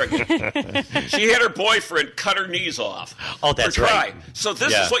Nancy Kerrigan? She had her boyfriend cut her knees off. Oh, that's right. So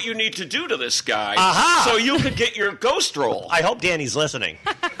this is what you need to do to this guy so you could get your ghost role. I hope Danny's listening.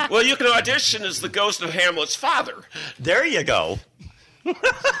 Well, you can audition as the ghost of Hamlet's father. There you go. A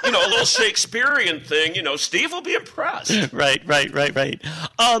little Shakespearean thing. Steve will be impressed. Right. The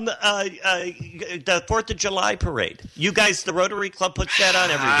 4th of July parade. You guys, the Rotary Club puts that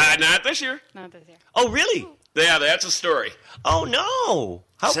on every year. Not this year. Not this year. Oh, really? Yeah, that's a story. Oh, no.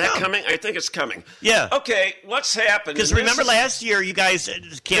 Is that coming? I think it's coming. Yeah. Okay, what's happened? Because remember last year you guys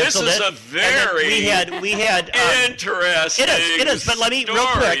canceled it. This is a very we had interesting It is, but let me, story. real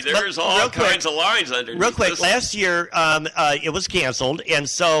quick. There's all kinds of lines underneath Real quick, this. last year it was canceled, and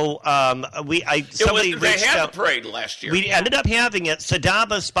so they had the parade last year. We ended up having it.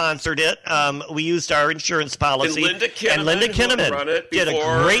 Sadaba sponsored it. We used our insurance policy. And Linda Kinnaman did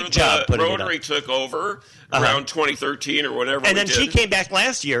a great job putting it up. Rotary took over around 2013 or whatever. And then she came back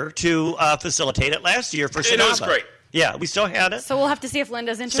last year to facilitate it last year for Sadaba. And it was great. Yeah, we still had it. So we'll have to see if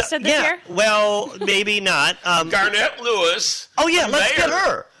Linda's interested this year? Well, maybe not. Garnett Lewis. Oh, yeah, let's get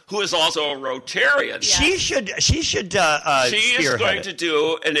her. Who is also a Rotarian. Yes. She should She is going to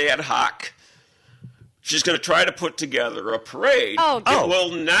do an ad hoc. She's going to try to put together a parade. Oh, good. It will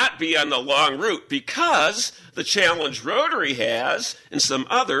not be on the long route because the challenge Rotary has and some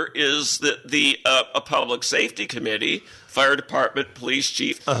other is that a public safety committee, fire department, police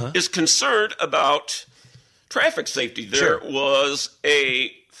chief, is concerned about traffic safety. There was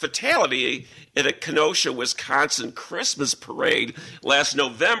a fatality at a Kenosha, Wisconsin Christmas parade last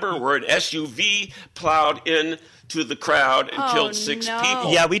November where an SUV plowed in to the crowd and killed 6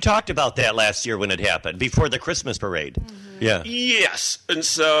 people. Yeah, we talked about that last year when it happened, before the Christmas parade. Mm-hmm. Yeah. Yes. And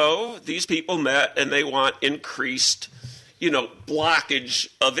so these people met and they want increased, blockage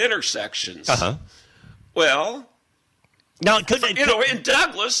of intersections. Well, now, in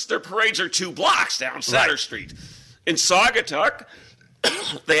Douglas, their parades are 2 blocks down Center Street. In Saugatuck,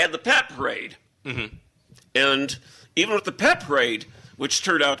 they had the pet parade. Mm-hmm. And, even with the pet parade, which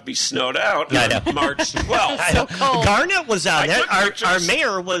turned out to be snowed out on March 12th. So cold. Garnet was on that. Our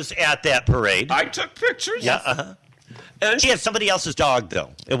mayor was at that parade. I took pictures. Yeah, and she had somebody else's dog,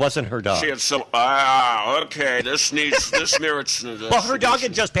 though. It wasn't her dog. She had some. Okay. This merits. Well, her dog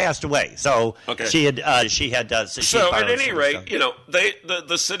had just passed away, so she had. So at any rate,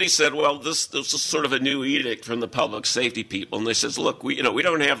 the city said, well, this is sort of a new edict from the public safety people, and they says, look, we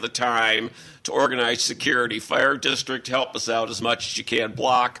don't have the time to organize security. Fire district, help us out as much as you can.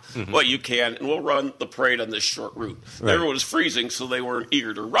 Block what you can, and we'll run the parade on this short route. Right. Everyone was freezing, so they weren't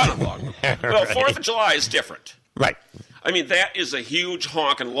eager to run along. Well, 4th of July is different. Right. I mean, that is a huge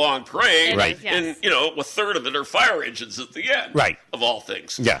honking long parade. Right. And, a third of it are fire engines at the end. Right. Of all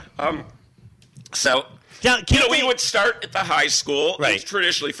things. Yeah. So, we would start at the high school. Right.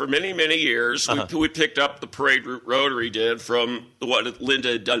 Traditionally, for many, many years, we picked up the parade route Rotary did from what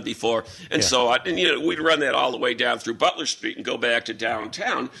Linda had done before. And so on. And, we'd run that all the way down through Butler Street and go back to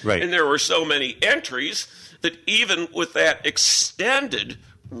downtown. Right. And there were so many entries that even with that extended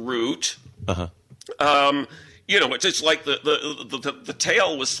route, it's like the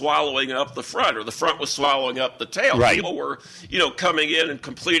tail was swallowing up the front, or the front was swallowing up the tail. Right. People were, coming in and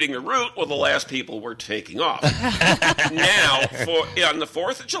completing the route while the last people were taking off. Now, on the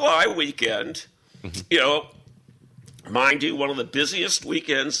 4th of July weekend, mind you, one of the busiest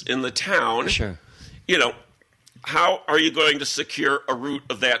weekends in the town. Sure. How are you going to secure a route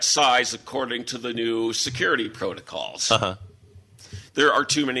of that size according to the new security protocols? There are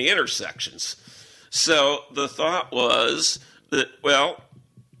too many intersections. So the thought was that,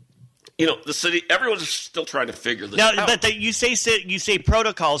 the city, everyone's still trying to figure this out. But you say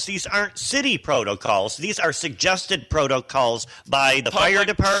protocols. These aren't city protocols. These are suggested protocols by the fire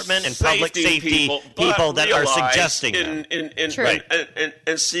department and public safety people that are suggesting them.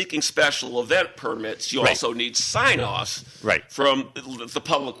 And seeking special event permits, you also need sign-offs from the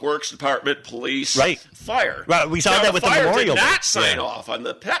Public Works Department, police, fire. Right. We saw that with the Memorial Day. Did not sign off on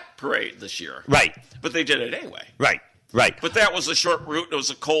the pet parade this year. Right. But they did it anyway. Right. But that was a short route. It was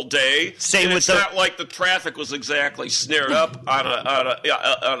a cold day. It's not like the traffic was exactly snared up on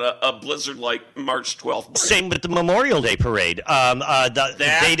a blizzard like March 12th. Same with the Memorial Day parade.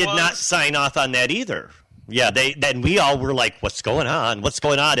 They did not sign off on that either. Yeah, then we all were like, what's going on? What's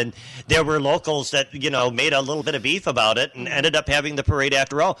going on? And there were locals that, made a little bit of beef about it and ended up having the parade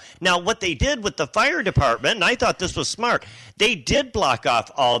after all. Now, what they did with the fire department, and I thought this was smart, they did block off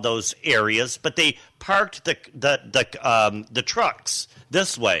all those areas, but they parked the trucks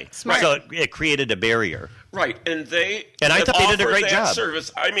this way. Smart. So it created a barrier. Right, and I thought they did a great job. Service.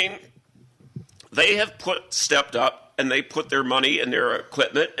 I mean, they have stepped up, and they put their money and their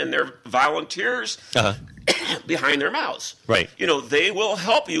equipment and their volunteers behind their mouths. Right. They will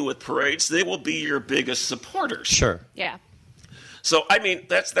help you with parades. They will be your biggest supporters. Sure. Yeah. So, I mean,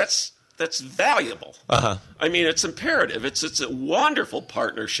 that's valuable. I mean, it's imperative. It's a wonderful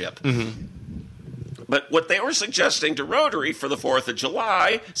partnership. But what they were suggesting to Rotary for the 4th of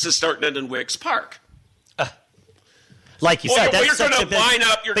July is to start in Wicks Park. Like you said, you're going to line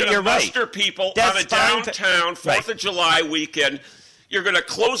up, you're going to muster people on a downtown 4th of July weekend. You're going to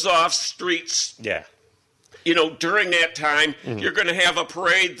close off streets. Yeah. During that time, you're going to have a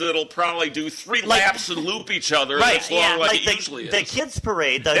parade that'll probably do 3 laps and loop each other as long like it usually is. The kids'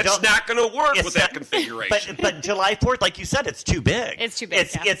 parade. That's not going to work with that configuration. But July 4th, like you said, it's too big. It's too big.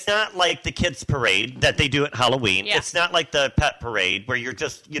 It's not like the kids' parade that they do at Halloween. Yeah. It's not like the pet parade where you're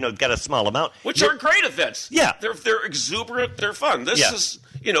just, got a small amount. Which are great events. Yeah. They're exuberant. They're fun. This has,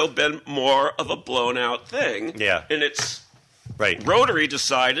 been more of a blown-out thing. Yeah. And it's... Right. Rotary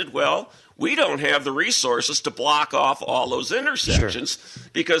decided, we don't have the resources to block off all those intersections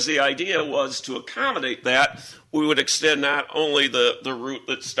because the idea was to accommodate that. We would extend not only the route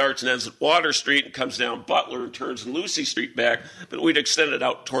that starts and ends at Water Street and comes down Butler and turns in Lucy Street back, but we'd extend it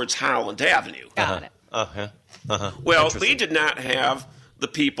out towards Howland Avenue. Got it. Well, we did not have the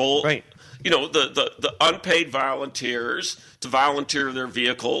people, the unpaid volunteers to volunteer their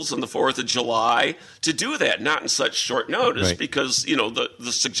vehicles on the 4th of July to do that, not in such short notice because,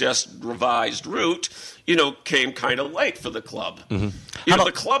 the suggested revised route, came kind of late for the club.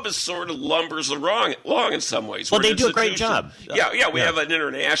 The club is sort of lumbers along in some ways. Well, they do a great job. We have an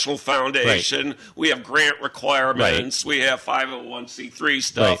international foundation. Right. We have grant requirements. Right. We have 501c3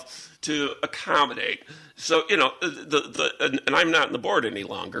 stuff to accommodate. So, and I'm not on the board any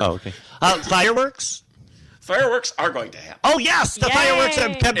longer. Oh, okay. Fireworks? Fireworks are going to happen. Oh, yes, the fireworks.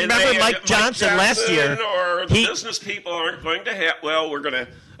 Remember Mike Johnson last year. Or the business people aren't going to have, we're going to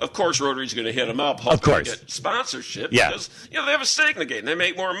of course, Rotary's going to hit them up, hoping to get sponsorship. Yeah. Because, they have a stake in the game. They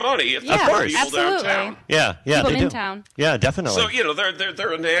make more money if Yeah, they put people absolutely. downtown. Yeah, Keep them they in do. town. Yeah, definitely. So,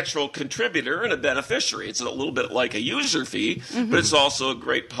 they're a natural contributor and a beneficiary. It's a little bit like a user fee, but it's also a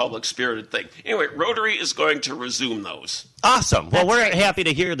great public-spirited thing. Anyway, Rotary is going to resume those. Awesome. Well, we're happy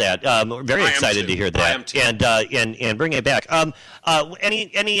to hear that. We're very excited to hear that. I am too. And bring it back.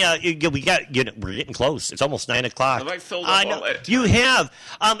 We're getting close. It's almost 9 o'clock. Have I filled up all that time? You have.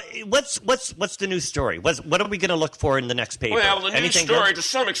 What's the news story? What are we going to look for in the next paper? Well, the news Anything story, good? to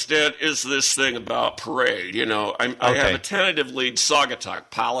some extent, is this thing about parade. I have a tentative lead, Saugatuck,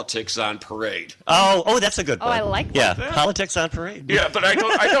 politics on parade. Oh, that's a good one. Oh, I like that. that. Politics on parade. Yeah, but I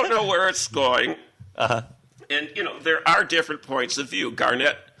don't know where it's going. Uh-huh. And, there are different points of view.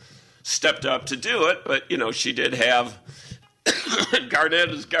 Garnett stepped up to do it, but, she did have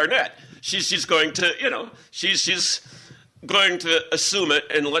Garnett is Garnett. She's going to, she's going to assume it,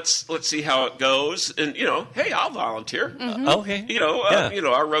 and let's see how it goes. And, hey, I'll volunteer. Mm-hmm. Okay.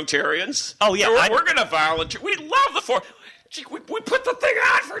 Our Rotarians. Oh, yeah. We're going to volunteer. We love the Fourth. Gee, we put the thing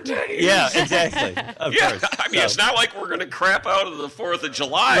on for days. Yeah, exactly. Of course. I mean, it's not like we're going to crap out of the 4th of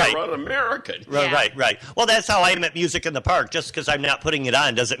July or un-American. Right. Well, that's how I am at Music in the Park. Just because I'm not putting it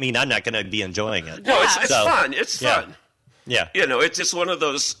on doesn't mean I'm not going to be enjoying it. No, it's fun. It's fun. Yeah. It's just one of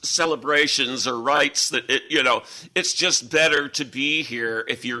those celebrations or rites that, it's just better to be here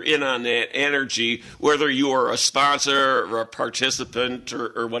if you're in on that energy, whether you are a sponsor or a participant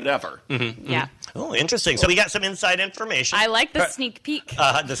or whatever. Mm-hmm. Yeah. Oh, interesting. So we got some inside information. I like the sneak peek.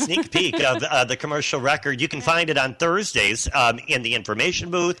 The sneak peek of the commercial record. You can find it on Thursdays in the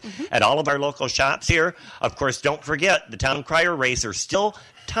information booth at all of our local shops here. Of course, don't forget, the Town Crier Race are still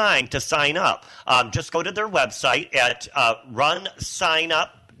time to sign up. Just go to their website at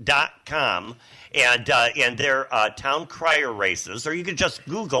runsignup.com and their Town Crier Races, or you can just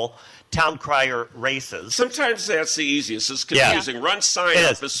Google Town Crier Races. Sometimes that's the easiest. It's confusing. Yeah. Run Sign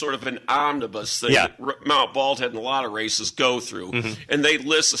Up is sort of an omnibus thing that Mount Baldhead and a lot of races go through, and they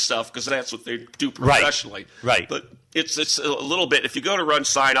list the stuff because that's what they do professionally. Right. But it's a little bit. If you go to Run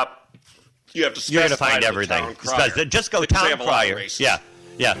Sign Up, you have to specify You're going to find everything. Just go Town Crier.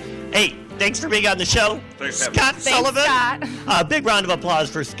 Yeah. Hey, thanks for being on the show. Scott Sullivan. Scott. Big round of applause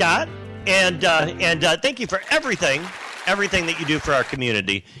for Scott. And thank you for everything that you do for our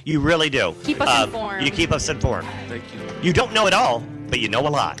community. You really do. Keep us informed. You keep us informed. Thank you. You don't know it all, but you know a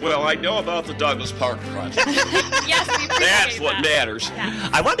lot. Well, I know about the Douglas Park project. Yes, we appreciate That's what matters. Yeah.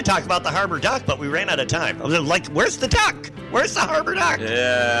 I wanted to talk about the Harbor Duck, but we ran out of time. I was like, where's the duck? Where's the Harbor Duck?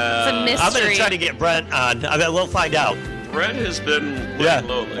 Yeah. It's a mystery. I'm going to try to get Brent on. We'll find out. Brent has been living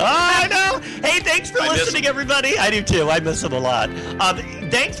lonely. I know. Hey, thanks for listening, everybody. I do too. I miss him a lot.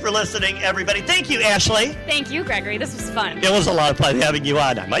 Thanks for listening, everybody. Thank you, Ashley. Thank you, Gregory. This was fun. It was a lot of fun having you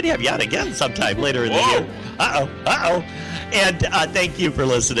on. I might have you on again sometime later in the year. Uh-oh. And thank you for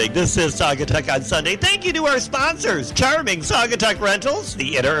listening. This is Saugatuck on Sunday. Thank you to our sponsors, Charming Saugatuck Rentals,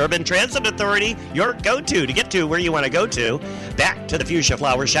 the Interurban Transit Authority, your go-to to get to where you want to go to. Back to the Fuchsia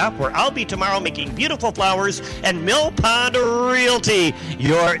Flower Shop, where I'll be tomorrow making beautiful flowers, and Mill Pond Realty,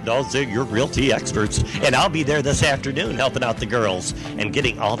 your realty experts. And I'll be there this afternoon helping out the girls and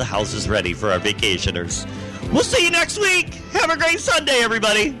getting all the houses ready for our vacationers. We'll see you next week. Have a great Sunday,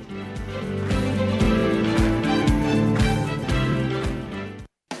 everybody.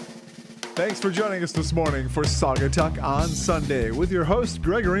 Thanks for joining us this morning for Saugatuck on Sunday with your host,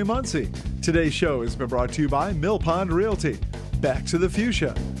 Gregory Muncie. Today's show has been brought to you by Mill Pond Realty, Back to the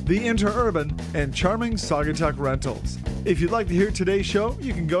Fuchsia, the Interurban, and Charming Saugatuck Rentals. If you'd like to hear today's show,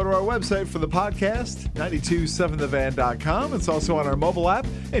 you can go to our website for the podcast, 927thevan.com. It's also on our mobile app.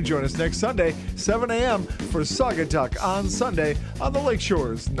 And join us next Sunday, 7 a.m. for Saugatuck on Sunday on the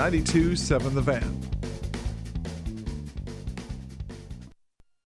Lakeshores, 927 The Van.